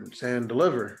after Sand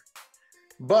Deliver.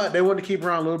 But they wanted to keep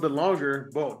around a little bit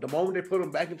longer. But the moment they put him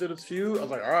back into this feud, I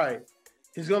was like, all right,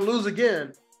 he's gonna lose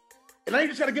again. And now you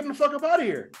just gotta get him the fuck up out of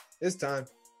here. It's time.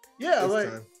 Yeah,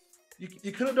 time.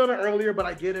 You could have done it earlier, but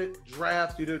I get it.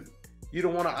 Draft, you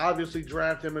don't want to obviously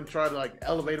draft him and try to like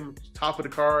elevate him to the top of the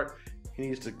card. He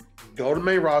needs to go to the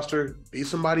main roster, be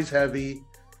somebody's heavy,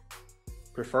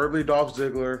 preferably Dolph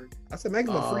Ziggler. I said make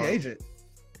him a free agent.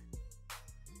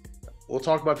 We'll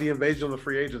talk about the invasion of the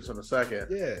free agents in a second.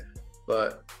 Yeah.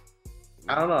 But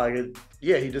I don't know.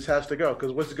 He just has to go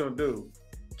because what's he going to do?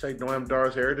 Take Noam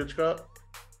Dar's Heritage Cup?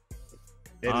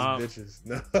 And his bitches.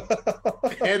 No.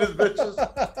 And his bitches.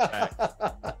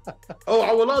 Oh,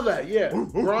 I would love that. Yeah.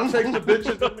 Braun takes the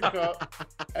bitches in the cup.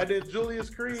 And then Julius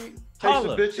Creed takes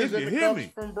the bitches in the cups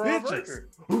from Braun Breakker.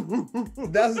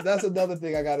 That's another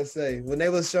thing I got to say. When they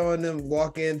was showing them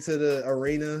walk into the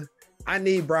arena, I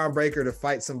need Bron Breakker to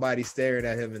fight somebody staring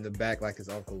at him in the back like his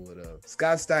uncle would have.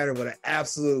 Scott Steiner would have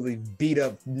absolutely beat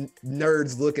up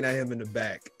nerds looking at him in the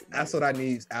back. That's what I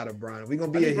need out of Bron. We're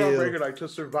gonna be a heel. Bron Breakker to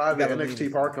survive the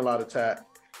NXT parking lot attack.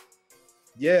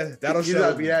 Yeah, that'll show. You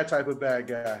gotta be that type of bad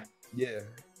guy. Yeah.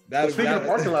 Speaking of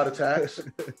parking lot attacks,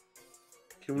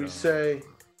 can we say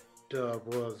Dub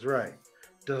was right?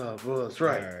 Dub was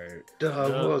right.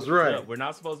 Dub was right. We're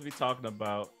not supposed to be talking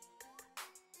about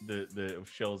the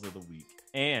shows of the week,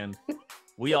 and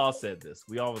we all said this.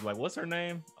 We all was like, "What's her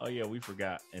name?" Oh yeah, we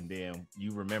forgot, and then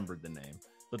you remembered the name.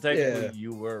 So technically,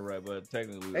 you were right, but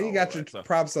technically, and you got your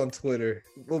props on Twitter.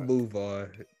 We'll move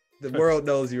on. The world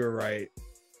knows you were right.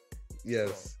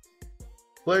 Yes.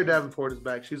 Blair Davenport is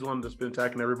back. She's the one that's been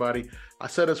attacking everybody. I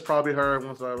said it's probably her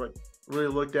once I really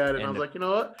looked at it, and I was like, you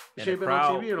know what? She ain't been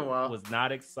on TV in a while. Was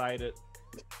not excited.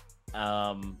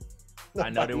 I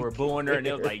know they were booing her, and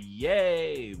it was like,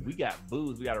 yay, we got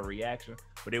boos, we got a reaction.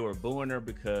 but they were booing her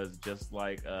because just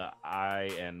like I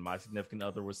and my significant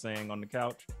other were saying on the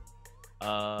couch,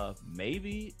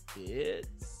 maybe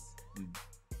it's,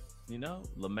 you know,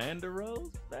 Lamanda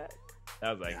Rose back.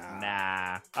 I was like,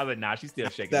 nah. I was like, nah, she's still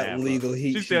shaking that ass. legal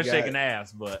heat. She's still shaking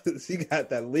ass, but she got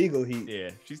that legal heat. Yeah,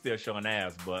 she's still showing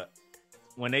ass. But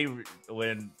when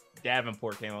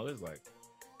Davenport came out, it was like,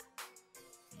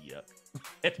 yuck.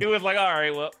 And it was like, all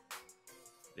right, well,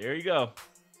 there you go.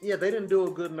 Yeah, they didn't do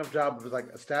a good enough job of like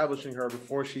establishing her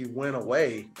before she went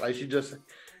away. Like she just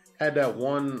had that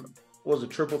one, was a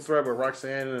triple threat with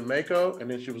Roxanne and Mako,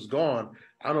 and then she was gone.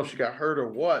 I don't know if she got hurt or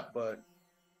what, but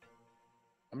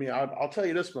I mean, I'll tell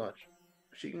you this much: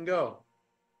 she can go.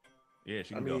 Yeah,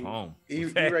 she can go home.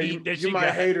 You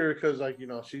might hate her because, like, you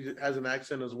know, she has an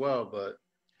accent as well. But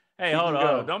hey, hold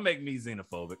on, don't make me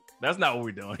xenophobic. That's not what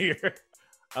we're doing here.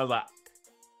 I was like,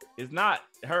 it's not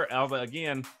her. I was like,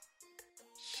 again,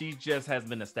 she just has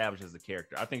been established as a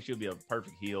character. I think she'll be a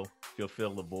perfect heel. She'll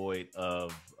fill the void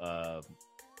of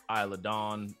Isla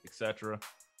Dawn, etc.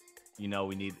 You know,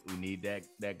 we need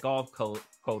that golf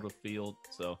quota field.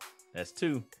 So that's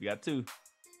 2. We got 2.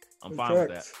 I'm fine with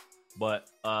that. But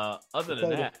other than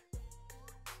that,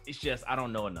 it's just I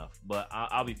don't know enough. But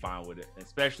I'll be fine with it,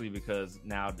 especially because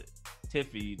now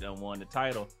Tiffy done won the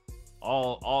title.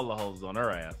 All the hoes on her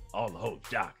ass. All the hoes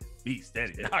jocking, be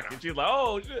steady knocking. She was like,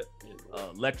 oh shit.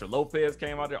 Electra Lopez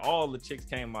came out there. All the chicks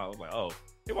came out. I was like, oh,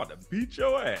 they want to beat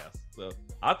your ass. So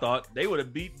I thought they would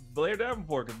have beat Blair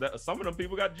Davenport because some of them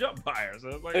people got jumped by her. So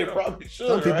I was like, they probably should.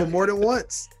 Some people more than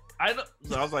once.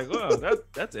 So I was like, oh,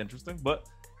 that's interesting. But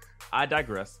I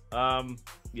digress.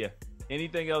 Yeah.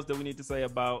 Anything else that we need to say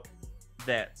about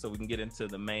that so we can get into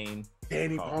the main?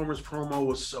 Danny Palmer's promo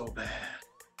was so bad.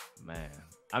 Man.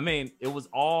 I mean, it was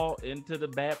all into the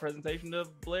bad presentation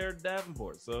of Blair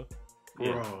Davenport. So,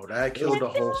 yeah. Bro, that killed the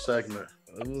whole segment.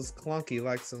 It was clunky,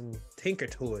 like some Tinker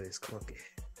Toys clunky.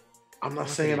 I'm not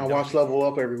saying I watch Level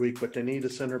Up every week, but they need to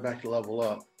send her back to Level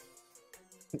Up.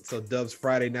 So Dub's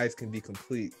Friday nights can be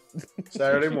complete.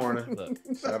 Saturday morning. Look,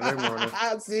 Saturday morning.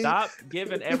 Stop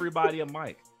giving everybody a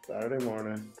mic. Saturday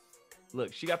morning.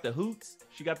 Look, she got the hoots.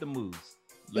 She got the moves.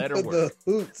 Let her work. The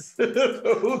hoots.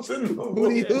 The hoots and the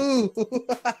Hootie hoo.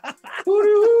 Hootie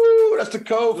hoo. That's the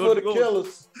code for the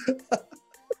killers.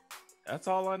 That's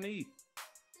all I need.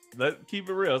 Let's keep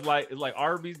it real. It's like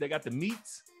Arby's. They got the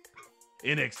meats.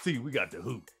 NXT, we got the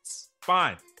hoots.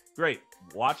 Fine, great.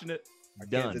 Watching it. I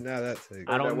done. can't deny that take.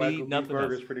 I don't need nothing.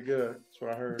 Burger's pretty good. That's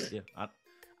what I heard. Yeah,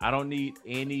 I don't need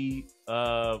any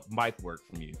mic work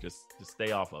from you. Just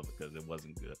stay off of it because it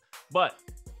wasn't good. But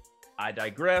I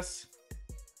digress.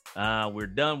 We're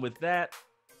done with that.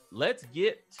 Let's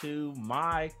get to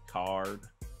my card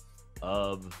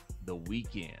of the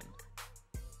weekend.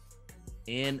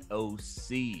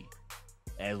 NOC,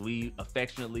 as we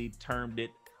affectionately termed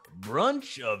it,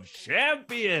 Brunch of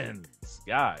Champions,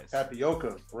 guys.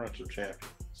 Tapioca Brunch of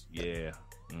Champions. Yeah.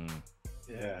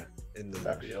 Yeah. In the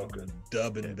tapioca.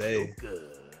 Dub B.A.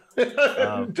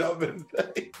 Dub B.A.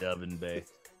 That's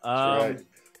right.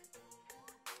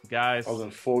 Guys, I was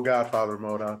in full Godfather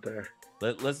mode out there.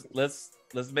 Let's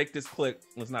make this quick.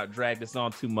 Let's not drag this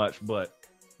on too much, but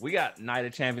we got Night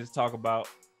of Champions to talk about.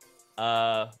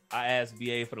 I asked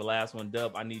B.A. for the last one.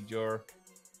 Dub, I need you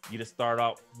to start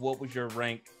off. What was your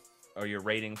rank or your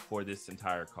rating for this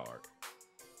entire card?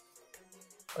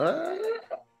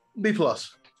 B+.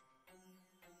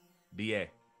 B.A.,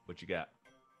 what you got?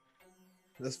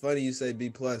 That's funny you say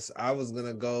B+. I was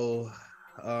gonna go.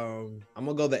 I'm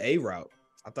gonna go the A route.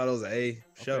 I thought it was an A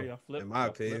show, in my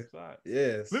opinion.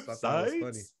 Yes, flip I thought it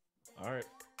was funny. All right,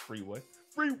 Freeway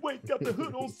got the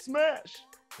hood on smash.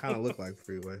 Kind of look like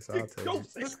Freeway, so I'll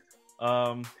take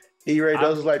it. E-Ray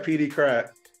does like PD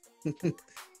Crack.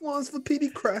 One's for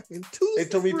PD Crack and two. They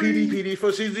told me PD for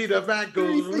CZ. The back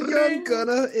goes. Young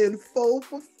Gunner and 4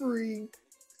 for free.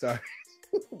 Sorry.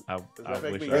 I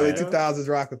wish early 2000s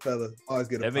Rockefeller. Always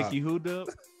get a that pop. make you who, Dub?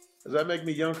 Does that make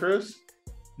me Young Chris?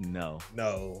 No.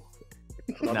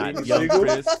 Not Young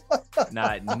Chris,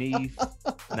 not Neef,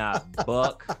 not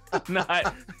Buck,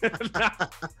 not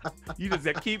you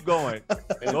just keep going.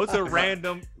 Go to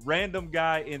random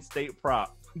guy in state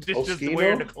prop. Just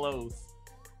wearing the clothes.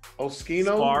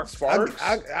 Oskino? Sparks?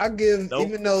 I give nope.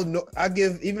 even though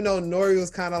Nori was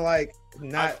kind of like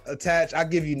not attached, I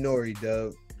give you Nori,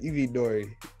 Dub. You beat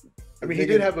Nori. I mean, he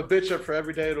did have a bitch up for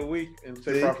every day of the week in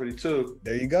State Property too.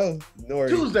 There you go, Nori.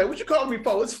 Tuesday, what you call me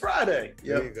for? It's Friday.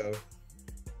 Yep. There you go.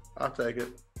 I'll take it.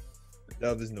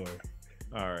 Dub is Nori.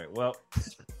 All right. Well,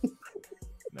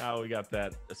 now we got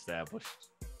that established.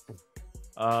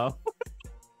 W.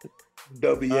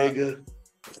 Yeager.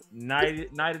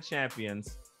 Night of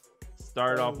Champions.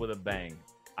 Started off with a bang.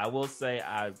 I will say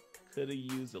I could have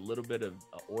used a little bit of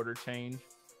order change,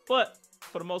 but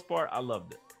for the most part, I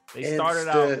loved it. They started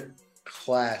out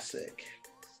classic.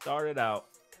 Started out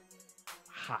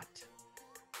hot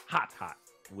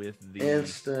with the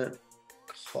instant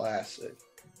classic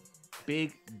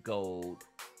big gold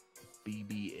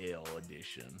BBL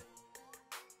edition.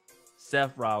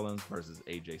 Seth Rollins versus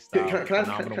AJ Styles. Can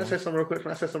I say something real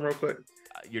quick?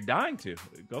 You're dying to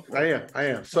go for it. I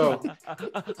am. So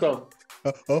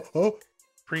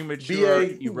premature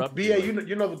B.A. B.A.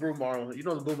 You know the Blue Marlin. You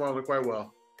know the Blue Marlin quite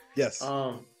well. Yes.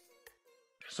 So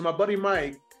my buddy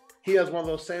Mike, he has one of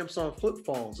those Samsung flip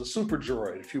phones, a super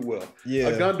droid, if you will. Yeah.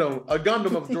 A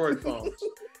Gundam of droid phones.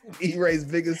 E-Ray's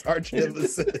biggest arch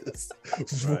nemesis.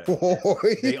 Right.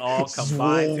 They all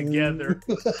combined together.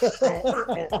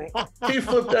 He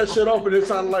flipped that shit open. It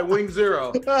sounded like Wing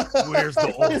Zero. Where's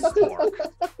the old spark?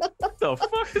 The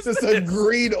fuck is Just this? a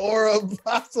green aura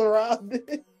pops around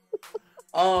it.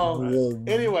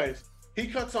 Anyways, he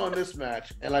cuts on this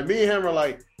match, and like me and him are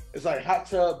like, it's like hot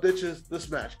tub bitches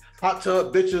this match, hot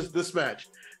tub bitches this match,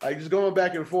 like just going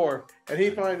back and forth. And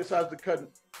he finally decides to cut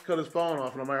his phone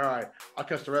off, and I'm like, all right, I'll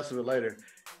catch the rest of it later.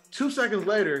 2 seconds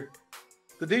later,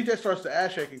 the DJ starts the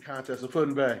ass shaking contest of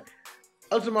Pudding Bay.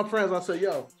 I looked at my friends, and I said,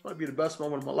 yo, this might be the best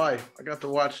moment of my life. I got to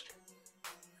watch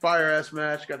fire ass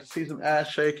match, got to see some ass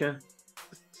shaking.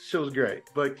 Shit was great.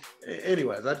 But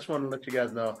anyways, I just wanted to let you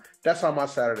guys know that's how my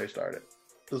Saturday started.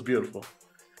 It was beautiful.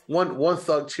 One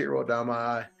thug tear rolled down my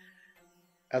eye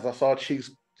as I saw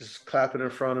Cheeks just clapping in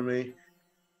front of me,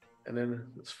 and then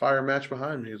this fire match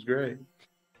behind me. It was great.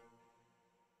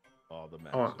 All the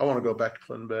matches. I want to go back to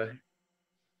Clinton Bay.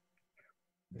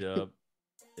 Dub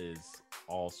is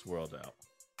all swirled out.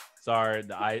 Sorry,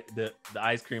 the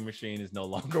ice cream machine is no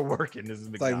longer working. This is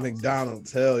It's McDonald's. like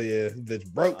McDonald's. Hell yeah, bitch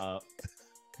broke.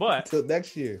 But Till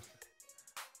next year.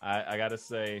 I gotta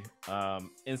say,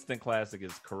 instant classic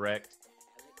is correct.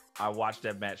 I watched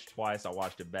that match twice. I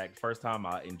watched it back. First time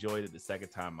I enjoyed it. The second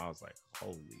time I was like,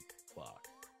 holy fuck,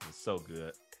 it was so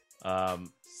good.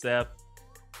 Seth,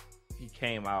 he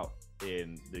came out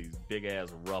in these big ass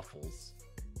ruffles,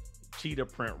 cheetah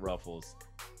print ruffles,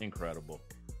 incredible.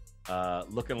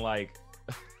 Looking like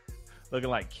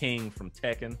King from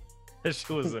Tekken. That shit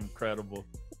was incredible.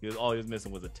 All he was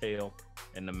missing was a tail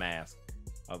and the mask.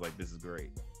 I was like, this is great.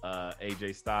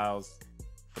 AJ Styles,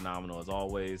 phenomenal as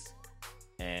always.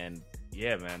 And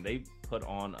yeah, man, they put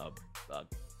on a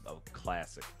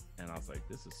classic, and I was like,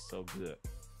 this is so good.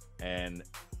 And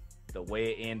the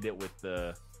way it ended with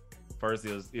the first,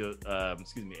 it was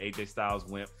AJ Styles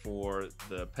went for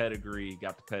the pedigree,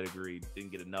 got the pedigree,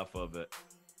 didn't get enough of it.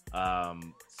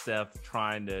 Seth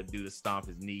trying to do the stomp,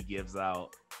 his knee gives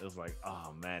out. It was like,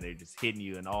 oh man, they're just hitting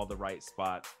you in all the right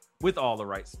spots with all the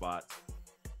right spots.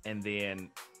 And then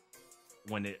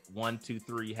when it 1, 2,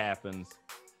 3 happens,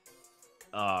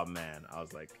 oh man, I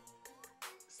was like,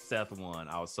 Seth won.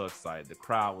 I was so excited. The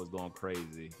crowd was going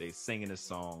crazy. They singing this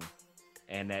song,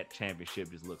 and that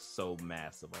championship just looks so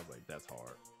massive. I was like, that's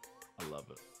hard. I love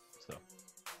it. So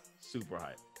super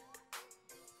hype.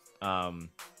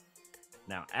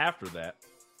 Now after that,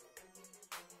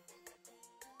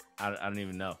 I don't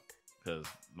even know, because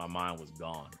my mind was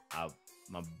gone.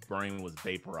 My brain was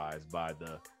vaporized by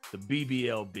the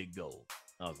BBL Big Gold.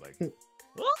 I was like,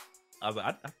 what? I was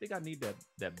like, I think I need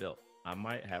that belt. I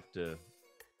might have to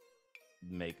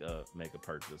make a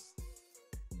purchase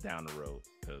down the road.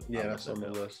 Yeah, that's on the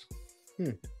list.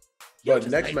 But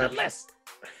next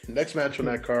match on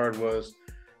that card was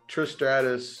Trish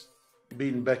Stratus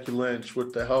beating Becky Lynch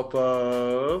with the help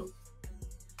of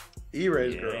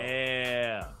E-Ray's girl.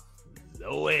 Yeah,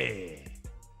 Zoe.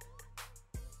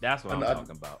 That's what I'm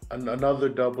talking about. Another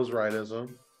doubles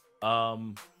rightism.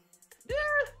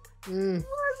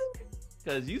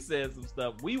 Because you said some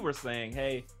stuff. We were saying,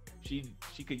 hey, she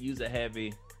could use a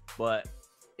heavy, but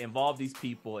involve these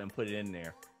people and put it in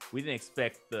there. We didn't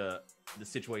expect the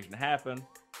situation to happen,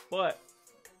 but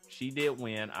she did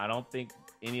win. I don't think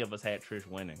any of us had Trish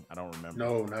winning. I don't remember.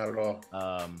 No, not at all.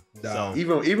 So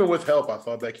even with help, I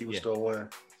thought Becky would still win.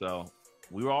 So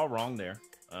we were all wrong there.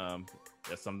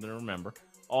 That's something to remember.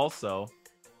 Also,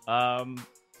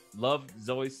 love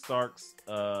Zoe Stark's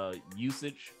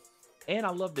usage, and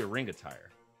I love their ring attire.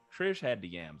 Trish had the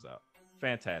yams out.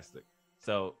 Fantastic.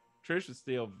 So Trish is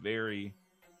still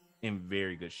in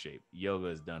very good shape. Yoga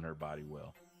has done her body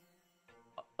well.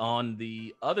 On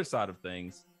the other side of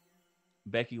things,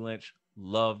 Becky Lynch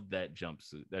loved that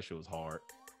jumpsuit. That shit was hard.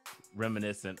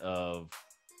 Reminiscent of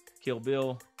Kill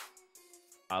Bill.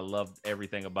 I loved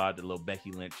everything about the little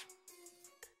Becky Lynch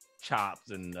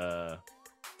chops and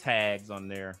tags on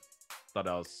there. thought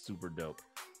that was super dope.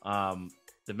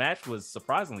 The match was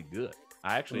surprisingly good.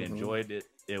 I actually enjoyed it.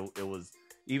 It was,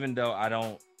 even though I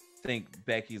don't think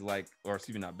Becky's like, or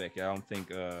excuse me, not Becky. I don't think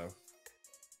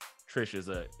Trish is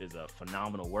a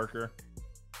phenomenal worker.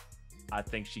 I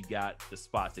think she got the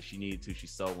spots that she needed to. She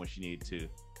sold when she needed to,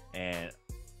 and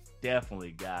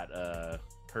definitely got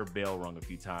her bell rung a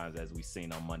few times, as we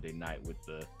seen on Monday night with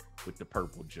the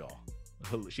purple jaw.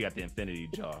 She got the infinity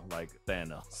jaw like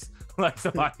Thanos. Like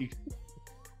somebody,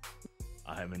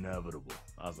 I am inevitable.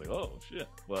 I was like, oh shit.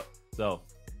 Well, so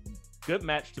good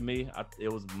match to me.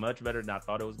 It was much better than I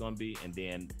thought it was going to be, and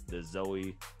then the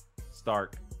Zoe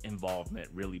Stark involvement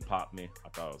really popped me. I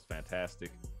thought it was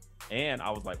fantastic. And I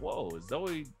was like, whoa, is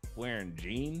Zoe wearing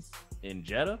jeans in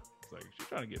Jeddah? It's like, she's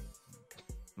trying to get...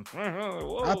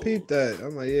 Whoa. I peeped that.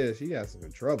 I'm like, yeah, she got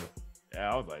some trouble.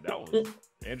 Yeah, I was like, that was...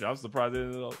 Andrew, I'm surprised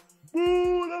it was like,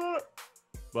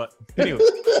 but anyway.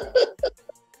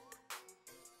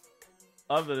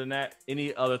 Other than that,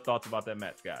 any other thoughts about that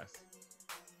match, guys?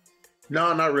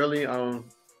 No, not really. I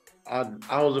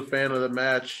was a fan of the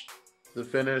match, the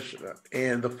finish,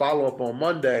 and the follow-up on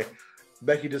Monday.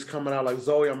 Becky just coming out like,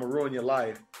 Zoe, I'm gonna ruin your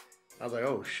life. I was like,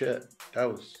 oh shit, that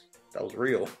was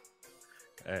real.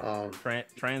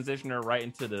 Transition her right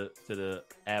into the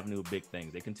avenue of big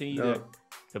things. They continue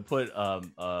to put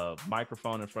a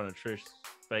microphone in front of Trish's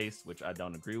face, which I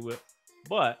don't agree with,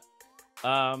 but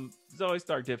Zoe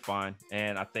Stark did fine,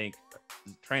 and I think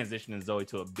transitioning Zoe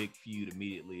to a big feud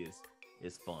immediately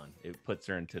is fun. It puts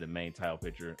her into the main title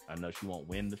picture. I know she won't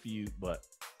win the feud, but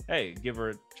hey, give her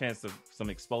a chance of some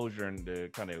exposure and to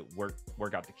kind of work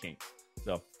out the kinks.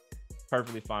 So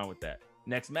perfectly fine with that.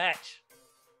 Next match.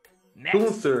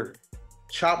 Gunther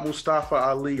chopped Mustafa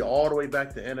Ali all the way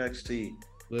back to NXT.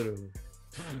 Literally.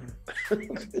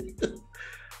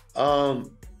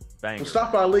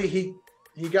 Mustafa Ali,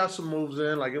 he got some moves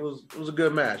in. Like it was a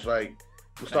good match. Like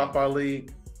Mustafa Ali,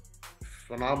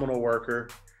 phenomenal worker.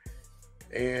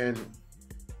 And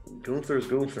Gunther's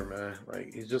Gunther, man.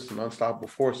 Like he's just an unstoppable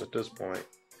force at this point.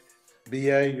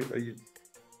 B.A., are you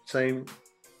same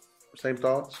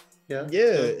thoughts? Yeah.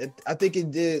 Yeah, I think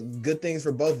it did good things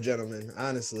for both gentlemen,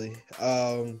 honestly.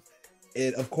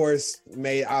 It of course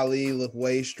made Ali look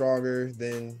way stronger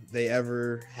than they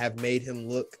ever have made him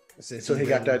look. So he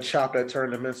got that chop that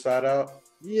turned him inside out.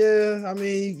 Yeah, I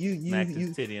mean, you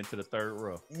his titty into the third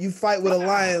row. You fight with a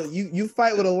lion. You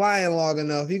fight with a lion long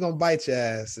enough, he gonna bite your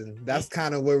ass, and that's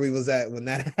kind of where we was at when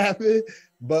that happened.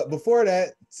 But before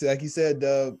that, so like you said,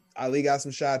 Ali got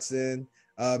some shots in,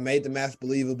 made the match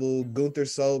believable. Gunther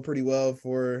sold pretty well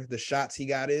for the shots he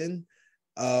got in.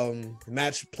 The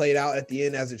match played out at the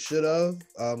end as it should have.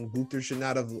 Gunther should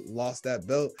not have lost that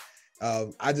belt.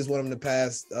 I just want him to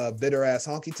pass bitter ass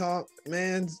honky tonk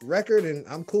man's record, and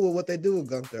I'm cool with what they do with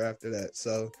Gunther after that.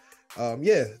 So,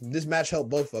 yeah, this match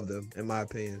helped both of them, in my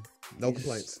opinion. No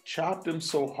complaints. Chopped him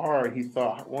so hard, he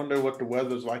thought, I wonder what the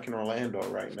weather's like in Orlando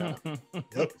right now.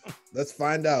 Yep. Let's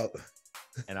find out.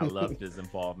 And I loved his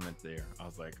involvement there. I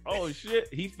was like, oh shit.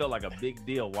 He felt like a big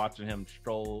deal watching him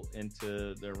stroll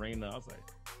into the arena. I was like,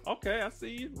 okay, I see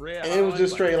you. Red. And it was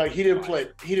just straight, like he didn't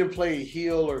play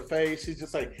heel or face. He's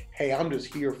just like, hey, I'm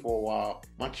just here for a while.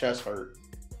 My chest hurt.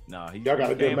 No, y'all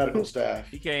got a good medical staff.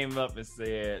 He came up and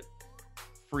said,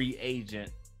 free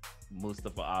agent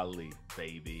Mustafa Ali,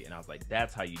 baby. And I was like,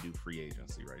 that's how you do free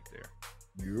agency right there.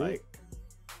 You're like,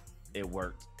 it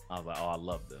worked. I was like, oh, I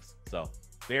love this. So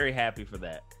very happy for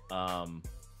that.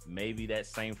 Maybe that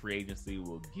same free agency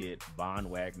will get Von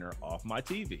Wagner off my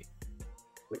TV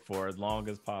for as long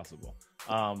as possible.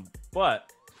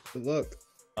 But good luck.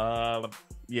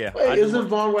 Yeah. Wait, isn't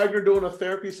Von Wagner doing a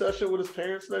therapy session with his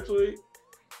parents next week?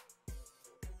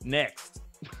 Next.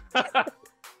 I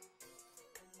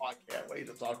can't wait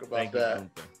to talk about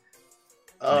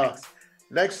that.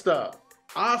 Next up,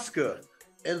 Asuka,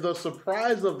 in the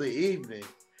surprise of the evening,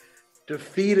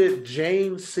 defeated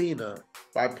Jane Cena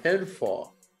by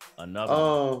pinfall. Another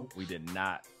one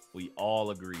we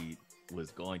all agreed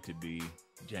was going to be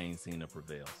Jane Cena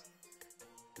prevails.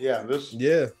 Yeah, this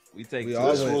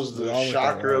was the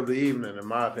shocker of the evening, in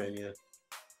my opinion.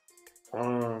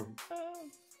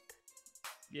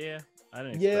 Yeah, I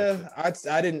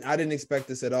didn't. I didn't expect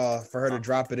this at all, for her to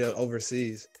drop it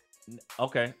overseas.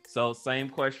 Okay, so same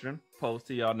question posed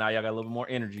to y'all. Now y'all got a little more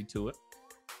energy to it.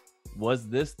 Was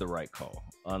this the right call?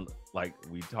 Like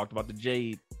we talked about the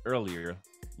Jade earlier,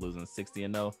 losing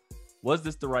 60-0. Was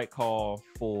this the right call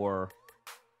for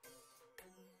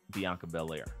Bianca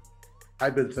Belair?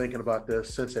 I've been thinking about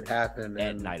this since it happened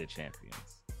at Night of Champions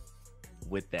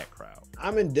with that crowd.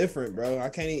 I'm indifferent, bro. I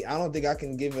don't think I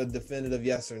can give a definitive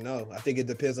yes or no. I think it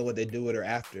depends on what they do with her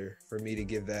after for me to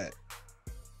give that.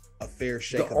 a fair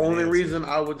shake. The only reason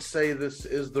I would say this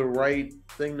is the right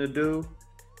thing to do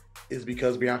is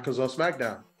because Bianca's on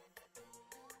SmackDown.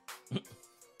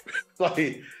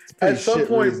 Like at some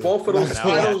point, reason. both of those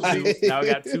titles. Now we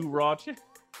got 2 Raw.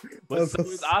 But so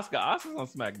is Asuka. Asuka's on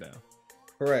SmackDown.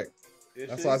 Correct.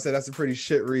 That's why I said that's a pretty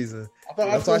shit reason.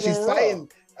 That's why she's fighting.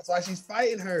 That's why she's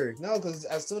fighting her. No, because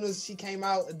as soon as she came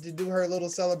out to do her little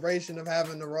celebration of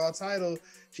having the Raw title,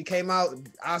 she came out.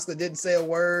 Asuka didn't say a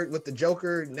word with the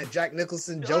Joker, Jack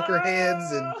Nicholson Joker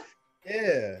hands, and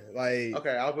yeah, like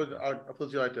okay. I'll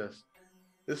put you like this.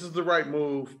 This is the right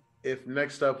move. If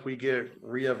next up we get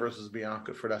Rhea versus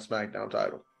Bianca for that SmackDown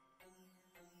title.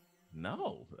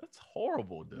 No, that's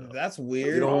horrible, dude. That's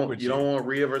weird. You don't want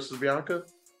Rhea versus Bianca?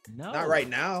 No, not right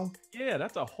now. Yeah,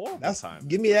 that's a horrible time.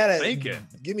 Give me that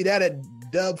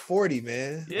at Dub 40,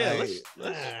 man. Yeah, like,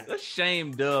 let's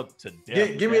shame Dub to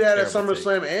death. Give me that at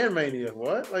SummerSlam and Mania.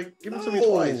 What? Like, give it to me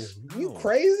twice. You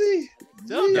crazy?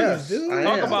 Yes, dude.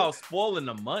 Talk about spoiling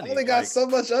the money. Only got so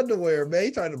much underwear, man.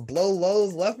 He trying to blow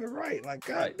lows left and right. Like,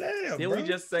 god damn. Did we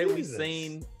just say we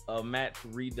seen a match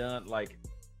redone? Like,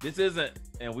 this isn't,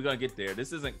 and we're gonna get there.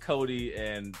 This isn't Cody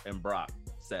and Brock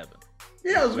 7.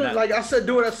 Yeah, like I said,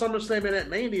 do it at SummerSlam and at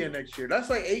Mania next year.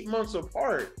 That's like 8 months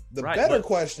apart. The better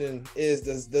question is,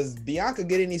 does Bianca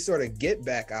get any sort of get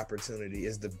back opportunity?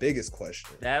 Is the biggest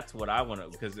question. That's what I want to,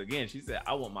 because again, she said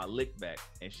I want my lick back,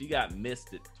 and she got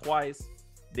missed it twice.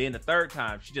 Then the third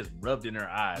time, she just rubbed in her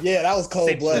eyes. Yeah, that was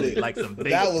cold blooded. Like some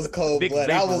big, that was cold blooded.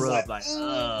 I was like,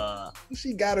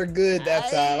 she got her good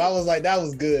that time. I was like, that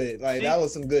was good. Like that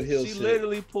was some good heel shit. She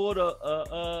literally pulled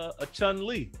a Chun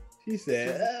Li. She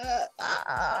said,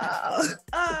 I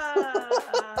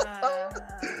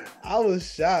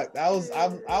was shocked. I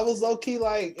was low key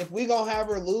like, if we gonna have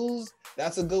her lose,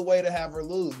 that's a good way to have her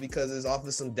lose because it's off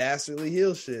of some dastardly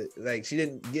heel shit. Like she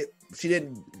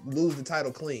didn't lose the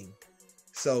title clean.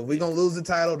 So we gonna lose the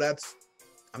title.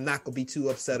 I'm not gonna be too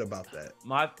upset about that.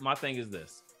 My thing is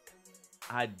this: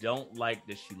 I don't like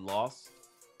that she lost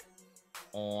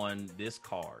on this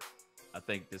card. I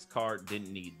think this card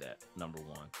didn't need that. Number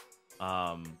one.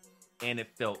 And it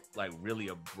felt like really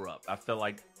abrupt. I felt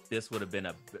like this would have been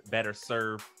a better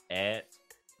serve at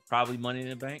probably Money in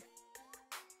the Bank.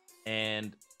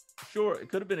 And sure, it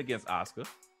could have been against Asuka,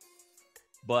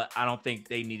 but I don't think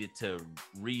they needed to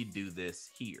redo this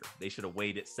here. They should have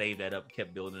waited, saved that up,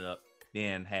 kept building it up,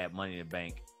 then had Money in the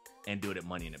Bank and do it at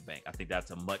Money in the Bank. I think that's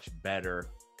a much better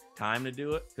time to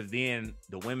do it because then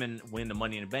the women win the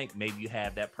Money in the Bank. Maybe you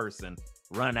have that person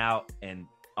run out and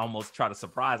almost try to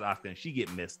surprise Asuka and she get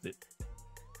missed it,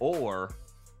 or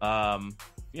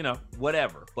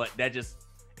whatever. But that just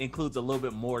includes a little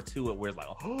bit more to it where it's like,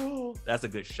 oh, that's a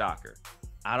good shocker.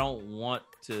 I don't want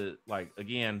to, like,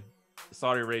 again, the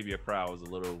Saudi Arabia crowd was a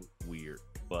little weird,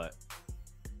 but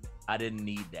I didn't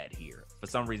need that here. For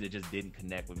some reason, it just didn't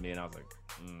connect with me, and I was like,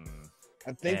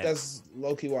 I think that's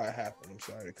low-key why it happened. I'm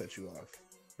sorry to cut you off,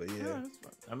 but yeah.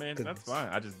 I mean, that's fine.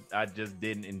 I just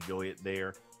didn't enjoy it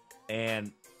there.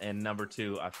 And number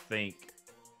two, I think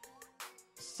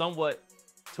somewhat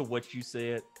to what you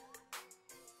said,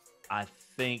 I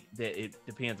think that it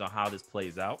depends on how this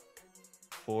plays out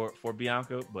for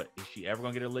Bianca, but is she ever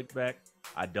gonna get her lick back?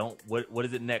 I don't. What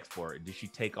is it next for her? Does she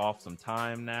take off some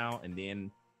time now and then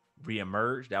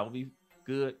reemerge? That would be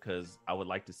good because I would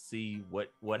like to see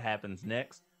what happens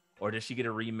next. Or does she get a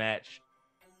rematch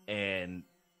and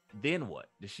then what?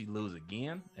 Does she lose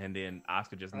again? And then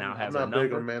Asuka just now has a number? I'm not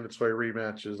big on mandatory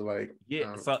rematches. Like,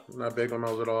 yeah, I'm not big on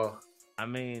those at all. I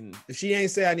mean, if she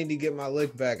ain't say I need to get my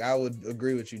lick back, I would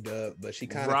agree with you, Dub. But she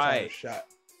kind of caught a shot.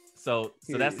 So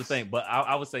that's the thing. But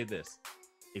I would say this: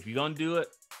 if you're gonna do it,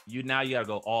 you gotta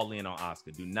go all in on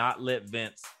Asuka. Do not let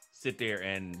Vince sit there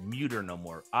and mute her no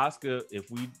more. Asuka, if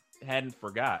we hadn't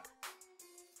forgot,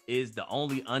 is the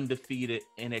only undefeated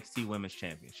NXT Women's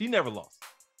Champion. She never lost.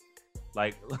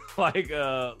 Like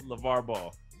LeVar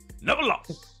Ball, never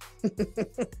lost.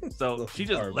 So she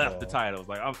just left the title.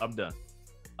 Like I'm done.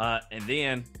 And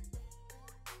then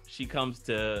she comes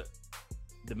to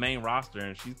the main roster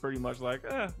and she's pretty much like,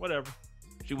 whatever.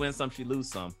 She wins some, she lose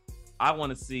some. I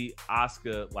want to see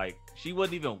Asuka, like, she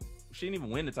didn't even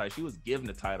win the title. She was given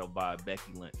the title by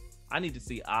Becky Lynch. I need to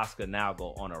see Asuka now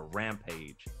go on a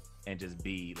rampage and just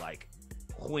be like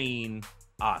Queen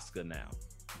Asuka now.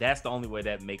 That's the only way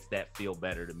that makes that feel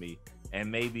better to me.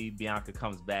 And maybe Bianca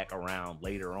comes back around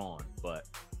later on, but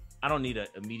I don't need an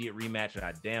immediate rematch, and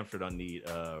I damn sure don't need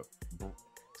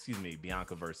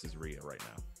Bianca versus Rhea right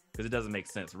now because it doesn't make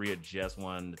sense. Rhea just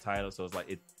won the title, so it's like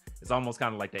it's almost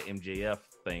kind of like that MJF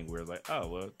thing where it's like, oh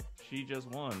well, she just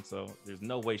won, so there's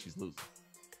no way she's losing.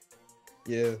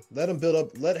 Yeah, let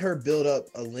her build up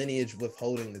a lineage with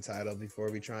holding the title before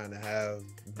we trying to have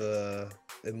the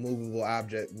immovable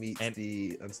object meets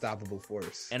the unstoppable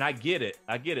force. And I get it,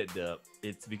 Dub.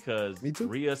 It's because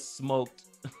Rhea smoked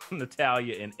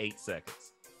Natalya in 8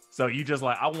 seconds. So you just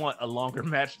like, I want a longer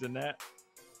match than that.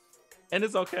 And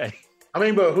it's okay. I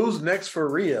mean, but who's next for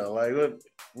Rhea? Like, look,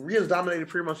 Rhea's dominated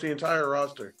pretty much the entire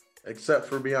roster except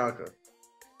for Bianca.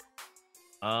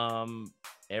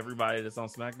 Everybody that's on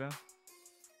SmackDown.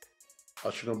 Oh,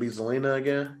 she gonna beat Zelina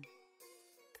again?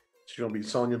 She gonna beat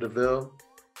Sonya Deville?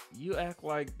 You act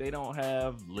like they don't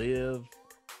have Liv.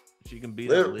 She can beat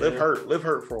Liv. up Liv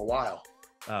hurt for a while.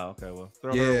 Oh, okay. Well,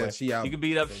 throw her away. She out. You can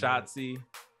beat up Shotzi.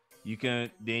 You can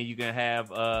have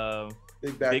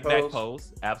Big back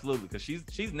pose. Absolutely, because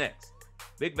she's next.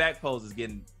 Big back pose is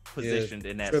getting positioned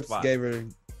in that spot.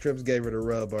 Trips gave her the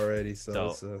rub already,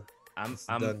 so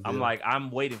I'm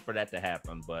waiting for that to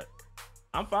happen, but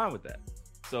I'm fine with that.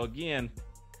 So again,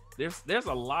 there's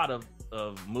a lot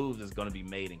of moves that's going to be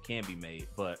made and can be made,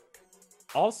 but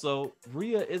also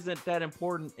Rhea isn't that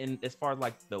important in as far as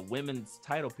like the women's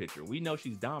title picture. We know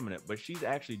she's dominant, but she's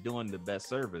actually doing the best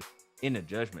service in the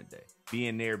Judgment Day,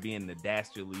 being the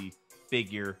dastardly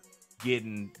figure,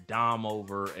 getting Dom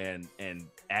over and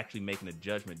actually making the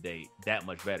Judgment Day that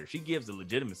much better. She gives the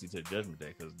legitimacy to the Judgment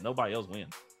Day because nobody else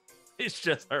wins. It's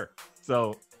just her.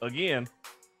 So again,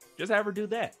 just have her do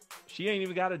that. She ain't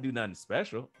even got to do nothing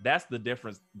special. That's the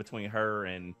difference between her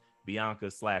and Bianca /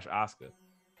 Asuka.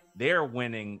 They're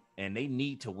winning and they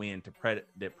need to win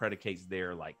that predicates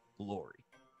their like glory.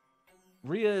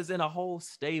 Rhea is in a whole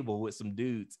stable with some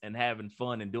dudes and having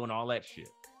fun and doing all that shit.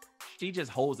 She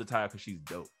just holds the title because she's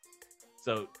dope.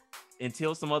 So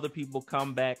until some other people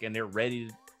come back and they're ready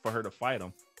for her to fight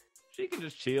them, she can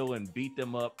just chill and beat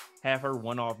them up, have her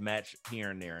one-off match here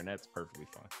and there, and that's perfectly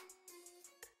fine.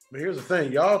 But here's the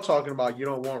thing. Y'all talking about you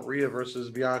don't want Rhea versus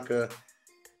Bianca,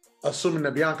 assuming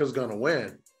that Bianca's going to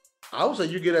win. I would say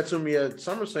you get that to me at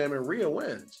SummerSlam and Rhea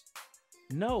wins.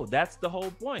 No, that's the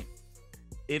whole point.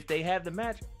 If they have the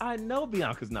match, I know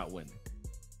Bianca's not winning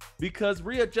because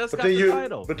Rhea just got the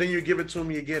title. But then you give it to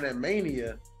me again at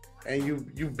Mania, and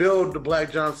you build the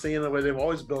Black John Cena where they've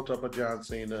always built up a John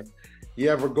Cena. You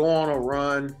ever go on a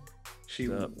run, she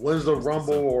wins the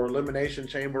Rumble or Elimination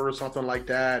Chamber or something like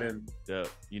that, and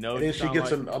you know, and then she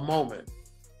gets a moment.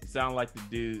 You sound like the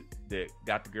dude that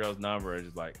got the girl's number and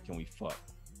just like, can we fuck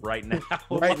right now?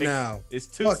 Right now, it's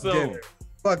too soon. Dinner.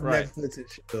 Fuck Netflix and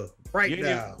shit. Right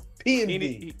now.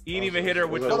 P&B. He didn't even hit her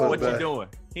with what you doing.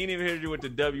 He didn't even hit her with the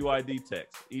WID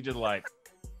text. He just like,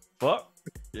 fuck.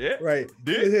 Yeah. Right.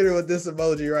 You hit her with this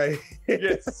emoji right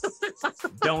here. Yes.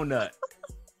 Donut.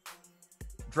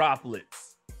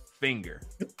 Droplets. Finger.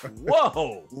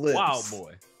 Whoa. Lips. Wild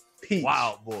boy. Peach.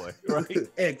 Wild boy. Right?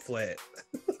 Eggplant.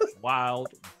 Wild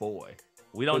boy.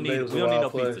 We don't need no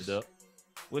pizza, Duck.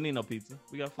 We don't need no pizza.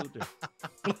 We got food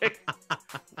there.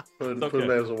 Put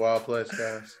a wild place,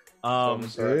 guys.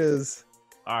 There is.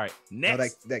 All right.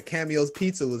 Next. That Cameo's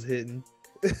pizza was hitting.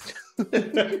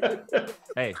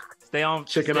 Hey, stay on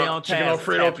chicken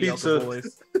Alfredo pizza.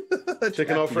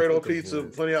 Chicken Alfredo pizza.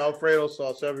 Plenty of Alfredo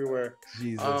sauce everywhere.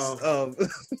 Jesus.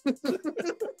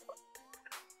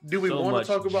 Do we want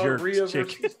to talk about Rhea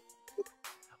versus?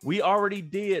 We already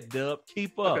did, Dub.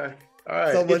 Keep up. Okay. All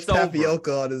right. So much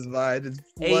tapioca on his mind. It's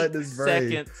blood in his brain. 8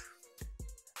 seconds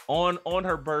on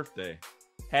her birthday.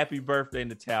 Happy birthday,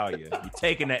 Natalya. You're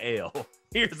taking the L.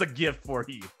 Here's a gift for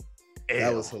you. L.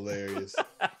 That was hilarious.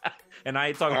 And I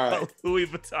ain't talking about Louis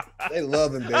Vuitton. They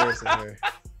love embarrassing her.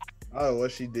 I don't know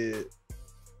what she did.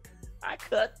 I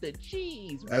cut the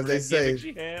cheese. As they say,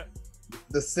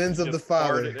 the sins of the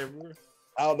father.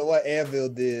 I don't know what Anvil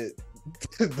did,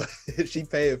 but she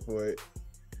paid for it.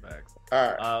 Facts.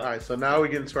 All right. So now we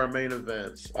get into our main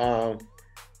events.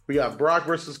 We got Brock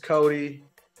versus Cody.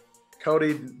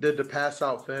 Cody did the pass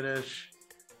out finish.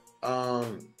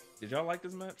 Did y'all like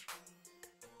this match?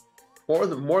 More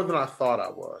than I thought I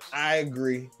was. I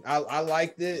agree. I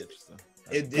liked it.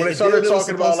 When they started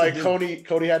talking about like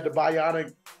Cody had the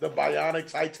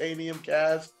bionic titanium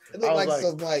cast. It looked like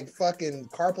some like fucking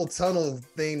carpal tunnel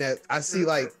thing that I see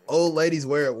like old ladies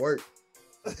wear at work.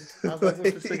 I was like,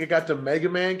 this nigga got the Mega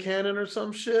Man cannon or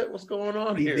some shit. What's going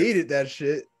on here? He needed that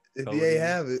shit. If he ain't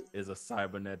have it, is a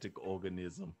cybernetic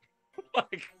organism. I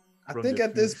think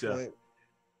at this point,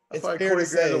 it's like Cody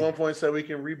Rhodes at one point said we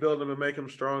can rebuild him and make him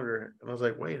stronger, and I was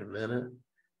like, wait a minute,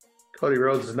 Cody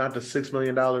Rhodes is not the $6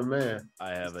 million man.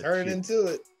 I have a turn into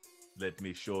it. Let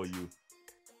me show you.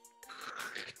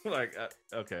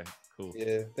 Okay, Cool.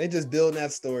 Yeah, they just building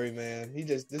that story, man.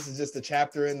 This is just a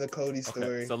chapter in the Cody story.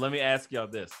 Okay, so let me ask y'all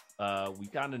this. We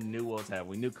kind of knew what was happening.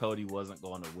 We knew Cody wasn't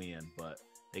going to win, but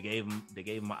they gave him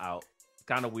an out. It's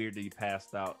kind of weird that he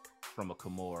passed out from a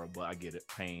Kimura, but I get it.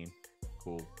 Pain.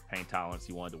 Cool. Pain tolerance.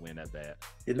 He wanted to win that bad.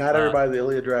 Yeah, not everybody's the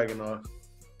Ilya Dragunov.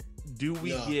 Do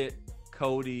we get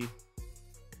Cody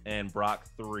and Brock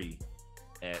 3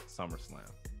 at SummerSlam?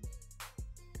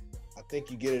 I think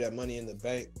you get it at Money in the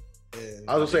Bank. And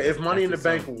I would say if Money in the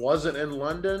Bank wasn't in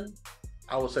London,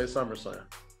 I would say SummerSlam.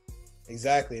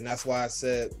 Exactly, and that's why I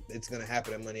said it's going to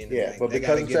happen at Money in the Bank. Yeah, but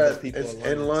because it's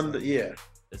in London, yeah,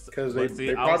 because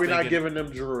they're probably not giving them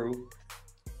Drew.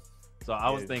 So I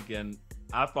was thinking,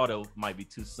 I thought it might be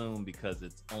too soon because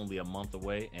it's only a month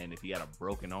away, and if he had a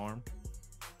broken arm,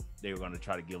 they were going to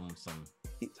try to give him some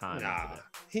time. Nah,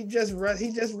 he just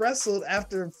wrestled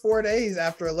after 4 days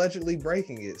after allegedly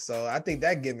breaking it. So I think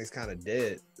that gimmick's kind of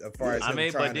dead. As far as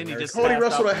but then he just Cody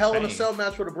wrestled a Hell in a Cell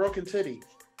match with a broken titty.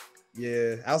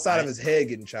 Yeah, outside of his head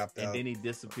getting chopped out. And then he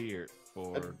disappeared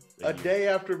for a day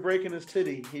after breaking his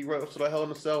titty. He wrestled a Hell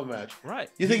in a Cell match. Right.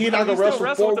 You think he's not gonna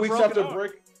wrestle 4 weeks after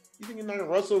break? You think he's not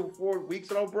gonna wrestle 4 weeks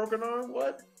without a broken arm?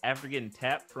 What? After getting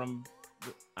tapped from,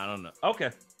 I don't know. Okay,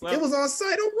 well, it was on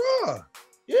site on Raw.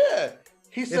 Yeah.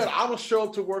 He said, "I will show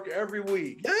up to work every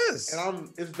week." Yes,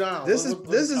 and it's down. This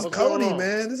is Cody,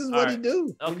 man. This is what he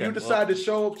do. Okay, when you decide to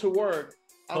show up to work,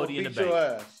 Cody I'll beat your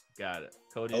ass. Got it.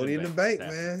 Cody in the bank,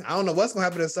 man. I don't know what's gonna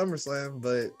happen at SummerSlam,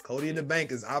 but Cody in the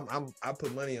bank is. I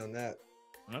put money on that.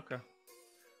 Okay.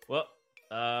 Well,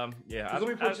 yeah. Let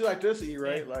me put you like this, E.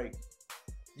 Right? Yeah. Like,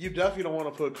 you definitely don't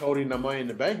want to put Cody in the Money in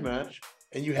the Bank match,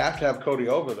 and you have to have Cody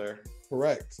over there.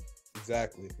 Correct.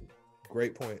 Exactly.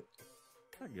 Great point.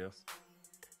 I guess.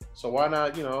 So why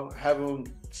not, have him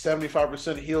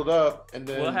 75% healed up and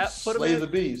then slay the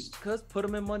beast? Because put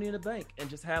him in Money in the Bank and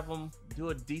just have him do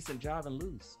a decent job and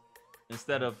lose.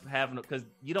 Instead of having, because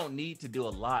you don't need to do a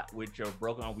lot with your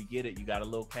broken arm. We get it. You got a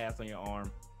little cast on your arm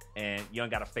and you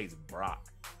don't got to face Brock.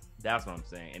 That's what I'm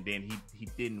saying. And then he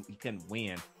couldn't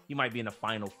win. He might be in the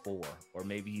final 4, or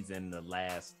maybe he's in the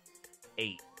last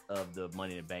 8 of the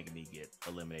Money in the Bank and he get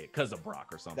eliminated because of Brock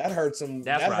or something. That hurts him.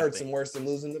 That hurts him worse than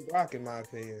losing to Brock, in my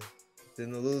opinion.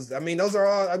 Than to lose. Those are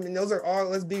all.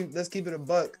 Let's keep it a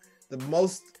buck. The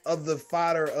most of the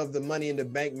fodder of the Money in the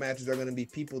Bank matches are going to be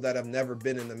people that have never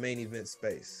been in the main event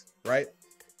space, right?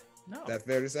 No, that's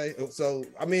fair to say. So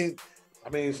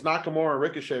it's Nakamura and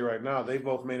Ricochet right now. They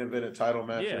both main evented title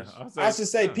matches. Yeah, I should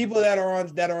say people that are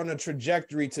on a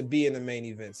trajectory to be in the main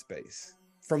event space.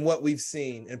 From what we've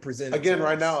seen and presented. Again,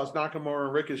 right now, it's Nakamura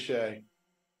and Ricochet.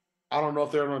 I don't know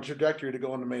if they're on a trajectory to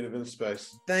go in the main event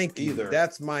space. Thank you. Either.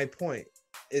 That's my point.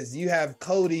 Is you have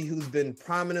Cody, who's been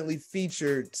prominently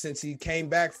featured since he came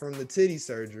back from the titty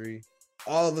surgery.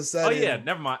 All of a sudden. Oh, yeah.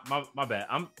 Never mind. My bad.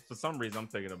 For some reason, I'm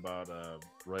thinking about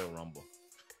Royal Rumble.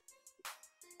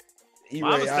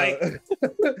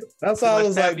 That's all I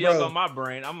was like, bro. On my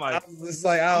brain. I'm like, I don't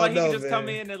know. He can just come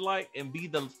in and be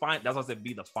the final. That's why I said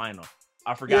be the final.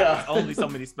 I forgot. It's only so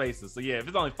many spaces. So yeah, if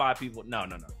it's only 5 people, no.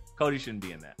 Cody shouldn't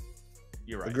be in that.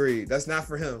 You're right. Agreed. That's not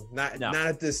for him. Not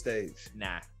at this stage.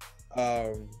 Nah.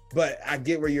 But I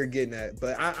get where you're getting at.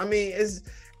 But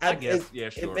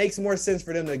it makes more sense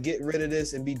for them to get rid of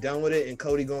this and be done with it, and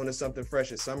Cody going to something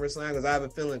fresh at SummerSlam, because I have a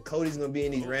feeling Cody's gonna be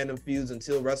in these random feuds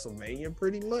until WrestleMania,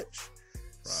 pretty much.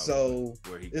 Probably. So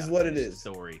this is what it is.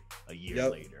 Story a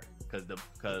year later,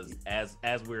 because as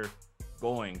we're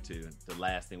going to the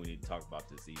last thing we need to talk about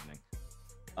this evening,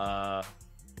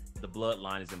 the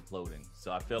bloodline is imploding.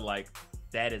 So I feel like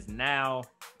that is now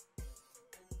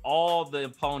all the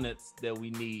opponents that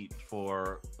we need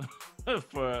for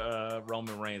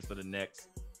Roman Reigns for the next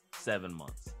 7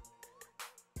 months.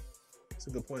 That's a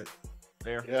good point.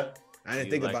 Fair. Yeah. I didn't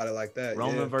think about it like that.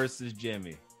 Roman versus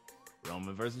Jimmy.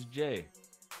 Roman versus Jay.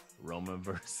 Roman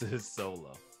versus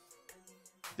Solo.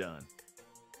 Done.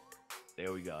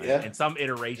 There we go. Yeah. And some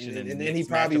iteration. And then he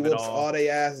probably whoops all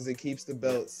their asses and keeps the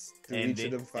belts through each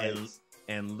of them fights.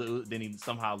 And then he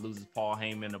somehow loses Paul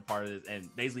Heyman, a part of this.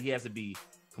 And basically he has to be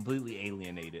completely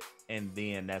alienated. And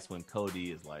then that's when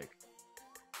Cody is like,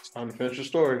 it's time to finish the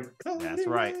story. That's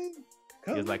right.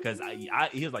 He was like,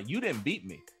 he was like, you didn't beat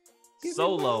me.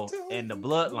 Solo and the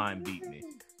bloodline beat me.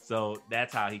 So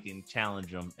that's how he can challenge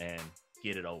him and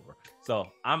get it over. So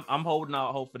I'm holding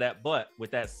out hope for that. But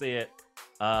with that said,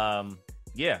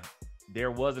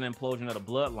 there was an implosion of the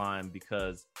bloodline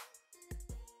because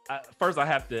first I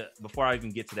have to, before I even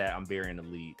get to that, I'm burying the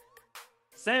lead.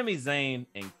 Sami Zayn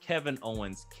and Kevin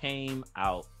Owens came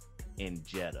out in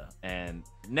Jeddah and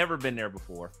never been there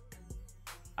before.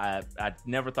 I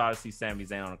never thought I'd see Sami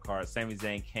Zayn on a card. Sami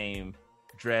Zayn came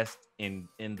dressed in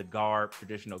the garb,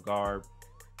 traditional garb,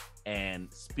 and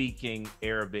speaking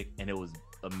Arabic, and it was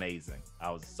amazing. I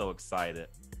was so excited.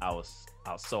 I was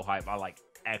so hyped. I like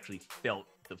actually felt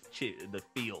the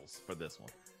feels for this one,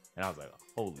 and I was like,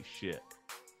 holy shit,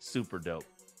 super dope.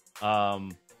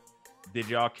 Did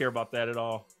y'all care about that at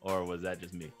all, or was that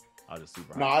just me? I was just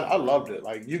super hyped. No, I loved it.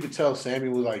 Like, you could tell Sammy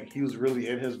was like, he was really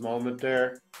in his moment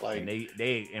there. Like, and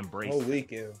they embraced whole it.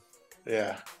 weekend.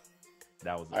 Yeah.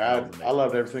 That was I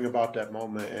loved everything about that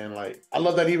moment. And like, I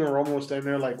love that even Roman was standing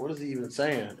there like, what is he even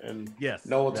saying? And yes,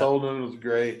 Noah told him. It was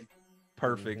great.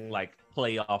 Perfect, like,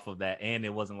 play off of that. And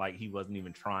it wasn't like he wasn't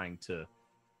even trying to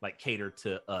like cater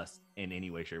to us in any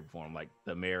way, shape, or form. Like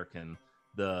the American,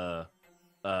 the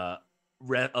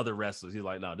other wrestlers, he's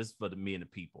like, no, this is for me and the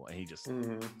people. And he just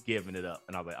giving it up.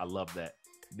 And I was like, I love that.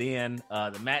 Then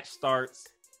the match starts.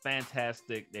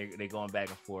 Fantastic. They're going back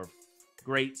and forth.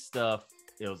 Great stuff.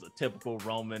 It was a typical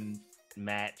Roman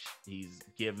match. He's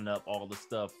giving up all the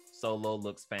stuff. Solo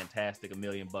looks fantastic. $1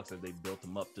 million as they built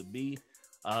him up to be.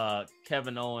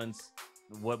 Kevin Owens,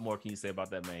 what more can you say about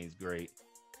that man? He's great.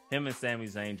 Him and Sami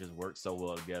Zayn just work so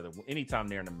well together. Anytime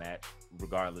they're in a match,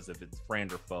 regardless if it's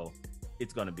friend or foe,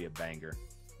 it's going to be a banger.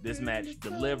 This match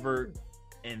delivered,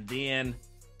 and then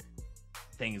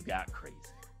things got crazy.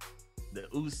 The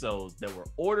Usos that were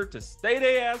ordered to stay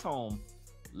their ass home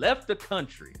left the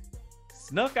country,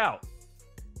 snuck out,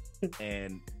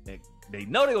 and they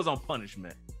know they was on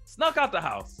punishment, snuck out the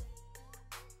house,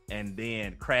 and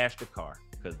then crashed the car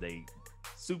because they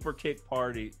super kick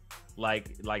partied like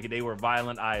they were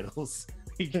violent idols.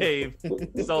 He gave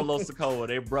Solo Sikoa,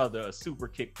 their brother, a super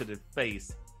kick to the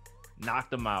face,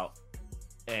 knocked him out,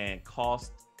 and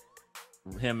cost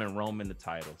him and Roman the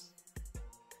titles.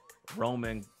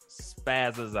 Roman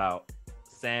spazzes out.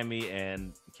 Sammy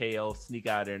and KO sneak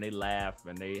out there and they laugh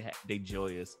and they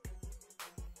joyous.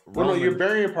 Well, no, you're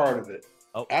burying part of it.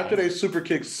 Oh, after they super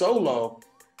kick Solo,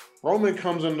 Roman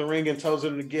comes in the ring and tells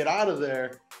him to get out of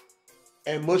there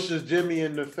and mushes Jimmy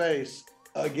in the face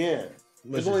again.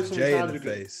 There's only so many times you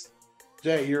can.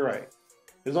 Jay, you're right.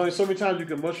 There's only so many times you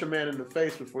can mush a man in the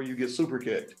face before you get super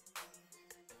kicked.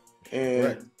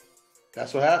 And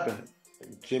that's what happened.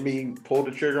 Jimmy pulled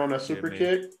the trigger on that super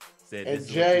kick. And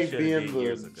Jay, being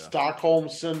the Stockholm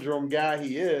Syndrome guy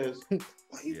he is,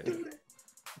 why you do that?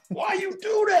 Why you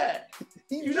do that?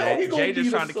 You know, Jay just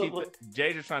trying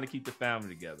to keep the family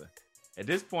together. At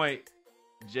this point,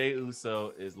 Jey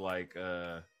Uso is like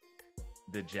the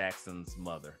Jackson's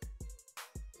mother.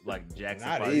 Like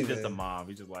Jackson, he's just a mom.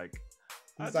 He's just like,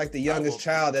 he's like the youngest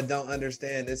child that don't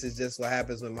understand. This is just what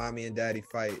happens when mommy and daddy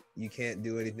fight. You can't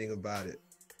do anything about it.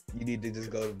 You need to just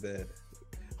go to bed.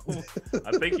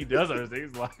 I think he does understand.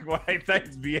 He's like, "Why,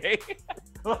 thanks, B.A."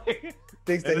 Like,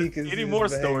 thinks that he can any more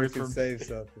stories can save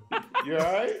something. You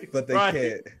all right? But they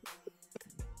can't.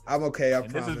 I'm okay. I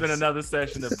promise. This has been another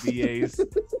session of B.A.'s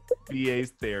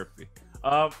therapy.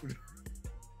 I'm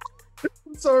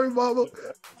sorry, Mama.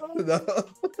 No.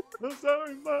 I'm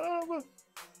sorry, Mama.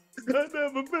 I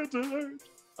never meant to hurt.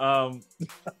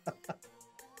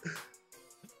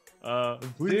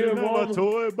 We didn't have a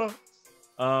toy box.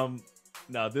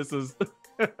 No, this is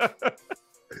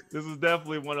this is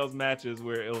definitely one of those matches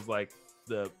where it was like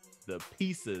the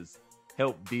pieces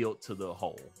helped build to the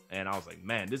whole, and I was like,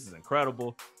 man, this is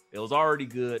incredible. It was already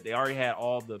good. They already had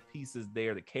all the pieces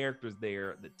there, the characters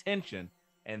there, the tension,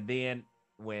 and then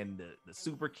when the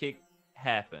super kick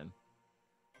happened,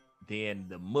 then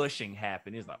the mushing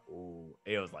happened. It's like, oh,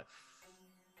 it was like,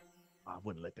 I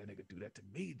wouldn't let that nigga do that to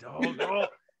me, dog.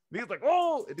 He was like,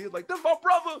 oh, and he was like, this is my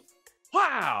brother.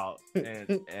 Wow.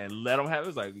 And let him have it. It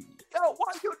was like, yo,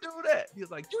 why you do that? He was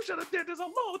like, you should have did this a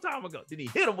long time ago. Then he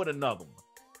hit him with another one.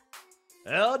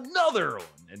 Another one.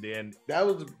 And then that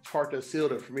was the part that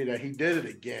sealed it for me, that he did it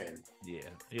again. Yeah.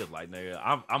 He was like, nigga,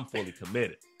 I'm fully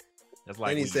committed. That's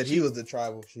like, and he said he was the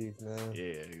tribal chief, man.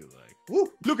 Yeah, he was like,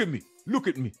 woo, look at me.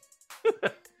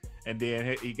 And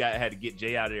then he had to get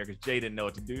Jay out of there because Jay didn't know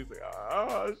what to do. He's like,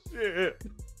 oh shit.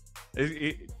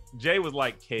 Jay was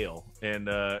like Kale and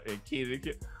Kid. Here it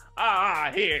goes.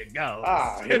 Here it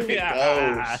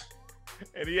goes.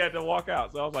 And he had to walk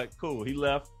out. So I was like, cool. He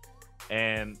left,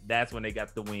 and that's when they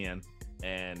got the win.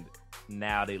 And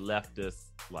now they left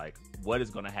us like, what is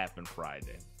going to happen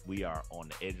Friday? We are on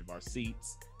the edge of our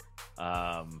seats.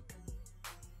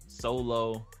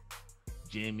 Solo,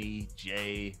 Jimmy,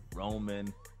 Jay,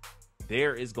 Roman.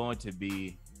 There is going to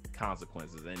be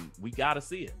consequences, and we got to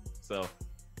see it. So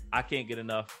I can't get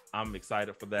enough. I'm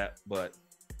excited for that, but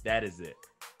that is it.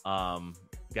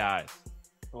 Guys.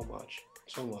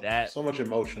 So much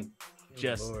emotion.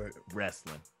 Just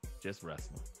wrestling.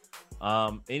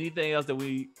 Anything else that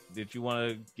you want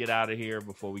to get out of here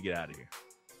before we get out of here?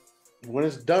 When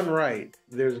it's done right,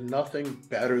 there's nothing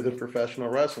better than professional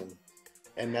wrestling.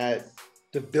 And that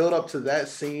to build up to that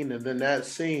scene and then that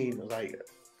scene, like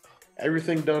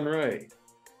everything done right.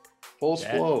 Full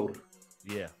explode.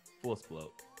 Yeah, full explode.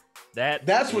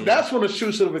 That's when the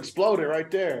shoe should have exploded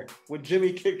right there when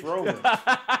Jimmy kicked Roman.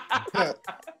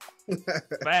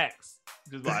 Facts.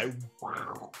 Just like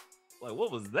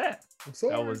what was that?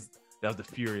 That was the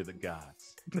fury of the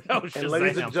gods. And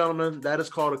ladies and gentlemen, that is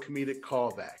called a comedic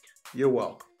callback. You're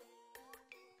welcome.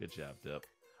 Good job, Dub.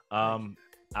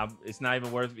 It's not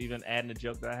even worth even adding a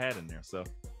joke that I had in there. So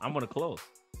I'm gonna close.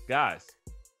 Guys,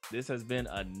 this has been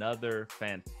another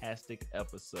fantastic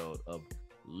episode of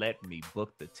Let Me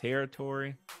Book the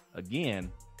Territory. Again,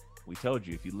 we told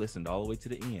you if you listened all the way to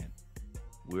the end,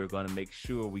 we're going to make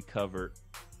sure we covered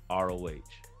ROH.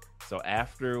 So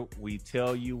after we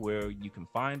tell you where you can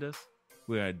find us,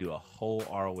 we're going to do a whole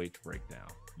ROH breakdown.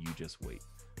 You just wait.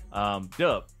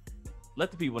 Dub,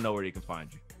 let the people know where they can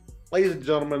find you. Ladies and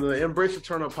gentlemen, the Embrace the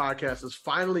Turn Up podcast is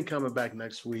finally coming back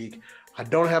next week. I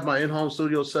don't have my in-home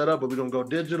studio set up, but we're going to go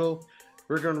digital.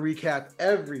 We're going to recap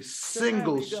every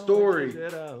single story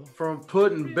from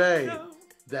Put-in-Bay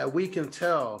that we can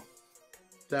tell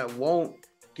that won't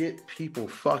get people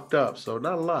fucked up. So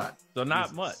not a lot. So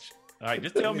not much. All right,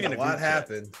 just tell me in a group chat.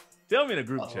 Tell me in a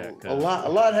group chat. A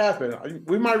lot happened.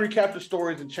 We might recap the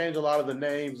stories and change a lot of the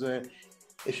names. And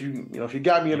if you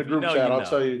got me in a group chat,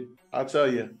 I'll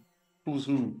tell you who's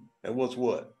who and what's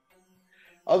what.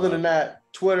 Other than that,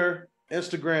 Twitter,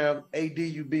 Instagram,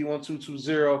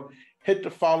 ADUB1220. Hit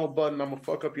the follow button. I'm gonna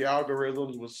fuck up your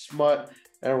algorithms with smut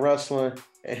and wrestling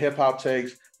and hip hop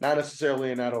takes, not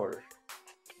necessarily in that order.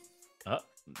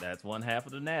 That's one half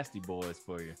of the Nasty Boys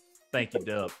for you. Thank you,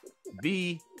 Dub.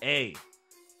 B.A.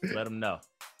 Let them know.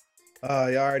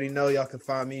 Y'all already know y'all can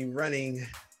find me running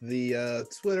the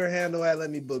Twitter handle at Let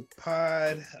Me Book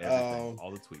Pod.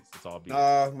 All the tweets. It's all B.A.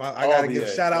 I gotta give a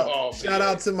shout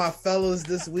out to my fellas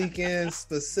this weekend,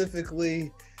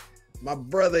 specifically my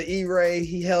brother E-Ray.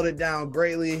 He held it down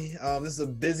greatly. This is a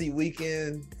busy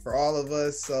weekend for all of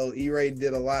us, so E-Ray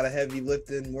did a lot of heavy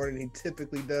lifting, more than he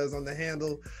typically does on the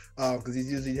handle, because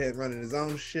he's usually running his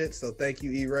own shit. So thank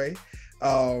you, E-Ray.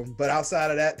 But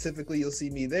outside of that, typically you'll see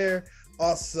me there.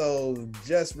 Also,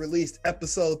 just released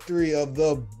episode 3 of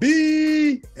the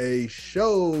B.A.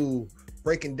 show,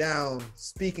 breaking down,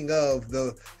 speaking of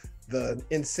the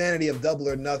insanity of Double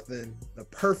or Nothing, the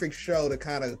perfect show to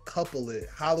kind of couple it.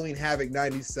 Halloween Havoc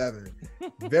 97.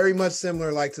 Very much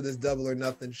similar like to this Double or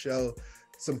Nothing show.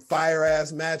 Some fire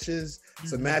ass matches,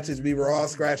 some matches we were all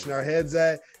scratching our heads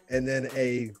at, and then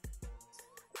a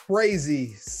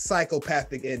crazy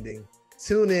psychopathic ending.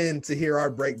 Tune in to hear our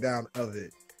breakdown of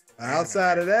it.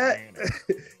 Outside of that,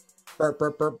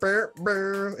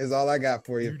 is all I got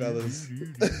for you, fellas.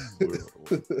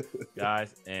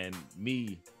 Guys, and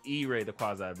me, E-Ray, the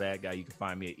quasi bad guy. You can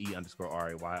find me at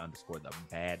E_RAY_the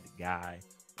bad guy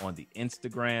on the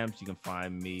Instagrams. You can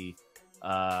find me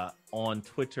on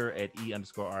Twitter at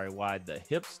E_RAY the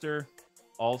hipster.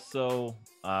 Also,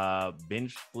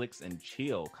 Binge Flicks and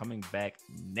Chill coming back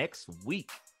next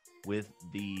week with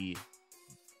the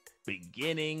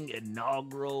beginning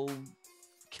inaugural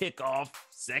kickoff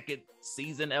second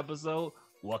season episode,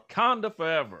 Wakanda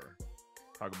Forever.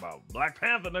 Talk about Black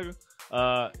Panther, nigga.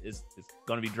 It's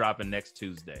gonna be dropping next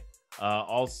Tuesday.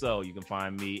 Also, you can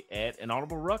find me at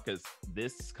Inaudible Ruckus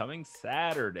this coming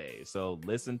Saturday. So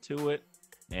listen to it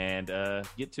and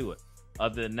get to it.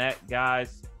 Other than that,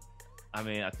 guys, I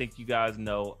mean, I think you guys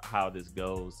know how this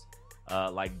goes.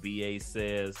 Like B.A.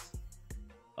 says,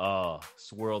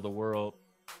 swirl the world.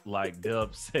 Like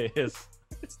Dub says,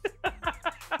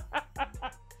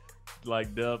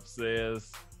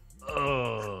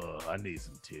 I need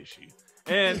some tissue.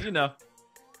 And,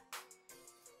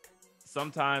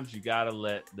 sometimes you got to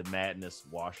let the madness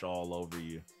wash all over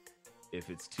you. If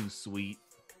it's too sweet,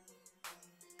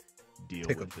 deal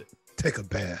with it. Take a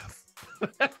bath.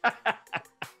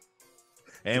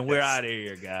 And we're out of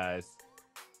here, guys.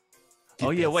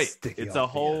 It's a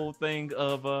whole thing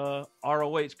of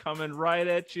ROH coming right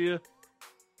at you.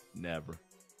 Never.